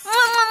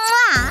 Mwah,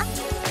 mwah,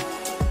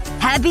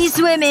 Happy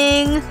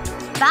swimming.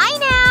 mwah. Bye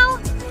now.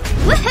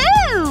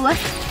 Woohoo!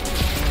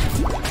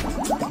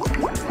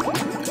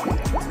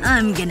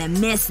 I'm gonna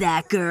miss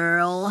that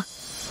girl.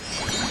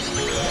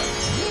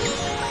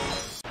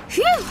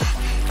 Phew!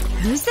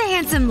 Who's the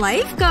handsome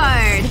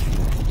lifeguard?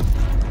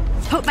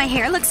 Hope my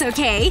hair looks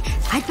okay.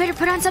 I'd better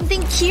put on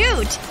something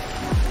cute.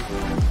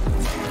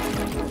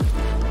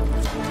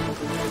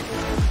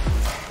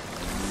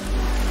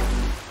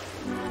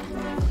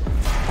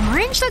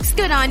 Orange looks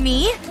good on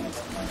me.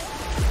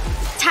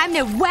 Time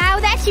to wow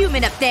that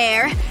human up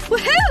there.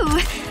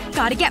 Woohoo!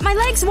 Gotta get my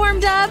legs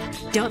warmed up.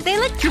 Don't they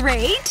look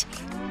great?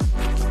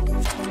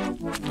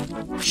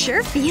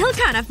 Sure feel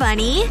kinda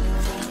funny.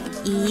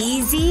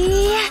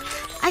 Easy.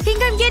 I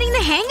think I'm getting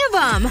the hang of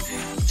them.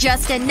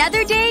 Just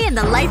another day in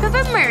the life of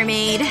a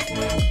mermaid.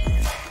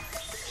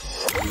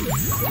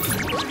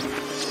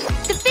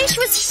 The fish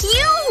was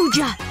huge!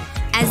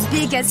 As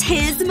big as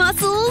his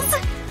muscles.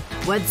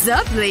 What's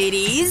up,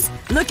 ladies?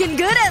 Looking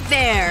good up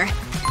there.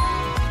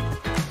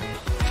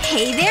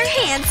 Hey there,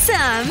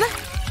 handsome.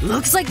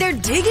 Looks like they're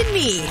digging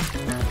me.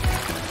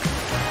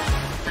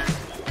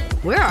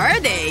 Where are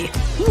they?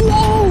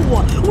 Whoa!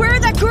 Where are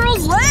that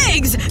girl's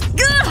legs?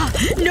 Gah!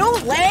 No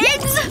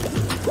legs?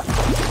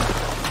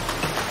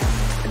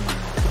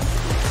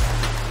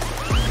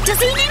 Does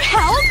he need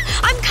help?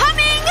 I'm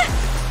coming!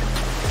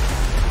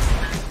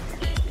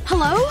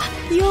 Hello?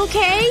 You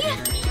okay?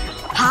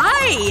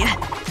 Hi!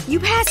 You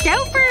passed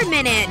out for a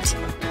minute.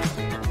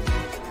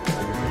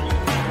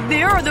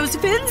 There are those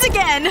fins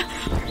again!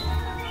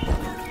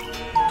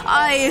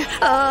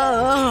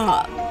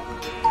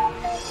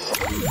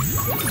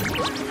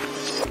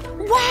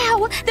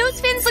 Wow! Those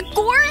fins look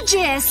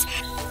gorgeous!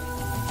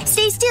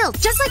 Stay still,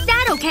 just like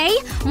that, okay?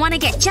 Want to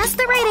get just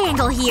the right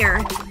angle here.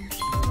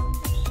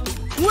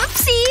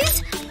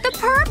 Whoopsies! The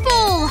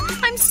purple!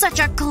 I'm such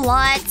a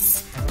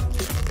klutz.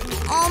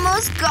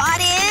 Almost got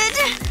it.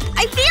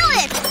 I feel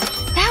it!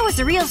 That was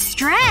a real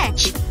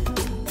stretch.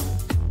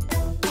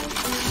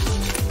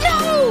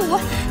 No!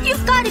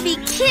 You've gotta be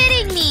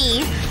kidding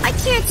me! I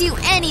can't do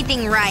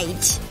anything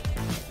right.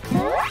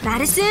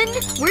 Madison?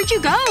 Where'd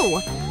you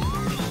go?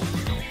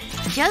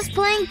 Just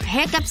playing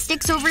pickup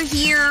sticks over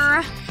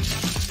here.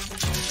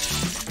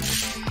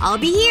 I'll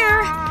be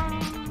here.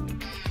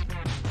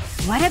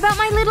 What about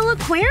my little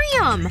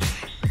aquarium?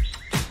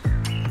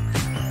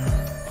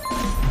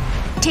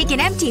 Take an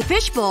empty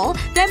fishbowl,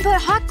 then put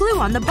hot glue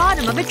on the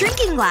bottom of a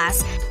drinking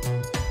glass.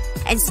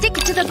 And stick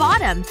it to the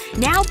bottom.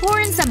 Now pour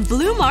in some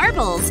blue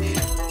marbles.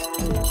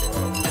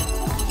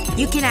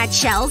 You can add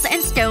shells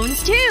and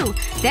stones too.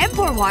 Then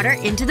pour water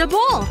into the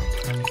bowl.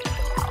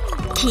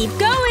 Keep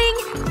going.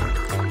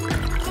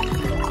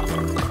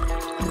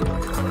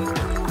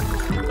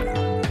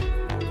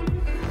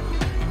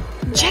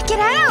 Check it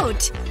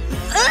out!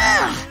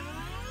 Ugh!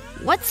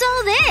 What's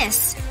all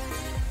this?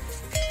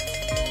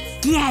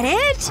 Get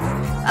it?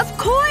 Of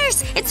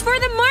course! It's for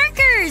the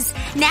markers!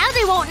 Now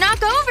they won't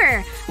knock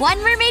over! One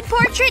mermaid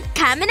portrait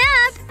coming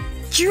up!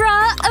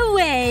 Draw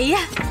away!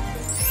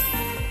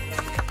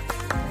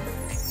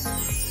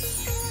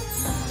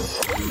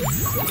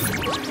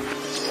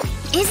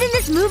 Isn't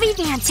this movie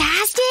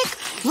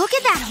fantastic? Look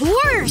at that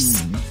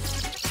horse!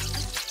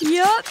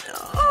 Yup.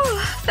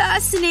 Oh,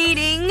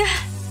 fascinating.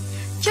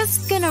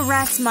 Just gonna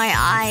rest my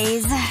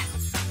eyes.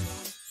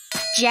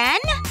 Jen?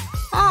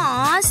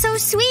 Aw, so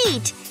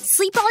sweet.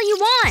 Sleep all you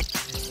want.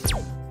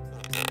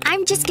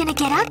 I'm just gonna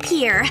get up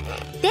here.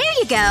 There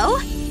you go.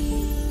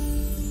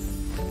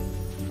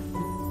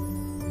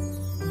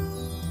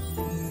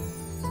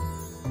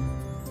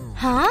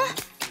 Huh?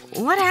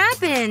 What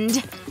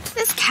happened?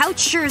 This couch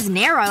sure is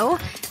narrow.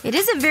 It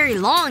isn't very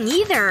long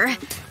either.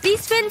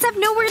 These fins have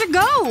nowhere to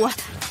go.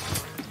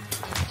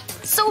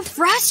 So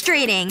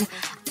frustrating.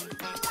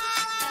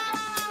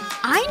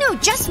 I know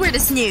just where to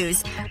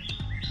snooze.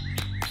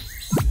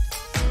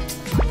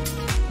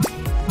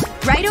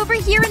 Right over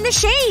here in the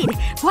shade.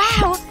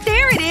 Wow,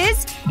 there it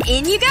is.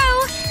 In you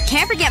go.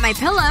 Can't forget my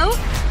pillow.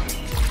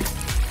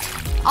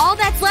 All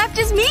that's left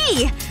is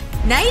me!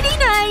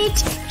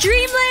 Nighty-night!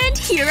 Dreamland,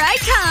 here I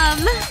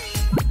come!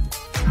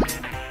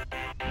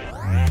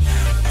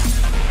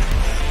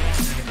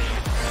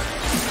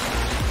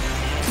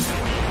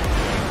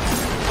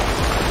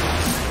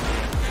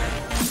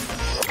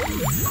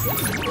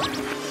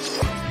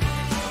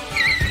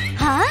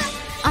 Huh?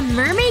 A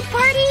mermaid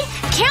party?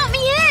 Count me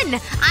in!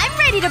 I'm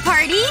ready to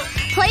party!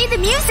 Play the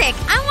music!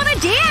 I wanna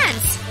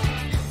dance!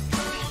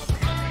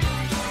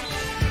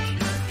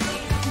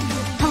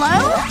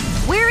 Hello?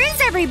 Where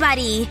is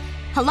everybody?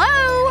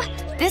 Hello?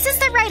 This is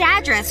the right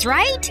address,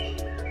 right?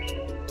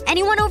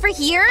 Anyone over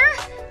here?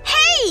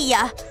 Hey!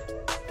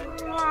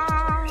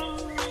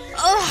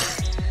 Ugh.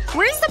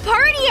 Where's the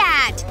party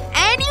at?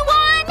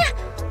 Anyone?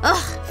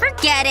 Ugh,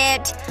 forget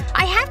it.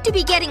 I have to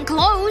be getting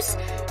close.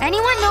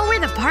 Anyone know where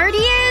the party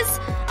is?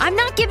 I'm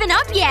not giving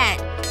up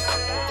yet.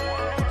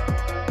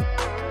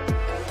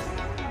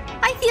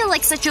 I feel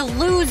like such a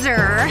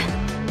loser.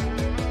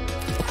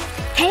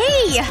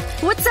 Hey!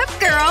 What's up,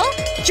 girl?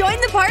 Join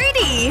the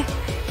party!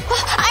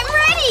 I'm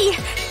ready!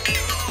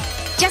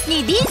 Just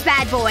need these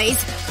bad boys.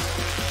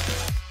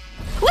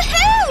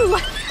 Woohoo!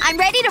 I'm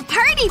ready to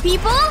party,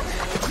 people!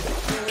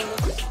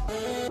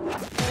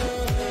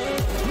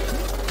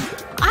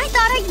 I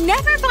thought I'd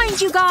never find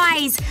you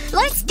guys!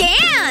 Let's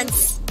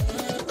dance!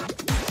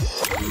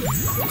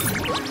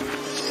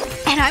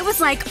 And I was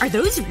like, are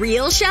those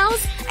real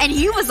shells? And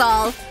he was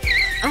all,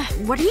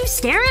 what are you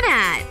staring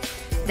at?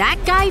 That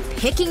guy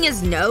picking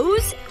his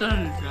nose?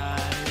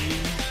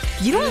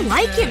 You don't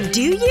like him,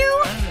 do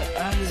you?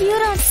 You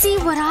don't see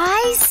what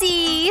I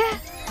see.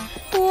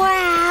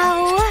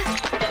 Wow.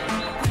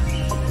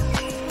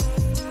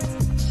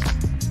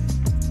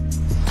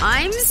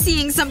 I'm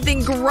seeing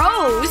something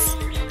gross.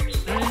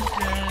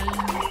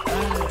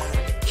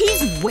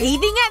 He's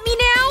waving at me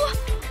now?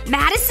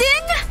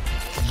 Madison?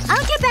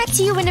 I'll get back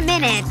to you in a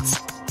minute.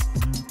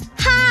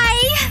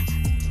 Hi!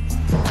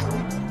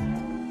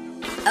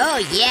 Oh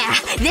yeah,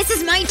 this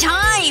is my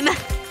time!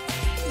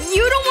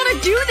 You don't want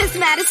to do this,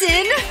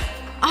 Madison!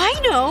 I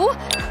know!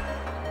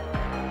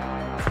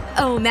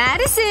 Oh,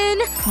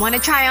 Madison! Want to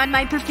try on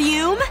my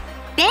perfume?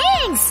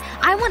 Thanks!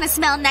 I want to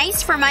smell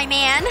nice for my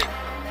man.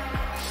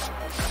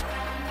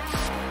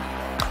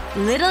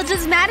 Little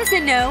does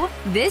Madison know,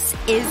 this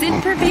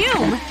isn't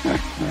perfume.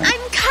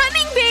 I'm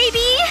coming,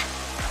 baby!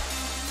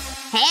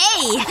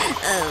 Hey!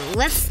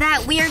 What's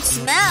that weird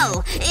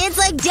smell? It's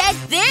like dead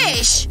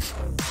fish!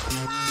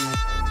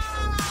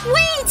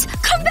 Wait!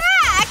 Come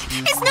back!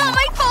 It's not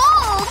my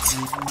fault!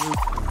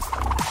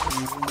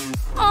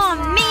 Aw,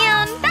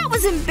 man. That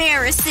was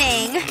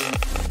embarrassing.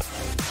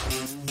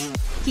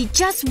 He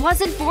just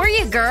wasn't for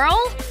you, girl.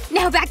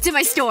 Now back to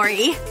my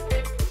story.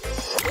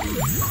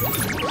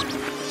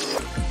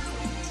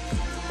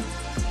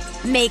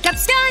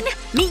 Makeup's done!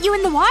 Meet you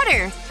in the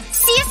water.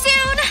 See you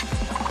soon!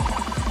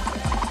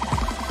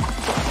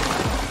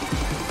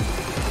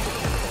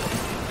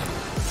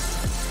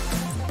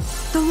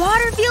 The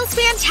water feels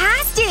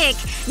fantastic!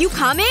 You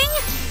coming?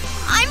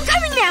 I'm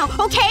coming now,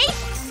 okay?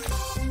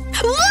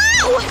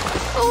 Whoa!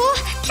 Oh,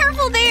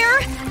 careful there!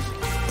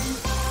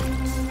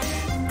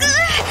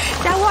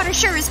 Ugh, that water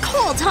sure is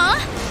cold, huh?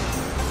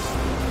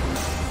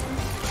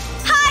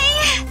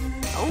 Hi!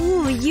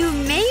 Oh, you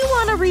may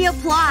want to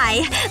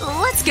reapply.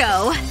 Let's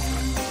go.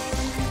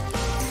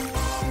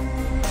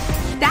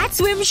 That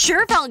swim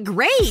sure felt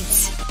great.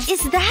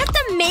 Is that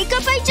the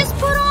makeup I just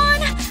put on?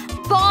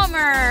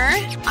 Bummer.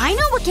 I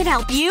know what can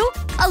help you.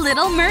 A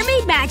little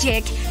mermaid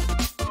magic.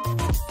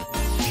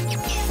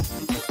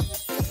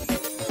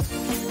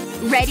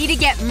 Ready to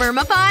get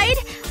mermified?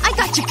 I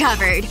got you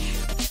covered.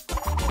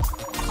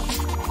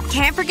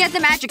 Can't forget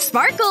the magic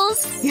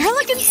sparkles. You're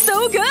looking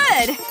so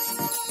good.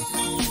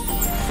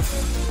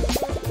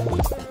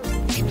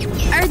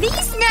 Are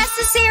these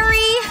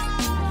necessary?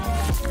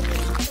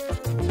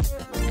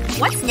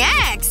 What's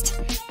next?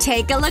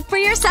 Take a look for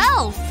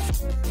yourself.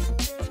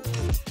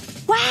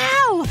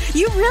 Wow!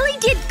 You really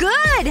did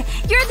good!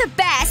 You're the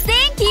best,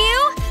 thank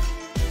you!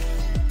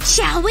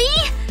 Shall we?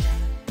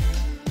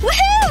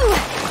 Woohoo!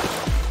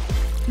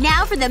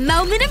 Now for the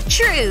moment of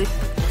truth.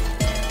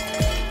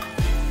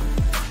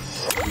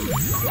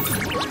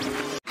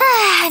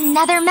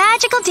 Another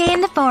magical day in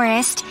the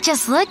forest.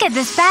 Just look at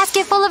this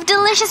basket full of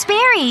delicious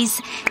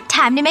berries.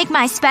 Time to make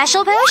my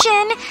special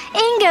potion.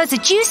 In goes a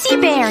juicy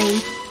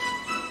berry.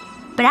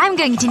 But I'm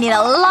going to need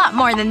a lot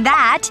more than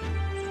that.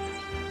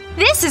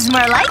 This is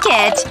more like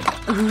it.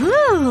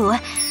 Ooh.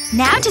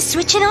 Now to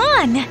switch it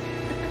on.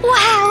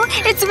 Wow,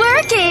 it's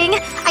working!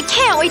 I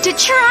can't wait to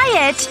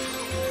try it.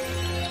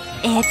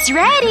 It's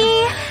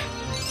ready.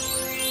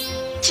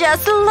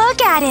 Just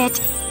look at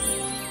it.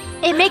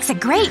 It makes a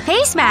great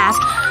face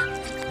mask.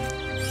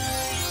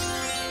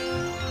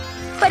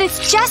 But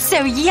it's just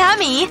so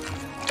yummy.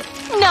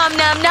 Nom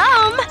nom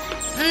nom.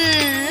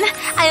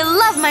 I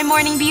love my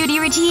morning beauty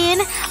routine.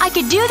 I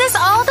could do this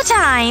all the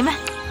time.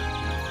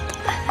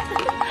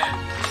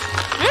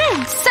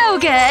 So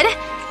good.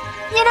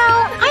 You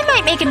know, I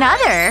might make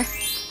another.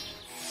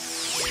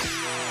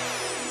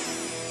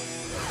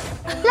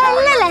 La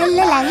la la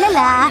la la la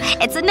la.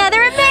 It's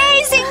another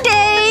amazing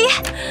day!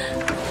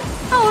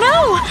 Oh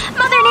no!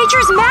 Mother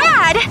Nature's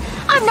mad!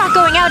 I'm not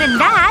going out in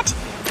that!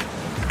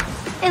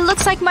 It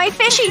looks like my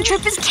fishing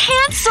trip is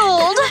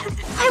cancelled!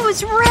 I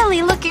was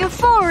really looking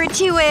forward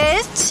to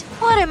it.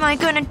 What am I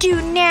gonna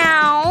do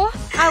now?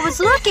 I was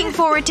looking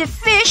forward to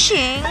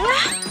fishing.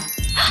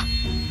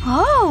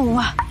 Oh.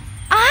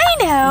 I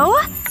know!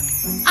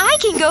 I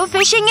can go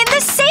fishing in the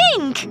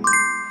sink!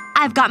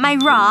 I've got my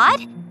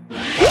rod.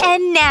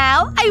 And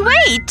now I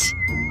wait.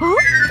 Ooh,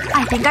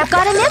 I think I've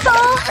got a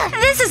nibble.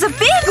 This is a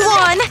big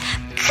one!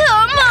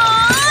 Come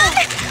on!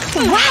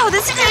 Wow,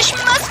 this fish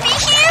must be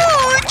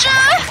huge!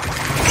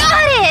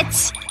 Got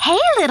it! Hey,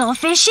 little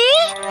fishy.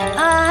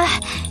 Now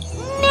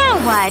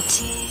what?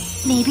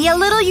 Maybe a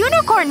little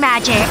unicorn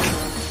magic.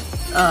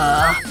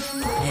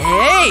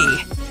 Hey!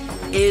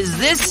 Is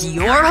this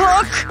your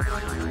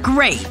hook?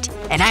 Great.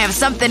 And I have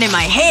something in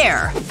my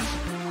hair.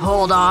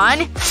 Hold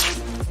on.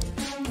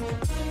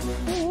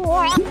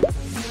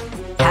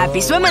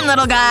 Happy swimming,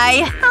 little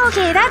guy.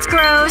 Okay, that's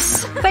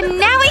gross. But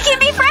now we can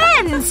be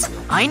friends!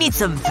 I need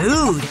some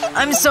food.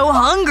 I'm so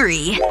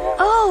hungry.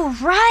 Oh,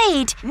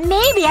 right.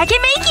 Maybe I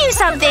can make you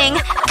something.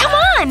 Come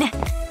on!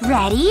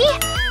 Ready?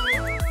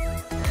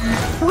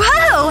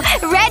 Whoa!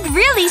 Red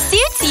really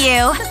suits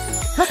you!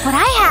 Look what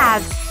I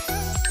have.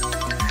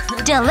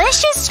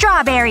 Delicious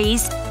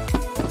strawberries.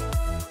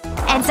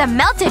 And some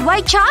melted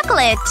white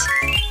chocolate.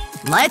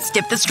 Let's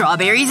dip the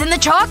strawberries in the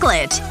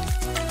chocolate.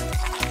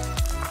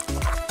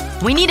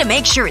 We need to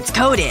make sure it's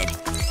coated.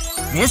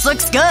 This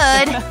looks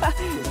good.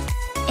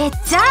 It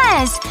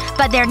does!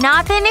 But they're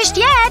not finished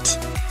yet.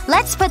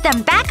 Let's put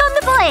them back on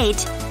the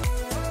plate.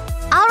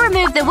 I'll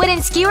remove the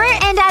wooden skewer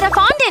and add a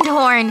fondant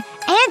horn.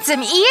 And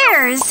some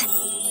ears.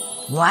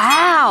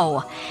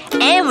 Wow!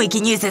 And we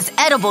can use this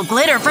edible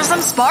glitter for some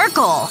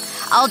sparkle.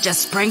 I'll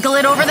just sprinkle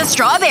it over the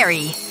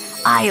strawberry.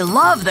 I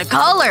love the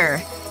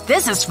color.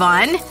 This is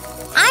fun.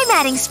 I'm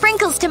adding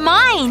sprinkles to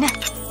mine.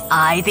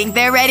 I think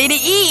they're ready to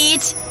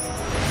eat.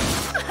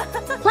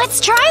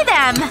 Let's try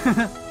them!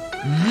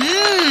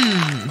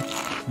 Mmm.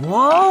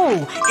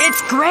 Whoa!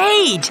 It's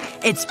great!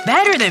 It's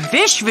better than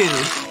fish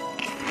food.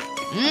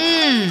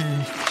 Mmm.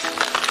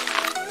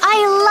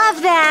 I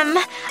love them!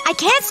 I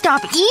can't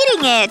stop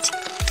eating it!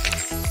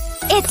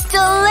 It's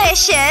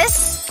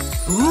delicious!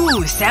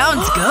 Ooh,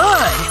 sounds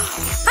good.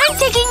 I'm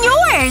taking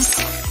yours!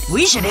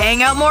 We should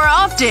hang out more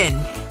often.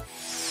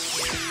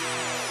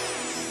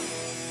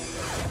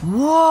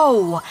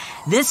 Whoa!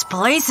 This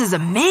place is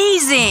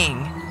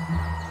amazing!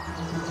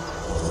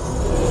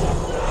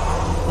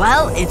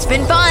 Well, it's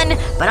been fun,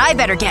 but I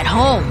better get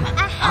home.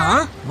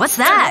 Huh? What's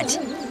that?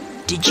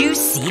 Did you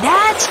see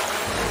that?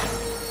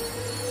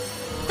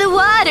 The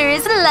water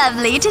is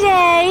lovely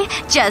today.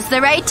 Just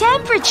the right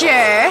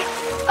temperature.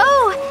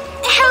 Oh,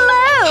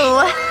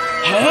 hello!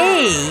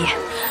 Hey!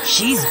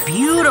 She's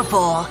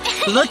beautiful.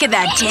 Look at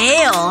that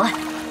tail.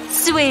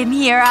 Swim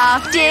here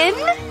often?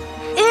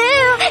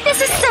 Ew,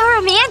 this is so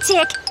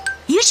romantic.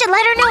 You should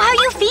let her know how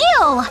you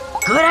feel.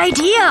 Good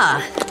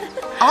idea.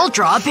 I'll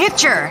draw a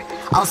picture.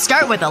 I'll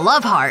start with a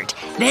love heart,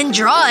 then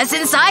draw us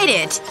inside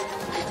it.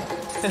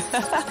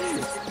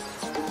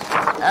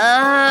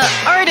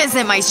 Art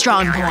isn't my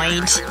strong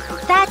point.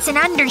 That's an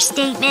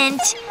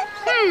understatement.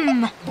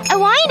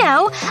 Oh, I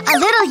know. A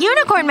little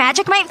unicorn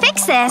magic might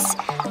fix this.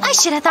 I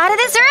should have thought of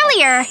this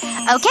earlier.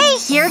 Okay,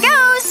 here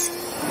goes.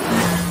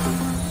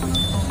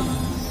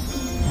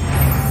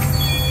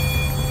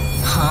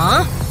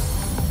 Huh?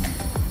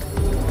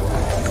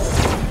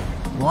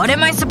 What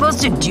am I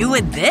supposed to do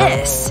with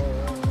this?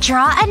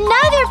 Draw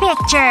another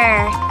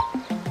picture.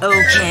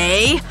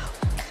 Okay.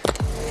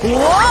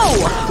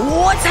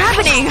 Whoa! What's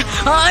happening?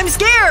 I'm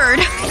scared!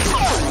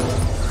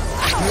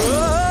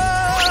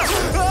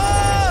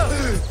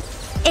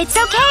 It's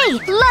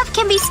okay. Love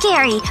can be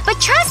scary,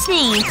 but trust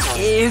me.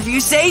 If you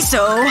say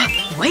so.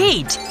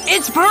 Wait.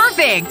 It's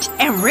perfect!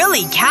 And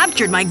really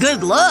captured my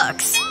good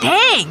looks.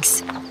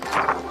 Thanks!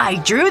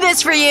 I drew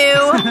this for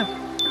you.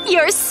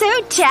 You're so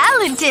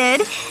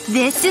talented.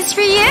 This is for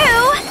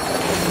you.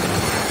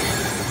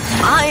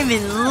 I'm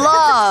in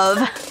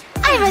love.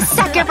 I'm a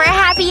sucker for a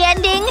happy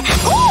ending.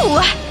 Ooh!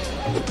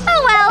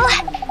 Oh well.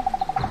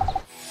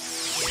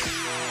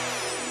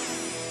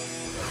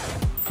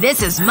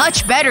 This is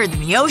much better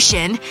than the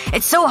ocean.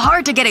 It's so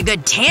hard to get a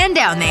good tan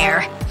down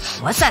there.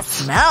 What's that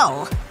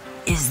smell?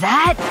 Is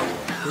that…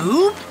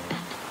 poop?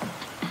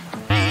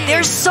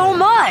 There's so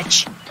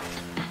much!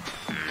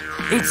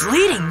 It's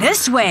leading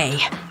this way.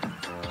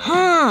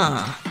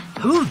 Huh.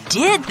 Who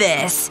did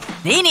this?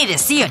 They need to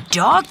see a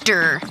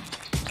doctor.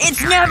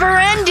 It's never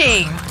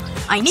ending!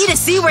 I need to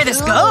see where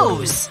this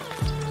goes.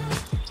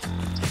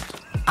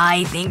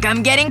 I think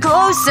I'm getting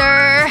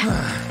closer.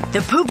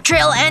 The poop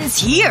trail ends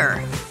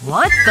here.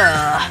 What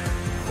the…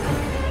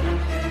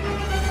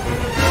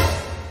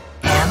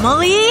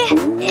 Emily?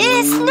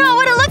 It's not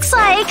what it looks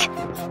like.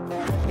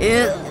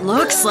 It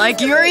looks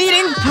like you're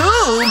eating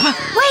poop.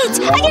 Wait,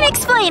 I can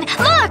explain.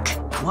 Look!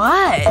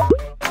 What?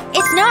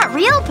 It's not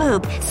real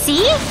poop.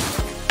 See?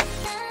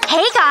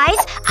 Hey guys!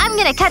 I'm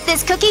gonna cut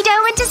this cookie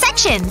dough into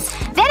sections.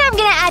 Then I'm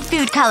gonna add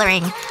food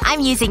coloring.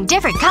 I'm using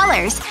different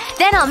colors.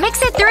 Then I'll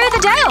mix it through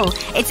the dough.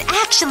 It's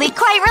actually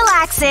quite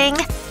relaxing.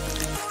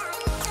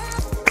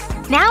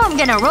 Now I'm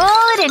gonna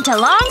roll it into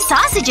long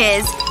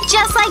sausages.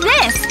 Just like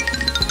this.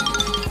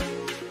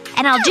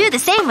 And I'll do the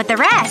same with the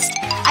rest.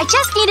 I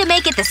just need to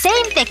make it the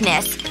same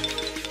thickness.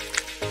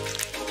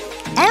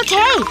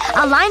 Okay,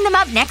 I'll line them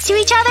up next to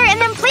each other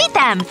and then pleat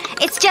them.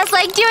 It's just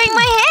like doing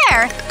my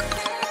hair.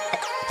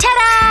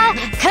 Ta-da!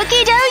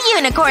 Cookie dough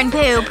unicorn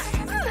poop.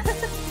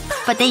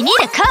 But they need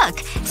to cook,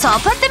 so I'll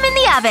put them in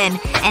the oven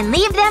and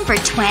leave them for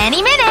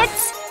 20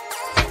 minutes.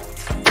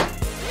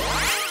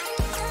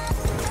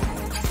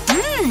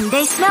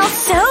 They smell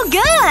so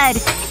good!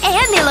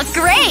 And they look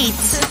great!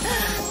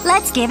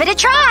 Let's give it a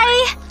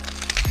try!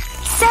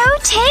 So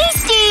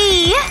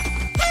tasty!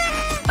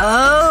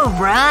 Oh,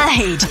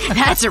 right.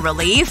 That's a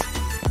relief.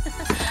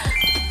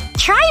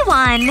 Try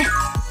one.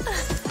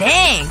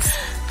 Thanks.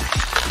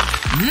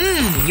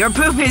 Your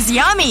poop is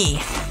yummy.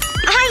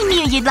 I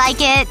knew you'd like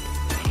it.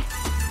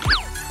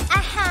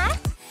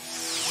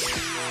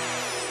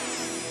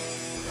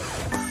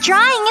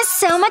 Drawing is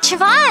so much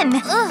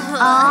fun.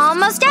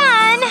 Almost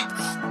done.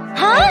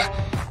 Huh?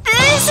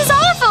 This is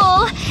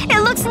awful.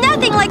 It looks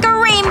nothing like a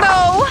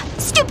rainbow.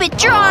 Stupid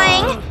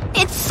drawing.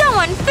 It's so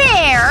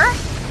unfair.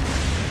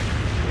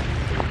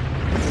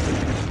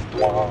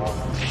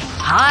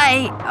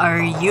 Hi,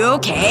 are you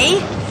okay?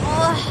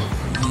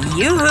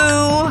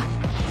 Yoo-hoo.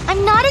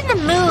 I'm not in the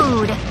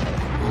mood.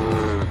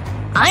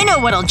 I know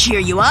what'll cheer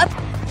you up.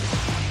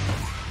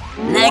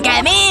 Look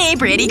at me,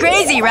 pretty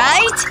crazy,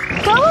 right?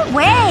 Go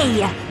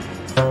away.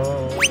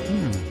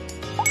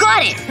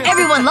 Got it!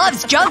 Everyone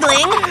loves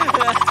juggling!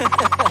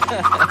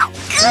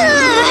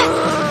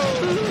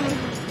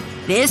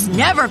 This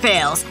never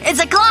fails. It's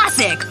a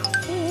classic!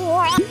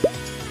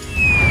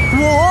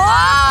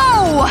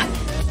 Whoa!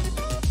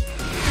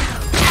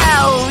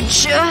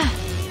 Ouch!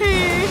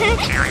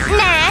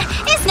 Nah,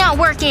 it's not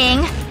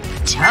working.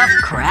 Tough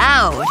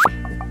crowd.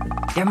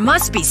 There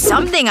must be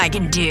something I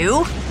can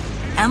do.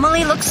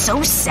 Emily looks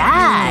so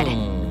sad.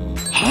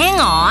 Hang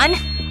on.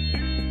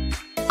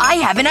 I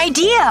have an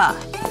idea.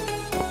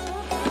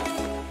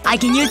 I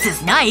can use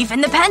this knife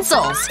and the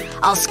pencils.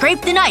 I'll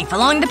scrape the knife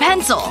along the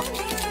pencil.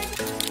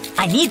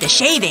 I need the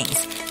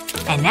shavings.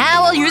 And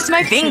now I'll use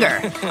my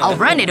finger. I'll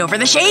run it over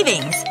the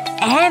shavings.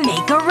 And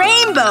make a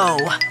rainbow.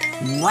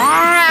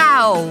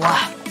 Wow!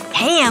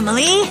 Hey,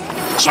 Emily.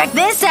 Check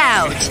this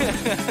out.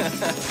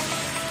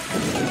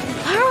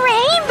 A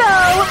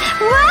rainbow!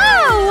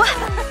 Whoa!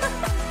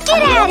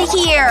 Get out of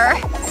here!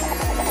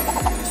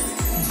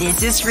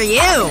 This is for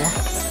you.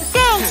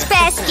 Thanks,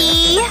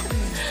 bestie.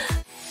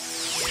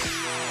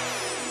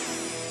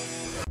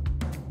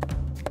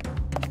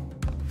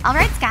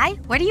 Alright, Sky.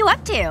 What are you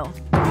up to?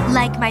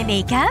 Like my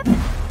makeup?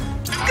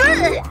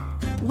 Grr!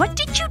 What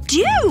did you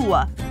do?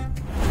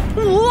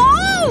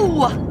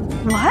 Whoa!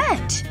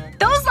 What?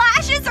 Those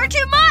lashes are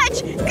too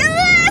much!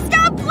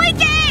 Stop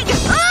blinking!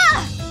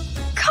 Ugh!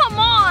 Come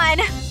on!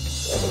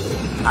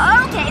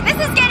 Okay, this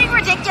is getting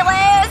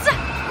ridiculous!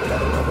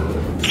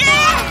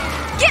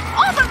 Get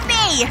off of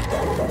me!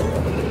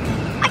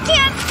 I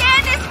can't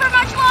stand this for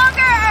much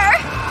longer!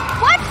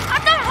 What?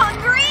 I'm not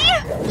hungry!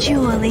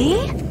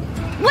 Julie?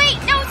 Wait,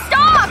 no,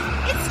 stop!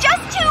 It's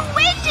just too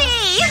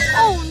windy!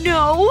 Oh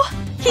no!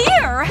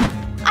 Here!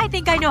 I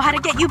think I know how to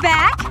get you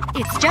back.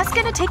 It's just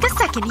gonna take a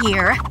second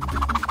here.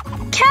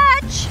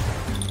 Catch!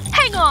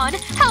 Hang on!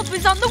 Help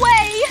is on the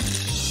way!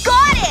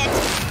 Got it!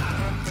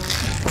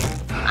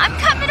 I'm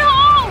coming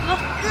home!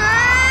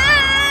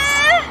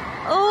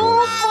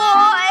 Oh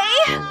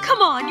boy!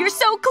 Come on, you're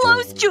so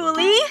close,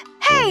 Julie!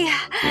 Hey!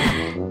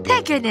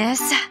 Thank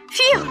goodness.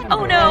 Phew!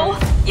 Oh no!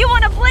 You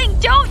wanna blink,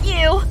 don't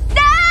you?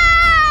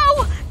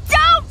 No!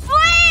 Don't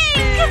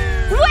blink!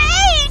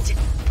 Wait!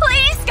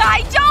 Please,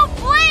 Sky, don't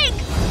blink!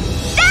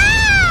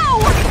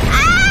 No!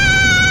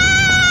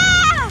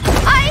 Ah!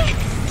 I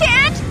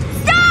can't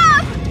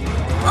stop!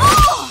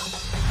 Oh!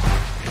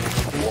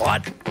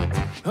 What?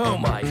 Oh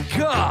my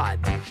god!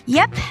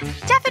 Yep.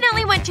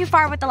 Definitely went too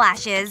far with the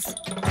lashes.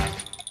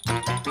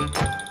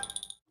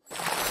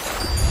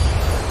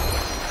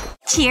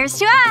 Cheers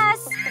to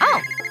us!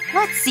 Oh,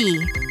 let's see.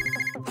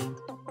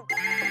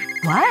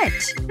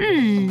 What?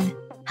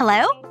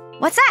 Hello?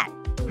 What's that?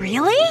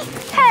 Really?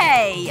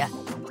 Hey!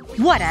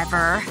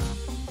 Whatever.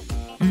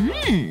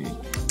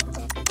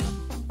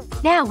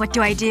 Now what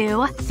do I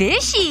do?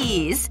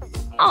 Fishies!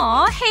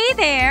 Aw, hey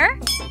there!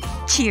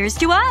 Cheers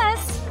to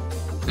us!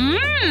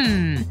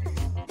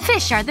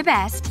 Fish are the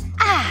best.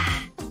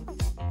 Ah.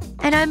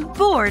 And I'm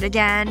bored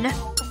again.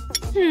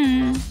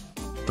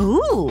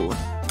 Ooh.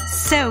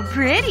 So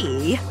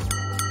pretty.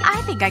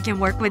 I think I can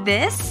work with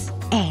this.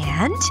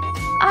 And…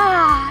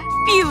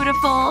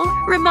 beautiful.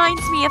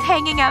 Reminds me of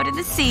hanging out in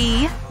the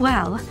sea.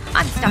 Well,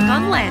 I'm stuck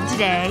on land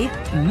today.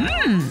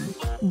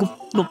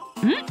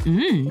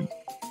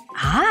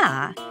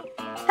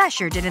 That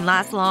sure didn't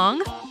last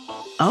long.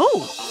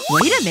 Oh,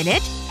 wait a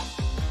minute.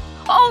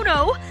 Oh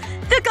no!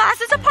 The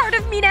glass is a part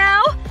of me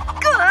now!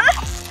 Gah!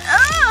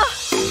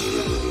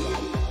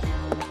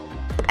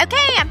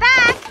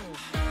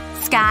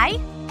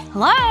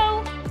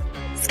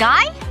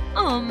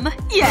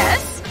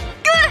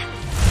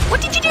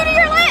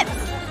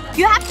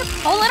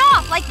 pull it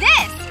off like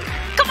this.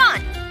 Come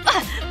on.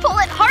 Pull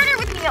it harder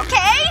with me,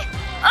 okay?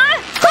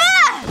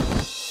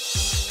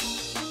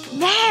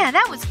 Man,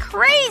 that was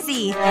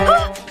crazy.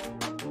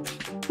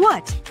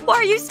 What? Why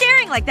are you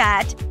staring like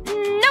that?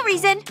 No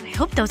reason. I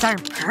hope those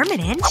aren't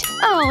permanent.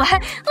 Oh,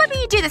 let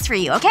me do this for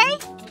you, okay?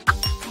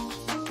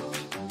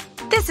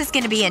 This is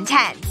gonna be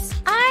intense.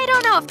 I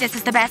don't know if this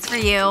is the best for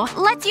you.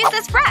 Let's use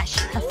this brush.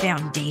 A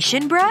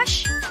foundation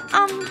brush?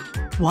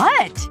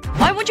 What?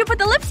 Why won't you put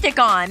the lipstick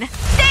on?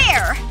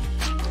 There!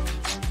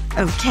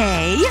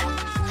 Okay.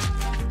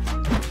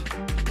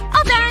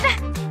 All done.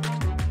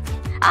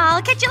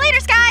 I'll catch you later,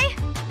 Sky.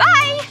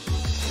 Bye!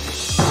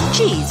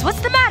 Jeez, what's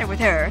the matter with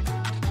her?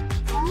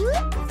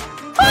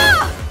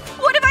 Ah!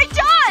 What have I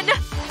done?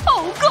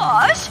 Oh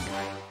gosh!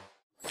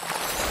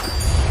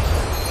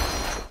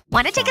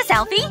 Wanna take a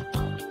selfie?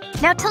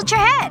 Now tilt your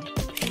head.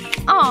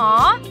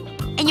 Aww.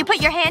 And you put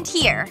your hand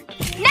here.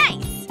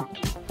 Nice!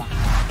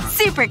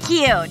 Super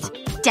cute.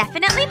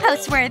 Definitely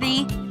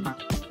post-worthy.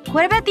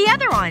 What about the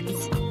other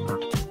ones?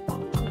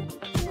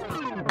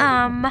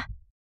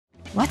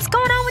 What's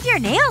going on with your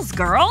nails,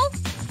 girl?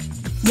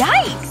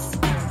 Yikes!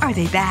 Are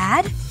they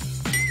bad?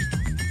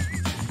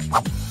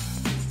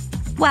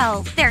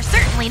 Well, they're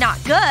certainly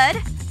not good.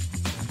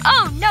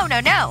 Oh, no, no,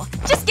 no.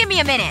 Just give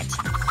me a minute.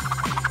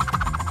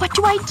 What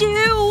do I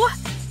do?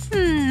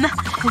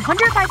 I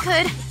wonder if I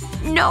could…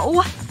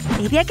 No.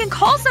 Maybe I can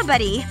call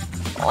somebody.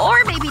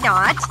 Or maybe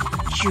not.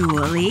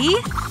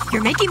 Julie?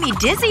 You're making me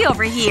dizzy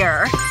over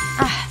here.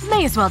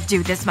 May as well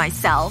do this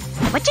myself.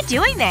 What you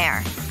doing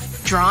there?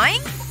 Drawing?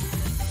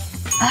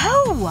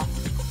 Oh!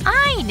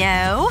 I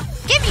know.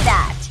 Give me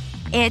that.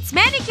 It's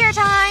manicure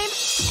time.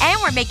 And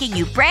we're making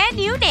you brand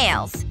new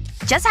nails.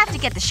 Just have to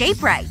get the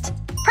shape right.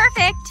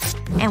 Perfect.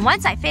 And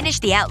once I finish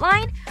the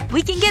outline,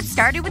 we can get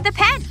started with the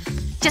pen.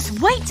 Just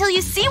wait till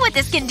you see what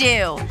this can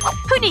do.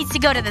 Who needs to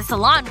go to the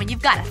salon when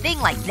you've got a thing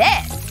like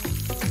this?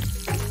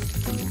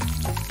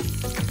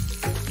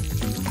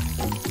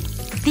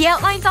 The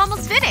outline's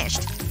almost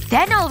finished.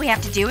 Then all we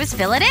have to do is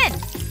fill it in.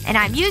 And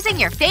I'm using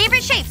your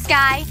favorite shape,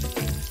 Sky.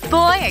 Boy,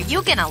 are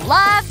you gonna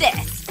love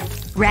this.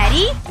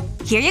 Ready?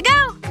 Here you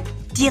go.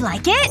 Do you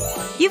like it?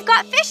 You've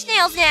got fish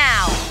nails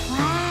now.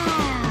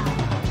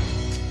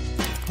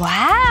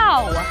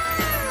 Wow.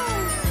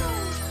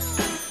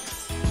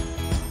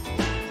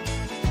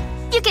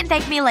 You can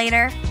thank me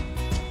later.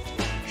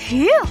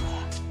 Phew.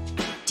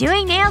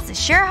 Doing nails is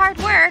sure hard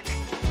work.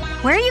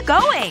 Where are you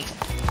going?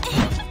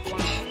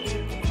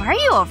 Why are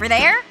you over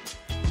there?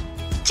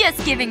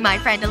 Just giving my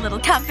friend a little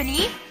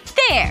company.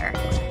 There.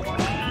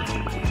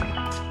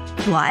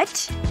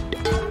 What?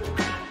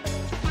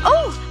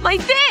 Oh, my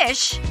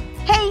fish!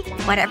 Hey,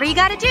 whatever you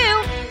gotta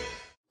do.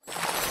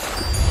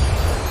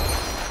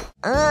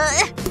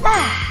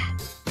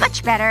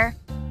 Much better.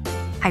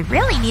 I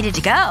really needed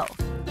to go.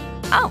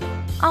 Oh,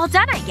 all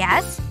done, I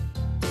guess.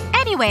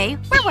 Anyway,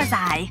 where was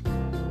I?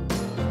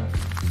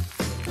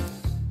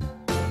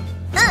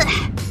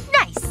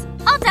 Nice.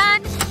 All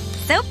done.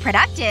 So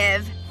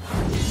productive.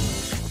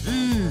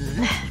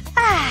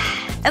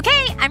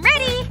 Okay, I'm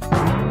ready.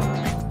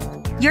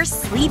 You're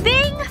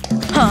sleeping?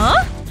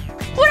 Huh?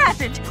 What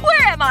happened?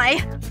 Where am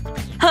I?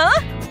 Huh?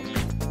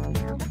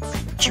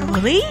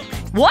 Julie?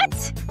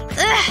 What?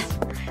 Ugh.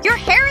 Your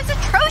hair is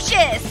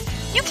atrocious!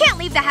 You can't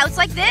leave the house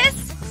like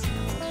this!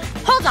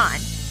 Hold on.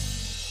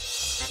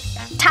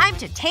 Time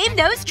to tame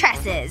those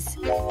tresses.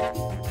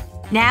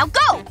 Now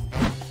go!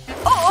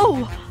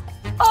 Oh!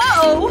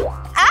 Uh-oh!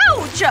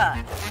 Ouch!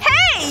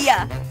 Hey!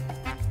 Ah!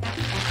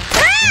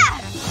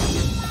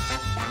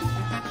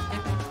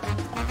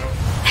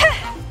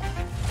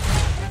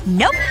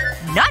 Nope.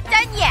 Not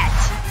done yet.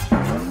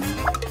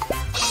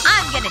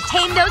 I'm gonna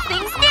tame those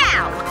things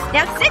now.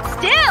 Now sit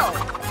still.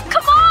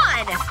 Come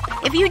on!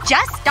 If you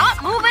just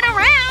stop moving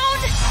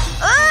around.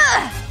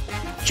 Ugh!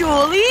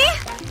 Julie?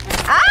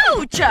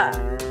 Ouch!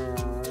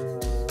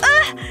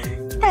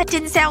 That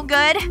didn't sound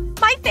good.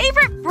 My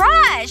favorite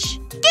brush!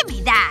 Give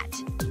me that.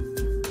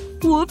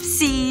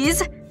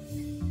 Whoopsies.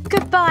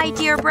 Goodbye,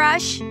 dear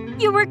brush.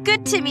 You were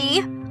good to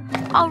me.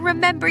 I'll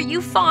remember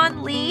you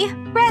fondly.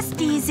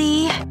 Rest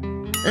easy.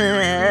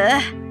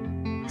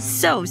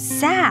 So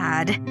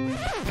sad.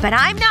 But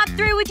I'm not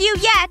through with you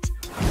yet.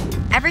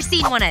 Ever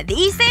seen one of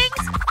these things?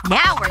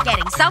 Now we're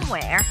getting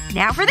somewhere.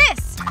 Now for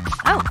this.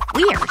 Oh,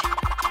 weird.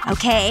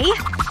 Okay.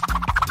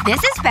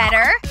 This is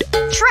better.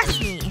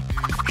 Trust me.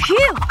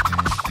 Phew.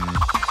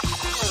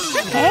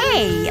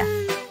 Hey.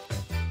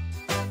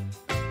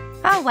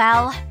 Oh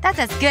well. That's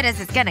as good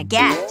as it's gonna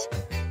get.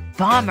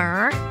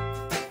 Bummer.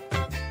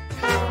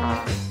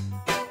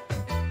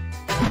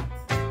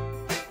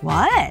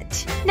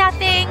 What?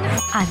 Nothing.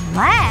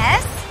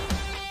 Unless…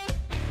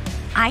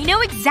 I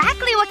know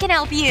exactly what can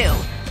help you.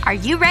 Are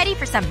you ready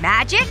for some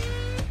magic?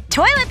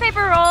 Toilet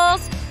paper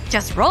rolls.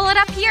 Just roll it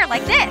up here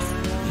like this.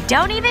 You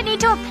don't even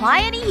need to apply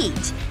any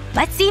heat.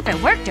 Let's see if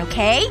it worked,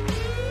 okay?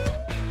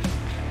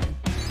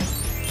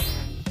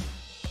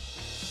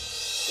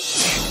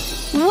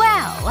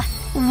 Well,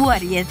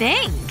 what do you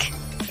think?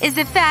 Is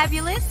it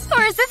fabulous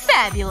or is it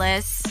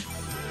fabulous?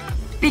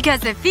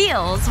 Because it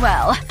feels,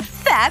 well,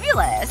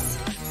 fabulous.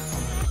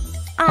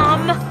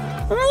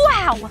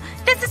 Wow!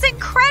 This is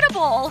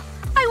incredible!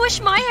 I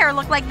wish my hair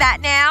looked like that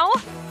now.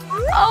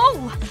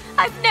 Oh,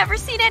 I've never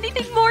seen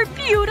anything more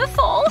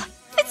beautiful.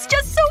 It's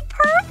just so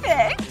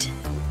perfect.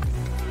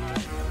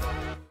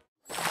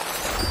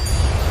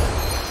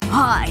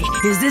 Hi,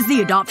 is this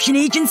the adoption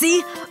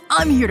agency?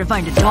 I'm here to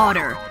find a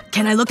daughter.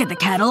 Can I look at the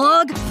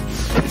catalog?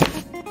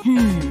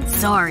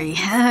 Sorry.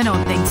 I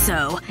don't think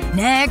so.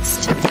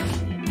 Next.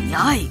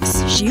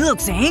 Yikes. She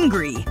looks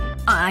angry.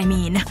 I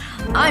mean,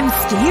 I'm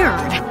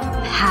scared.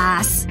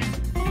 Pass.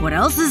 What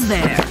else is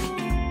there?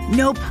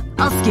 Nope.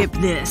 I'll skip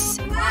this.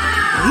 Wait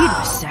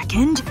a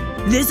second.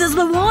 This is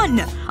the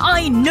one!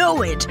 I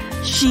know it!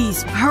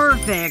 She's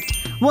perfect.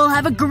 We'll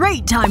have a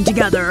great time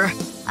together.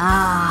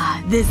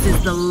 Ah, this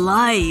is the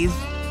life.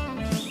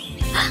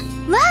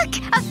 Look!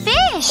 A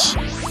fish!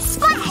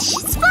 Splash!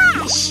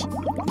 Splash!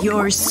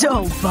 You're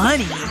so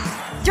funny.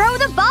 Throw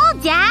the ball,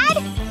 Dad!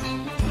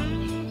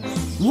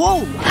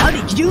 Whoa! How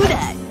did you do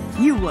that?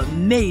 You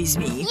amaze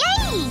me.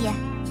 Yay!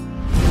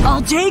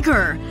 I'll take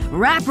her.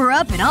 Wrap her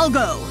up and I'll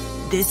go.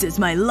 This is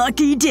my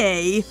lucky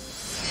day.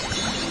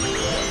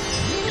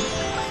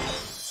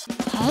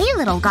 Hey,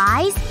 little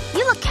guys.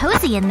 You look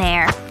cozy in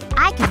there.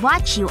 I could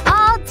watch you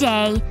all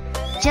day.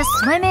 Just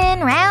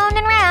swimming round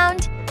and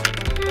round.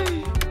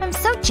 I'm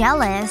so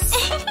jealous.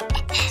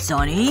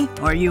 Sonny,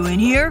 are you in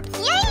here?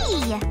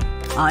 Yay!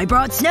 I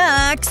brought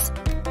snacks.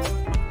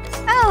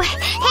 Oh,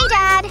 hey,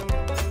 Dad.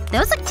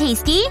 Those look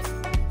tasty.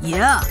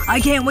 Yeah, I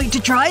can't wait to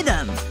try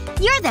them.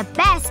 You're the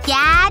best,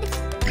 Dad.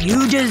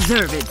 You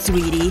deserve it,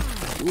 sweetie.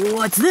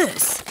 What's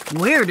this?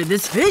 Where did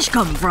this fish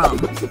come from?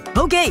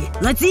 Okay,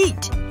 let's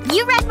eat.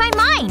 You read my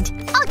mind.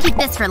 I'll keep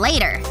this for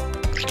later.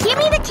 Give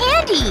me the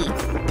candy.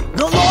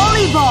 The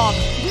lollipop!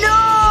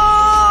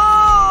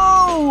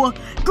 No!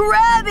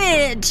 Grab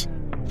it!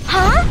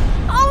 Huh?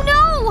 Oh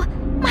no!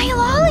 My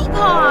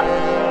lollipop!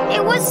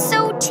 It was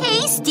so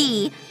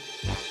tasty.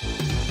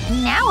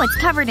 Now it's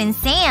covered in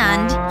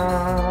sand. Who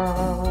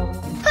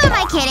am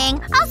I kidding?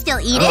 I'll still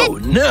eat it. Oh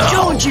no!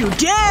 Don't you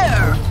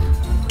dare!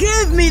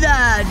 Give me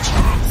that!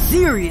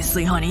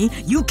 Seriously, honey,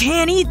 you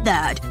can't eat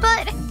that.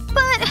 But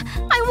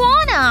I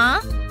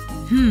wanna.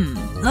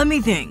 Let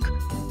me think.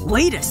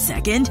 Wait a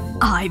second.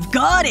 I've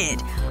got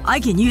it! I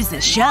can use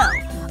this shell.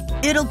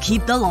 It'll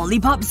keep the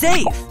lollipop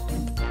safe.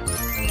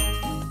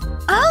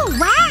 Oh,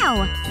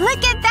 wow!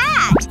 Look at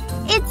that!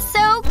 It's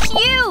so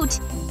cute!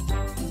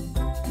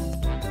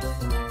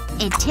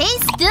 It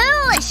tastes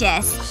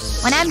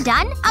delicious. When I'm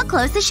done, I'll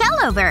close the shell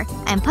over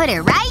and put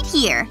it right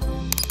here.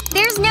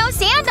 There's no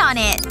sand on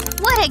it.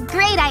 What a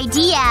great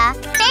idea.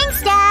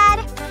 Thanks,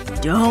 Dad.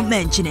 Don't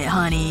mention it,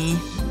 honey.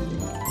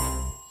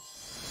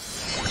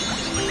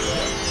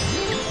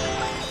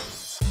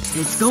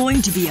 It's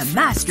going to be a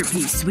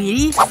masterpiece,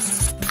 sweetie.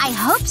 I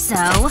hope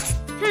so.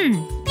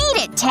 Beat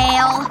it,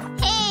 Tail.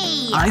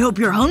 Hey! I hope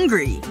you're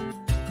hungry.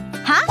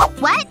 Huh?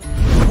 What?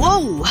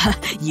 Whoa!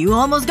 You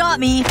almost got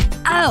me.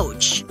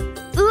 Ouch.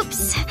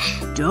 Oops.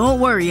 Don't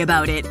worry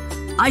about it.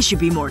 I should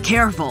be more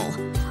careful.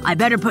 I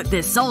better put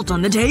this salt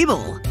on the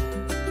table.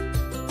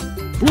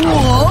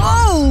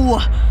 Whoa!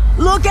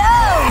 Look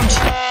out!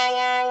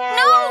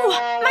 No!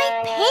 My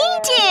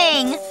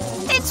painting!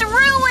 It's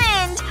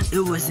ruined! It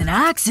was an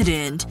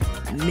accident.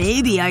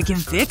 Maybe I can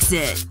fix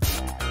it.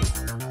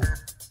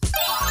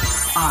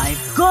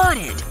 I've got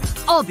it!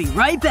 I'll be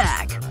right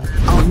back.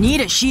 I'll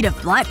need a sheet of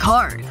black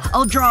card.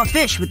 I'll draw a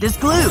fish with this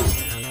glue.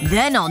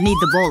 Then I'll need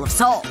the bowl of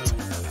salt.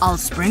 I'll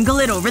sprinkle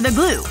it over the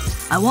glue.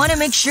 I want to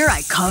make sure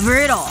I cover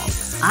it all.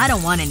 I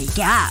don't want any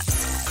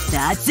gaps.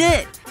 That's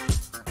it.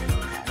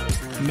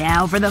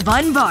 Now for the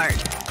fun part.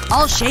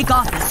 I'll shake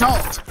off the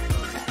salt.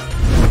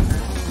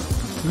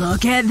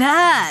 Look at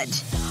that!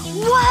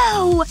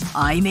 Whoa!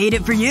 I made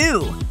it for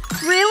you.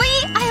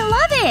 Really? I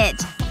love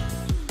it!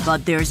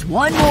 But there's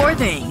one more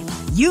thing.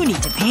 You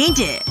need to paint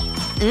it.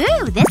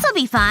 Ooh, this'll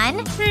be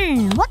fun.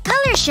 What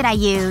color should I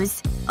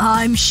use?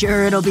 I'm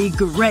sure it'll be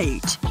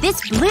great.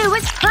 This blue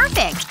is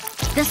perfect!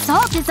 The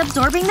salt is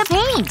absorbing the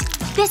paint.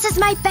 This is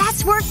my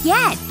best work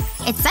yet.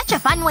 It's such a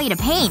fun way to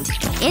paint.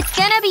 It's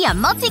gonna be a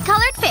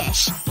multicolored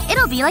fish.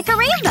 It'll be like a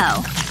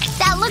rainbow.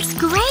 That looks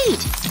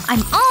great!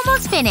 I'm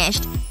almost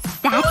finished.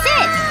 That's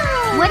it!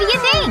 What do you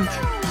think?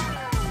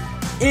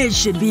 It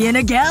should be in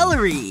a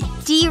gallery.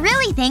 Do you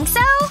really think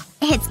so?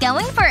 It's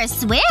going for a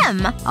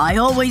swim. I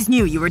always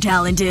knew you were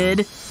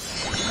talented.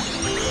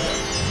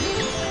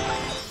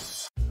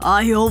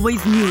 I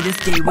always knew this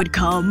day would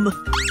come.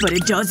 But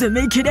it doesn't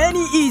make it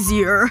any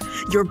easier.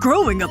 You're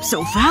growing up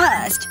so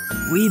fast.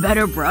 We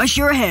better brush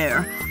your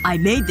hair. I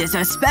made this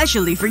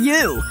especially for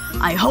you.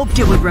 I hoped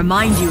it would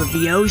remind you of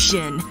the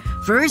ocean.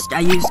 First, I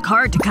used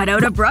card to cut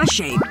out a brush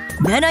shape.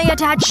 Then I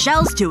attached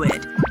shells to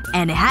it.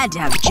 And it had to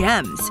have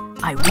gems.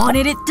 I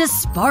wanted it to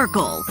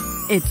sparkle.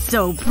 It's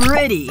so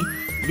pretty.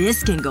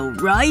 This can go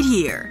right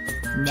here.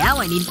 Now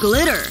I need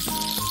glitter.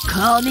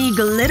 Call me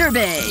Glitter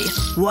Bay.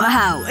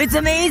 Wow, it's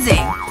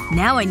amazing.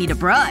 Now I need a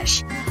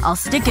brush. I'll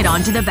stick it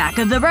onto the back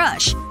of the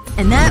brush.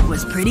 And that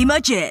was pretty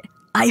much it.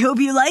 I hope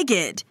you like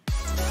it.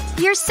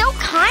 You're so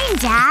kind,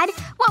 Dad.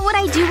 What would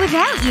I do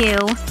without you?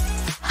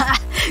 Ha!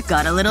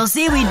 Got a little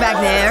seaweed back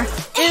there.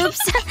 Oops.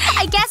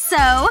 I guess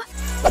so.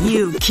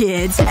 You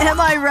kids. Am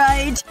I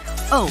right?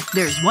 Oh,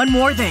 there's one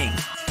more thing.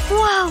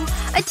 Whoa.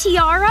 A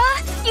tiara?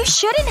 You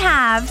shouldn't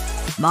have.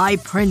 My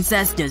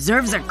princess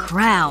deserves a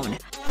crown.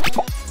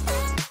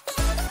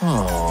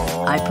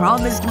 Aww. I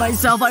promised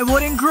myself I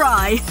wouldn't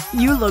cry.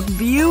 You look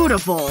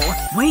beautiful.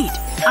 Wait.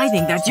 I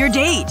think that's your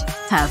date.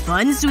 Have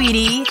fun,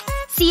 sweetie.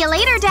 See you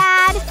later,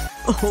 Dad.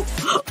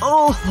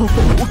 Oh.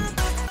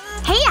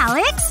 Hey,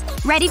 Alex.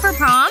 Ready for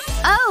prom?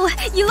 Oh,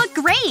 you look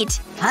great.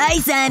 Hi,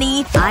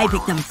 Sunny. I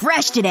picked them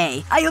fresh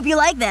today. I hope you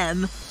like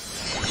them.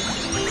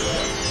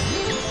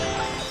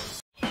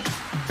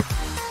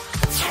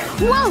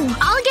 Whoa,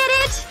 I'll get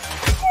it.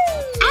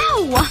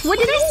 Ow! What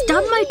did I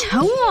stub my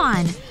toe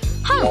on?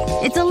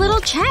 Huh, it's a little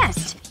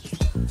chest.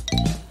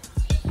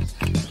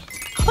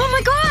 Oh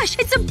my gosh,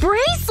 it's a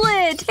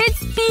bracelet! It's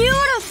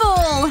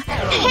beautiful!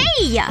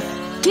 Hey!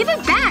 Give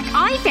it back,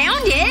 I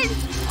found it!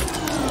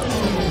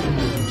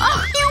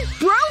 Oh, you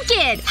broke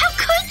it! How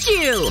could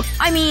you?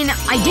 I mean,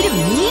 I didn't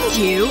mean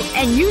to,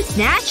 and you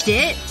snatched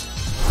it.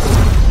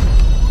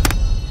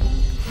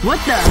 What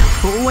the?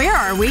 Where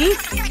are we?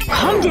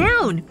 Calm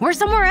down. We're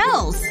somewhere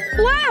else.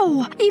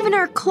 Wow! Even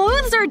our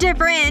clothes are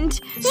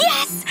different!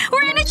 Yes!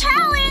 We're in a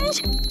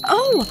challenge!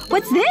 Oh,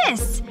 what's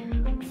this?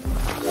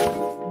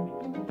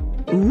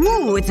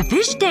 Ooh, it's a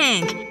fish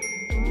tank.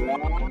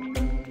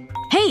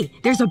 Hey,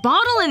 there's a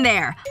bottle in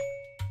there.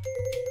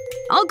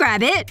 I'll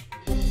grab it.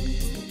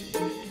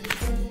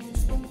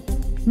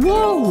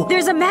 Whoa!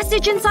 There's a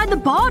message inside the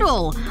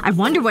bottle! I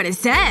wonder what it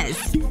says.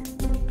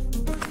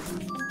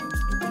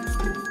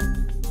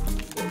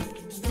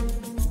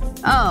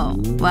 Oh,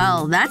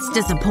 well, that's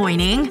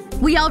disappointing.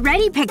 We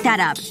already picked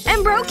that up.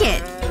 And broke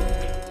it.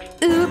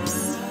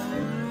 Oops.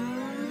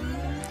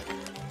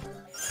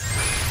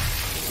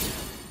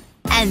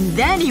 And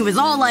then he was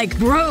all like,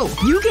 bro,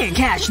 you can't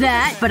catch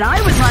that. But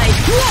I was like,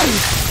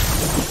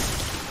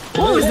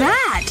 whoa! What was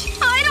that?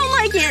 I don't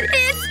like it.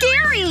 It's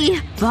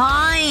scary.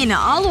 Fine,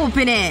 I'll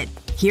open it.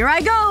 Here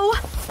I go.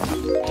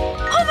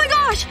 Oh my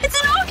gosh! It's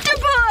an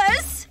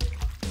octopus!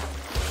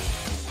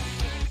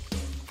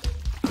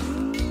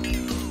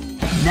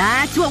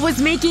 That's what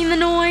was making the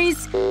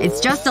noise? It's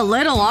just a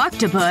little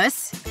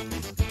octopus.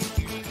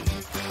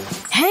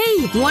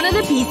 Hey! One of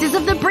the pieces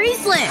of the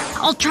bracelet!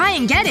 I'll try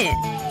and get it.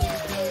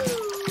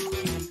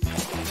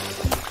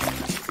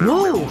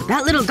 Whoa,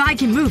 that little guy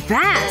can move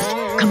fast.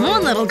 Come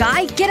on, little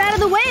guy. Get out of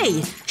the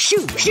way.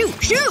 Shoo, shoo,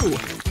 shoo.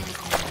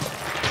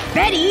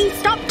 Betty,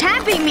 stop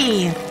tapping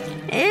me.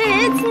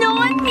 It's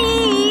not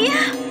me.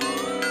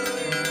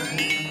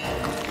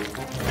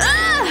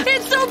 Ah!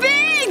 It's so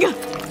big!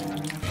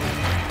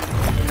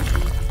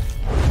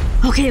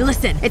 Okay,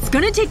 listen. It's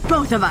gonna take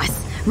both of us.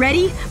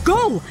 Ready?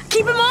 Go!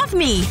 Keep him off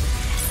me!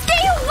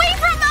 Stay away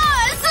from us!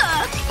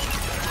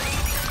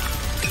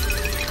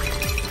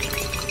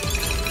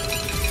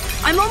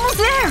 I'm almost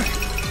there!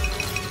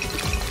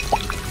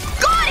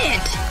 Got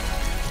it!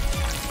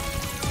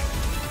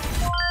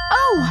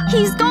 Oh,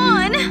 he's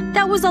gone!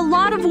 That was a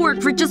lot of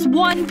work for just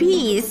one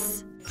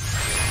piece.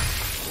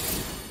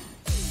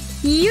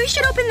 You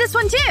should open this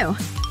one too.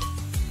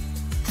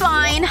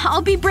 Fine,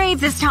 I'll be brave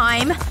this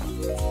time.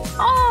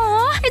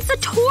 Aw, it's a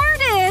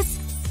tortoise!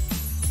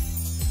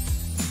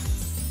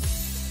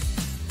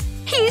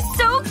 He's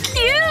so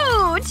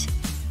cute!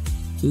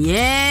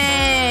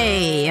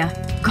 Yay!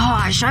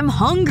 Gosh, I'm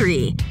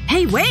hungry.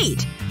 Hey,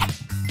 wait!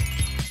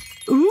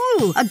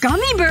 Ooh, a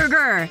gummy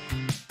burger!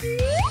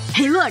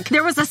 Hey look,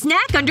 there was a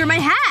snack under my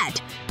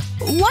hat!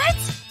 What?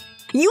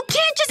 You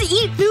can't just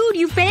eat food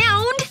you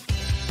found!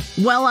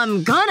 Well,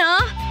 I'm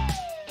gonna.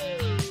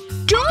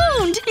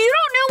 Don't! You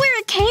don't know where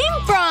it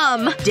came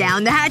from!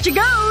 Down the hatch it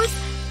goes!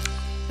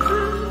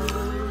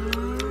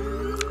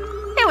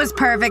 It was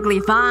perfectly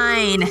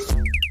fine.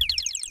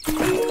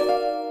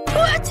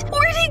 What?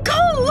 Where'd he go?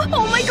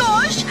 Oh my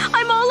gosh!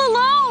 I'm all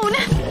alone!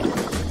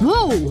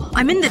 Whoa,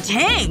 I'm in the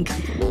tank.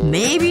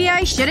 Maybe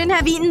I shouldn't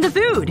have eaten the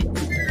food.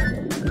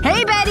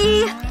 Hey,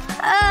 Betty!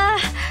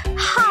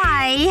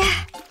 Hi.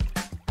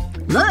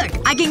 Look,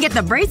 I can get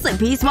the bracelet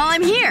piece while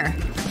I'm here.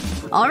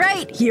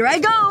 Alright, here I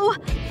go.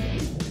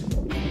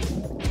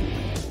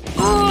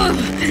 Ugh,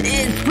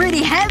 it's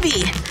pretty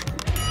heavy.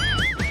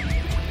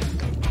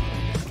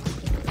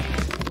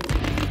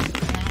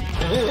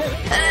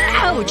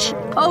 Ouch.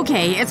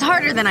 Okay, it's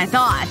harder than I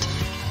thought.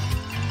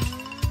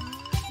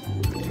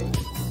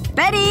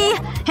 Betty!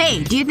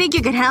 Hey, do you think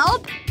you could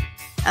help?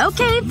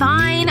 Okay,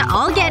 fine.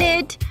 I'll get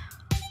it.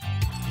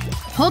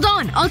 Hold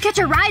on. I'll catch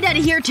a ride out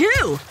of here,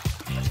 too.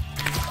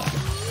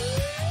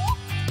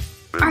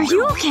 Are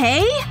you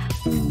okay?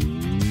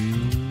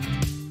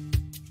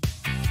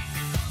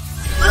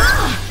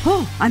 Ugh.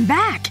 Oh, I'm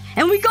back.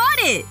 And we got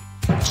it!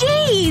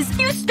 Jeez!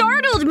 You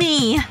startled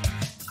me!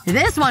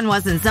 This one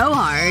wasn't so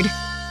hard.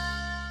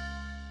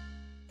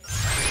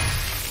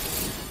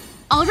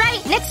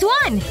 Alright, next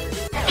one!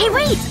 Hey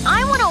wait!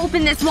 I want to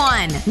open this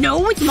one!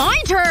 No, it's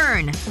my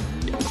turn!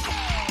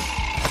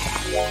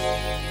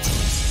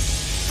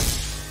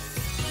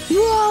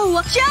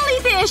 Whoa!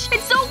 Jellyfish!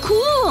 It's so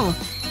cool!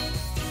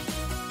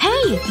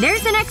 Hey,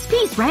 there's the next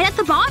piece right at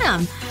the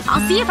bottom.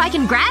 I'll see if I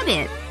can grab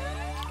it.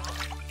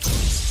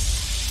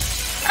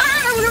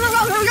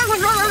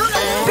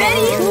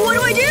 Betty, what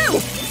do I do?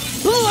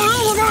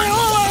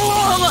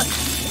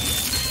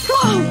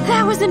 Whoa,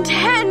 that was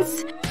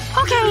intense.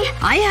 Okay,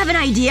 I have an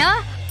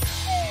idea.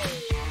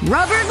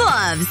 Rubber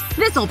gloves.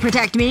 This'll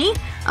protect me.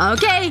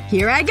 Okay,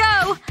 here I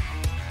go.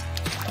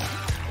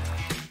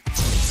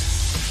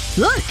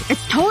 Look,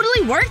 it's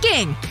totally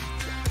working.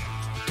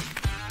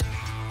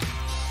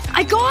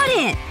 I got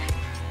it!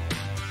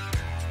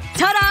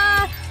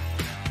 Ta-da!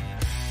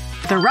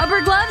 The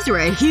rubber gloves were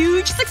a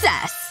huge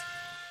success.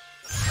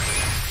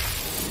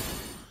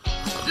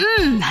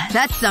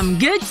 That's some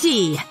good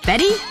tea.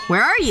 Betty,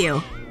 where are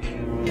you?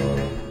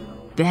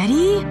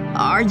 Betty?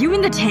 Are you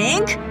in the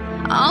tank?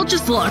 I'll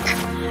just look.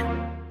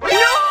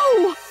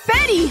 No!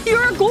 Betty,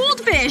 you're a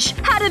goldfish!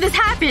 How did this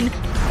happen?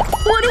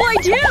 What do I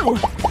do?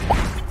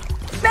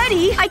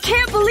 Betty, I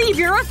can't believe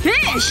you're a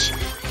fish!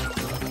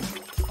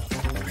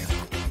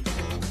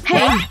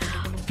 Hey,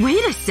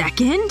 wait a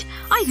second.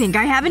 I think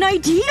I have an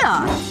idea.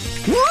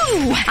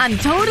 Woo! I'm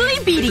totally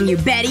beating you,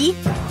 Betty.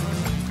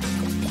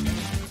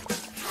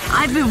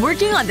 I've been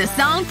working on this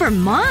song for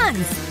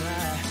months.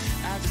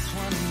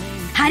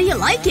 How do you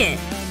like it?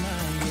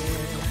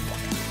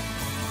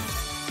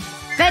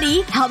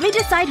 Betty, help me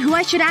decide who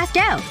I should ask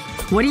out.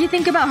 What do you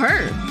think about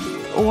her?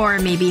 Or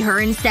maybe her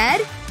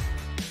instead?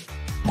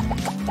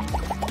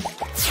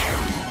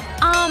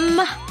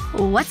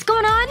 What's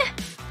going on?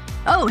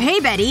 Oh, hey,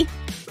 Betty.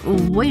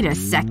 Wait a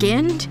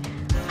second.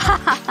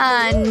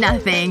 Hahaha,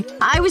 nothing.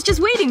 I was just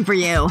waiting for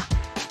you.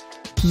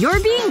 You're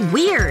being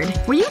weird.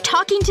 Were you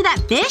talking to that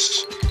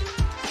fish?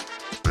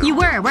 You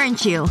were,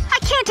 weren't you? I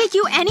can't take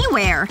you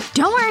anywhere.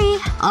 Don't worry.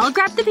 I'll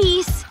grab the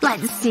piece.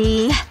 Let's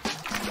see.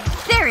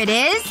 There it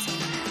is.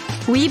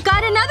 We've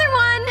got another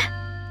one.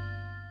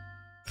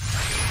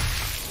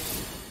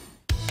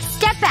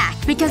 Step back,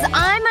 because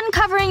I'm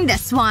uncovering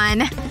this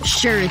one.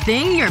 Sure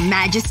thing, Your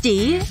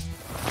Majesty.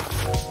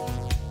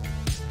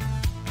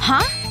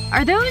 Huh?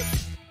 Are those…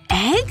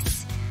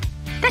 eggs?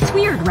 That's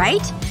weird,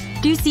 right?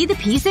 Do you see the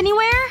piece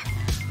anywhere?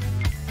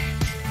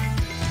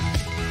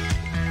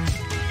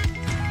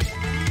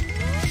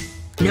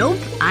 Nope.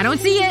 I don't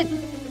see it.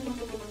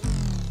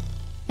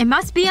 It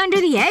must be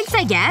under the eggs,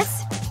 I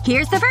guess.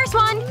 Here's the first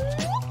one.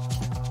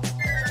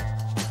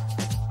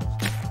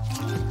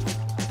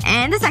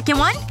 And the second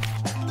one.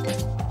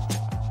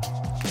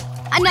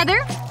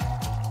 Another.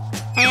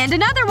 And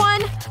another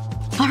one.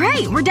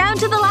 Alright, we're down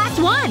to the last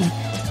one.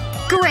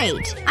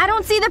 Great. I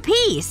don't see the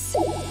piece.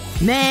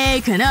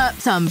 Making up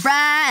some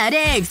fried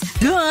eggs.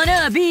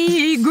 Gonna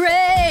be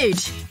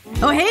great.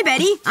 Oh hey,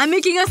 Betty. I'm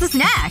making us a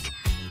snack.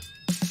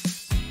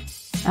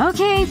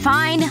 Okay,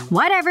 fine.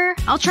 Whatever.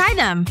 I'll try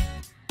them.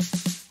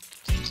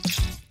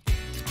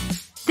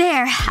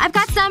 There. I've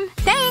got some.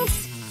 Thanks.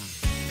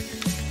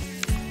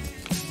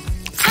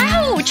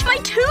 Ouch! My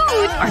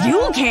tooth! Are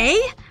you okay?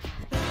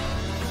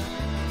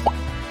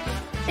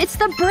 It's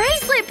the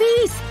bracelet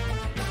piece!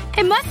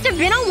 It must have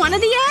been on one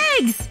of the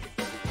eggs!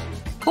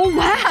 Oh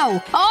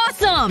wow!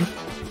 Awesome!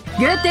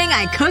 Good thing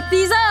I cooked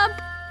these up!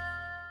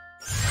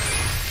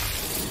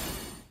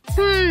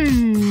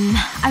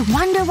 I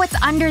wonder what's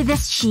under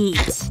this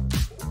sheet.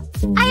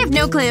 I have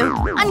no clue.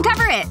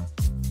 Uncover it.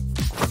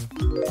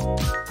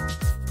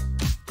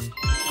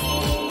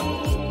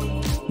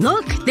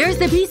 Look! There's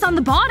the piece on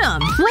the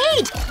bottom.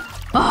 Wait!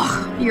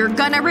 Ugh, you're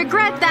gonna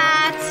regret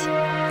that.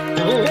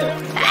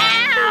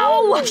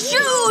 Ow!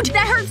 Shoot!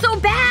 That hurts so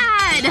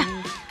bad!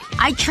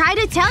 I try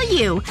to tell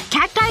you.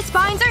 Cacti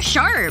spines are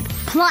sharp.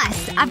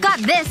 Plus, I've got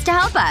this to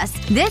help us.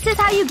 This is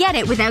how you get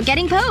it without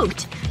getting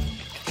poked.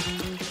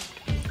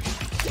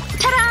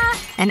 Ta-da!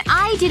 And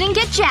I didn't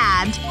get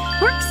jabbed.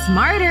 Work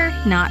smarter,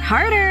 not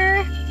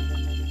harder.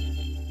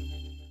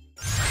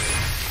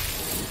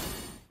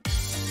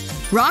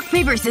 Rock,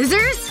 paper,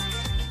 scissors?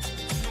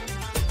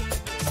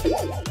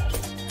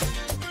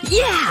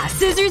 Yeah!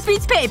 Scissors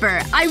beats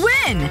paper! I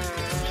win!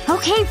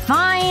 Okay,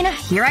 fine.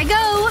 Here I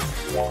go.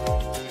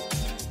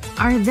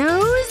 Are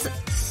those…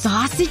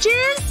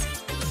 sausages?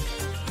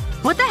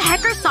 What the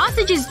heck are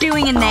sausages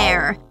doing in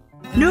there?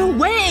 No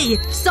way!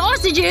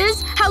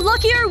 Sausages? How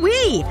lucky are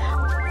we?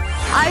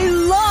 I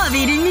love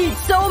eating meat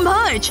so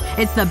much!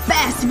 It's the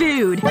best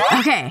food!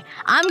 Okay,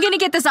 I'm gonna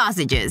get the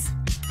sausages.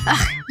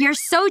 Ugh, you're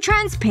so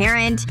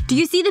transparent. Do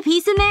you see the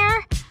piece in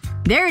there?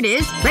 There it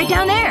is. Right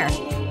down there.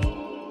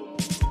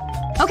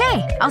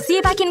 Okay, I'll see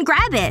if I can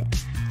grab it.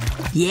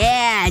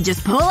 Yeah,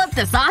 just pull up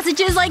the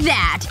sausages like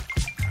that.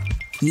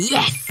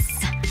 Yes!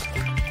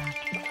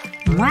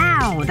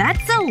 Wow,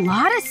 that's a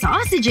lot of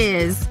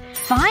sausages.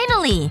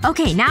 Finally!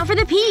 Okay, now for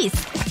the piece.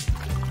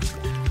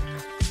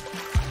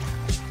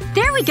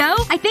 There we go!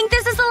 I think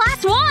this is the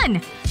last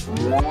one!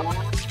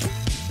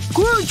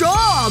 Good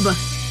job!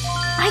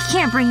 I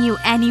can't bring you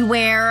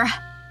anywhere.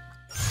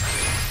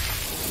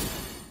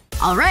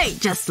 Alright,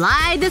 just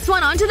slide this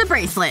one onto the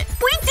bracelet.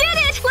 We did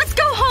it! Let's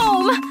go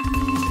home!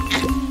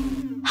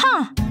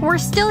 We're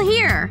still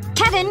here.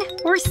 Kevin,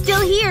 we're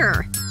still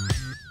here.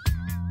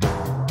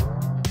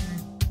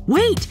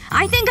 Wait,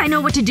 I think I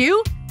know what to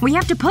do. We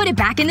have to put it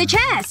back in the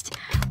chest.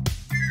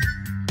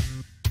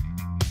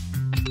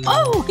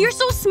 Oh, you're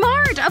so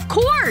smart! Of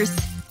course!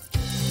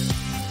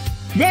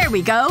 There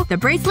we go. The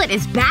bracelet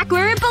is back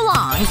where it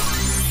belongs.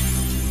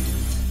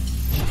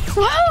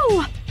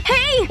 Whoa!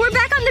 Hey! We're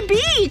back on the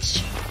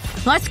beach!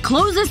 Let's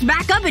close this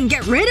back up and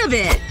get rid of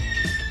it.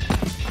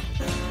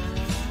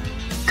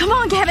 Come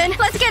on, Kevin.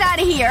 Let's get out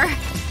of here.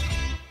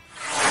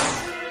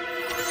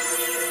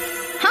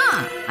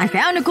 Huh. I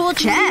found a cool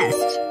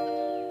chest.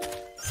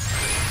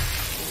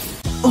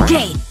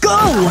 Okay, go!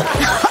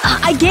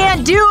 I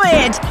can't do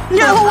it!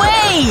 No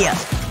way!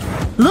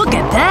 Look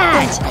at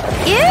that!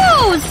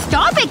 Ew!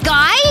 Stop it,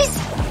 guys!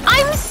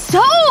 I'm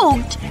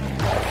soaked!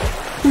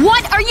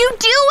 What are you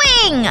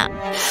doing?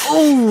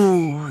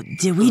 Oh,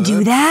 did we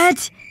do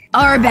that?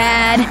 Our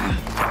bad.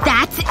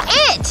 That's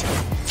it!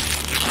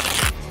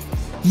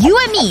 You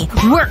and me,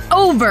 we're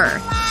over.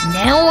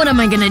 Now what am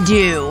I gonna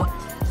do?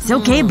 It's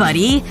okay,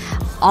 buddy.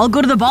 I'll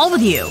go to the ball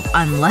with you.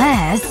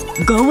 Unless…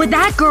 go with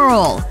that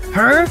girl.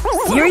 Her?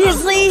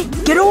 Seriously?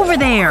 Get over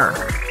there.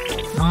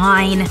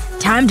 Fine.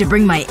 Time to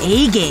bring my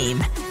A game.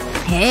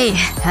 Hey,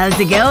 how's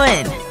it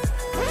going?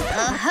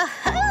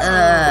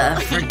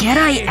 Forget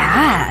I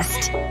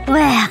asked.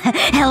 Well,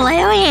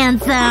 hello,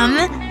 handsome.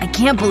 I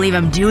can't believe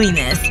I'm doing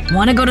this.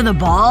 Wanna go to the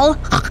ball?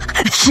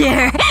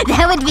 Sure,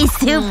 that would be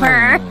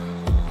super.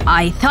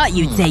 I thought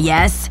you'd say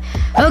yes.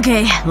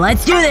 Okay,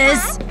 let's do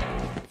this.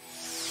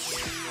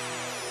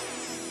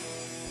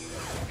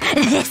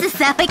 This is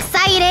so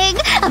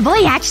exciting! A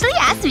boy actually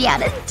asked me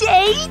on a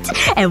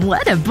date! And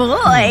what a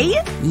boy!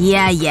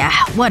 Yeah,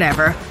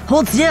 whatever.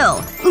 Hold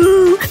still.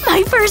 Ooh,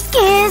 my first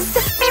kiss!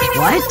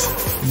 What?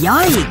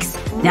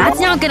 Yikes. That's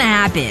not gonna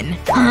happen.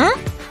 Huh?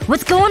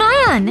 What's going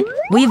on?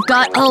 We've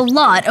got a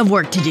lot of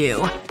work to do.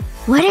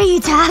 What are you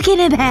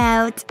talking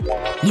about?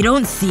 You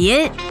don't see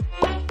it?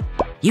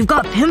 You've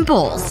got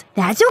pimples.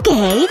 That's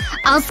okay.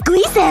 I'll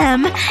squeeze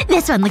them.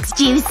 This one looks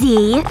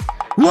juicy.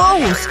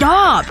 Whoa,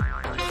 stop!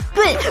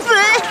 But…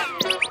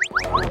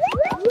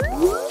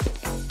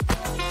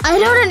 I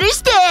don't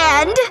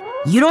understand.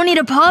 You don't need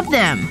to pop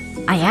them.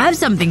 I have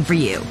something for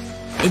you.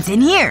 It's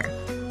in here.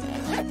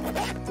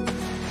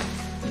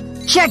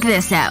 Check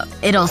this out.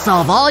 It'll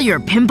solve all your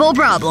pimple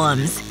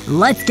problems.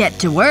 Let's get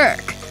to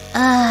work.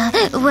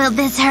 Will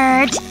this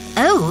hurt?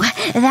 Oh,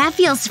 that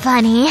feels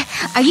funny.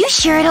 Are you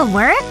sure it'll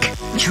work?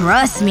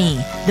 Trust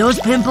me. Those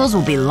pimples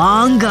will be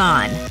long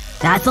gone.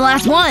 That's the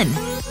last one.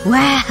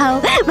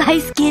 Wow, my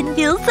skin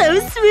feels so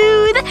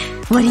smooth.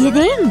 What do you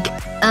think?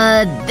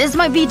 This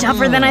might be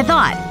tougher than I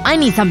thought. I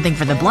need something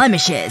for the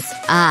blemishes.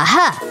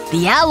 Aha!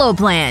 The aloe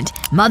plant.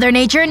 Mother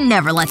Nature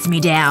never lets me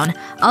down.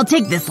 I'll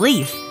take this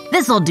leaf.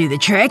 This'll do the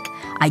trick.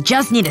 I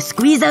just need to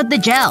squeeze out the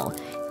gel.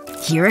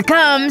 Here it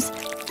comes.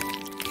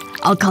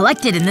 I'll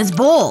collect it in this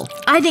bowl.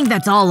 I think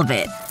that's all of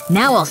it.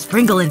 Now I'll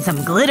sprinkle in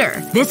some glitter.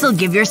 This'll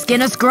give your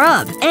skin a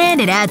scrub. And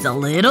it adds a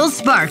little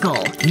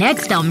sparkle.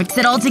 Next I'll mix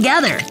it all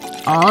together.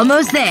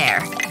 Almost there.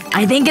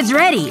 I think it's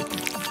ready.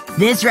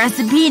 This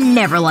recipe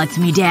never lets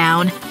me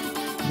down.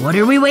 What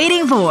are we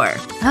waiting for?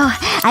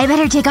 Oh, I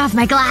better take off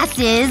my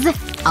glasses.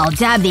 I'll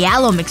dab the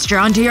aloe mixture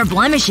onto your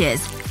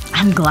blemishes.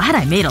 I'm glad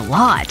I made a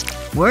lot.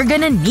 We're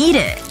gonna need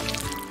it.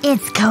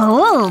 It's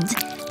cold,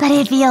 but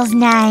it feels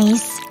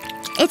nice.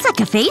 It's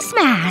like a face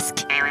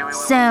mask.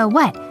 So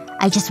what?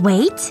 I just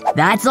wait?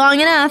 That's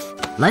long enough.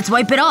 Let's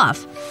wipe it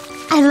off.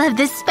 I love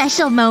the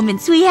special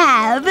moments we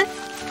have.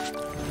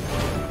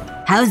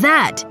 How's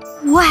that?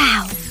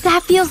 Wow,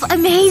 that feels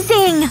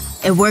amazing!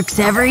 It works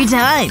every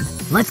time.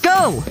 Let's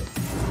go!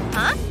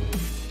 Huh?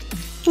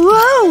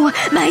 Whoa!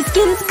 My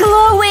skin's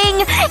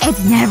glowing!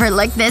 It's never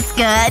looked this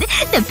good.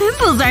 The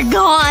pimples are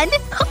gone.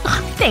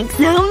 Thanks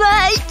so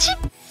much!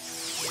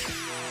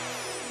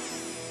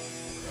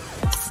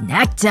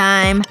 Snack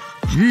time.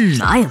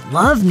 I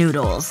love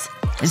noodles.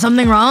 Is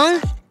something wrong?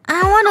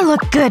 I want to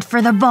look good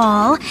for the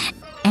ball.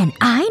 And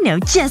I know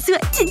just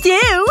what to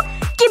do.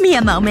 Give me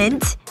a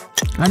moment.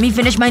 Let me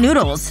finish my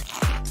noodles.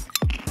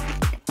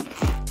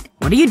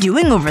 What are you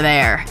doing over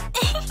there?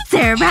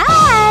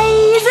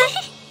 Surprise!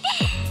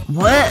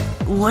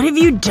 What have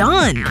you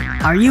done?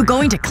 Are you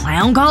going to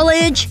clown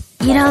college?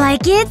 You don't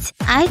like it?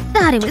 I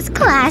thought it was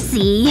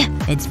classy.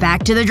 It's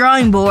back to the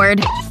drawing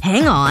board.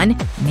 Hang on.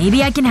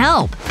 Maybe I can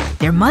help.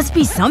 There must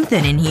be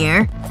something in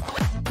here.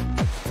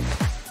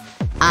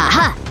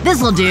 Aha!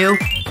 This'll do.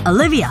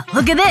 Olivia,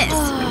 look at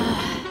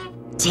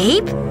this.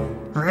 Tape?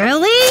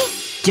 Really?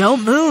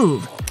 Don't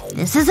move.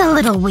 This is a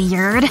little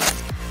weird.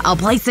 I'll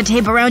place the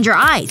tape around your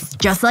eyes,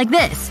 just like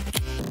this.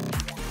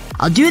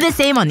 I'll do the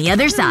same on the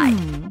other side.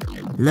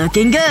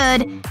 Looking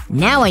good.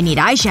 Now I need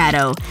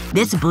eyeshadow.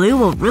 This blue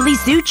will really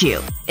suit you.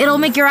 It'll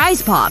make your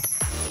eyes pop.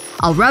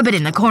 I'll rub it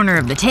in the corner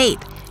of the tape.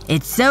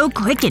 It's so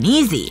quick and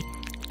easy.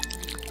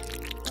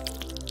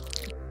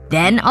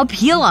 Then I'll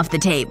peel off the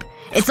tape.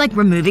 It's like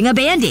removing a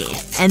Band-Aid.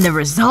 And the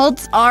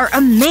results are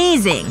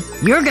amazing.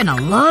 You're gonna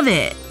love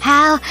it.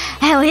 How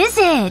is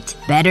it?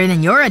 Better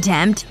than your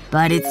attempt.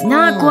 But it's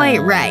not quite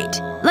right.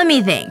 Let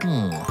me think.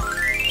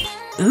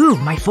 Ooh,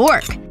 my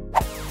fork.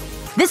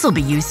 This'll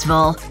be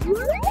useful.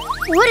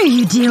 What are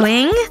you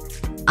doing?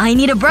 I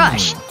need a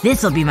brush.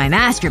 This'll be my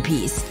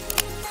masterpiece.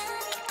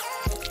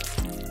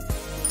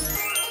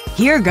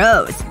 Here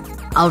goes.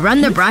 I'll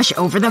run the brush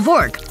over the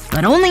fork,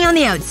 but only on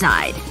the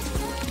outside.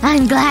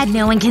 I'm glad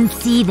no one can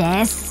see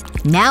this.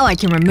 Now I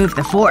can remove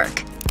the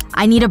fork.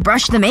 I need to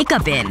brush the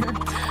makeup in.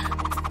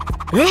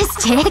 This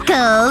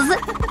tickles.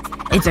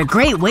 It's a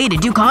great way to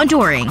do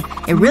contouring.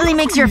 It really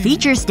makes your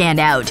features stand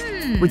out.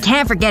 We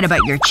can't forget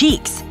about your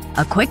cheeks.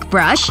 A quick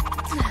brush.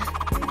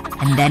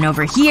 And then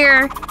over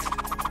here.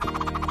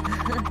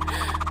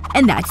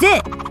 And that's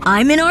it.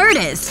 I'm an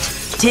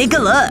artist. Take a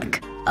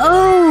look.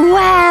 Oh,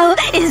 wow.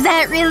 Is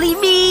that really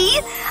me?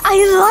 I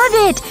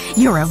love it.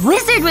 You're a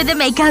wizard with a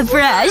makeup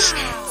brush.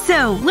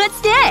 So,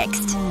 what's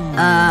next?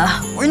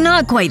 We're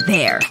not quite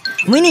there.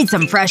 We need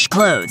some fresh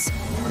clothes.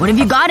 What have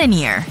you got in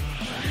here?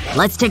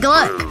 Let's take a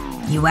look.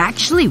 You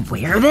actually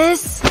wear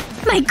this?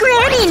 My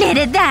granny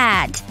knitted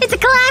that. It's a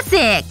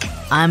classic.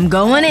 I'm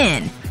going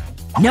in.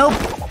 Nope.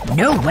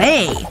 No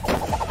way.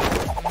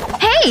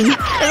 Hey!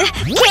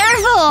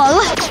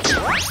 Careful!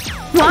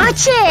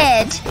 Watch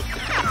it!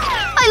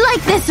 I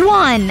like this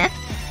one.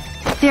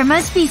 There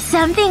must be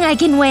something I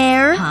can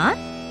wear. Huh?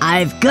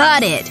 I've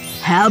got it.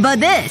 How about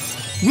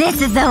this?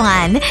 This is the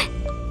one.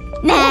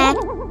 Nah.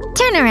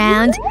 Turn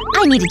around.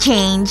 I need a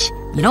change.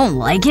 You don't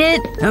like it?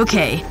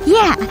 Okay.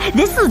 Yeah,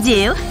 this'll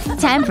do.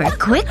 Time for a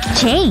quick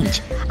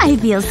change. I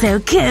feel so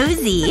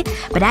cozy.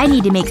 But I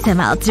need to make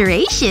some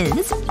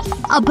alterations.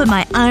 I'll put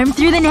my arm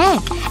through the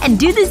neck and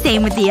do the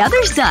same with the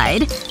other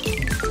side.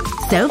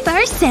 So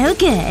far, so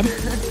good.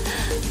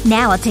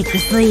 Now I'll take the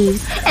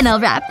sleeves and I'll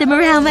wrap them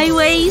around my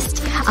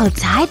waist. I'll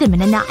tie them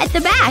in a knot at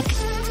the back.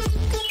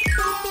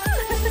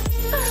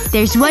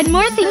 There's one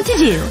more thing to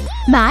do.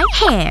 My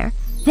hair.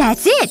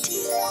 That's it.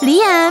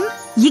 Liam,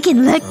 you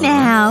can look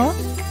now.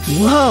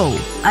 Whoa.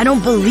 I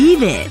don't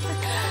believe it.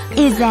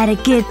 Is that a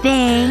good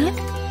thing?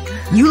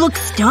 You look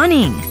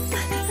stunning.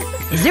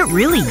 Is it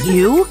really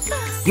you?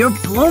 You're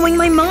blowing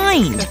my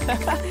mind.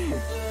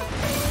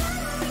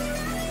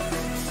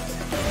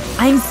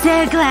 I'm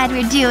so glad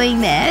we're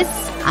doing this.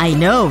 I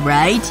know,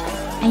 right?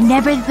 I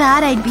never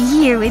thought I'd be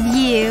here with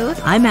you.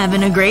 I'm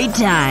having a great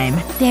time.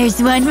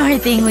 There's one more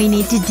thing we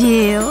need to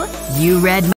do. You read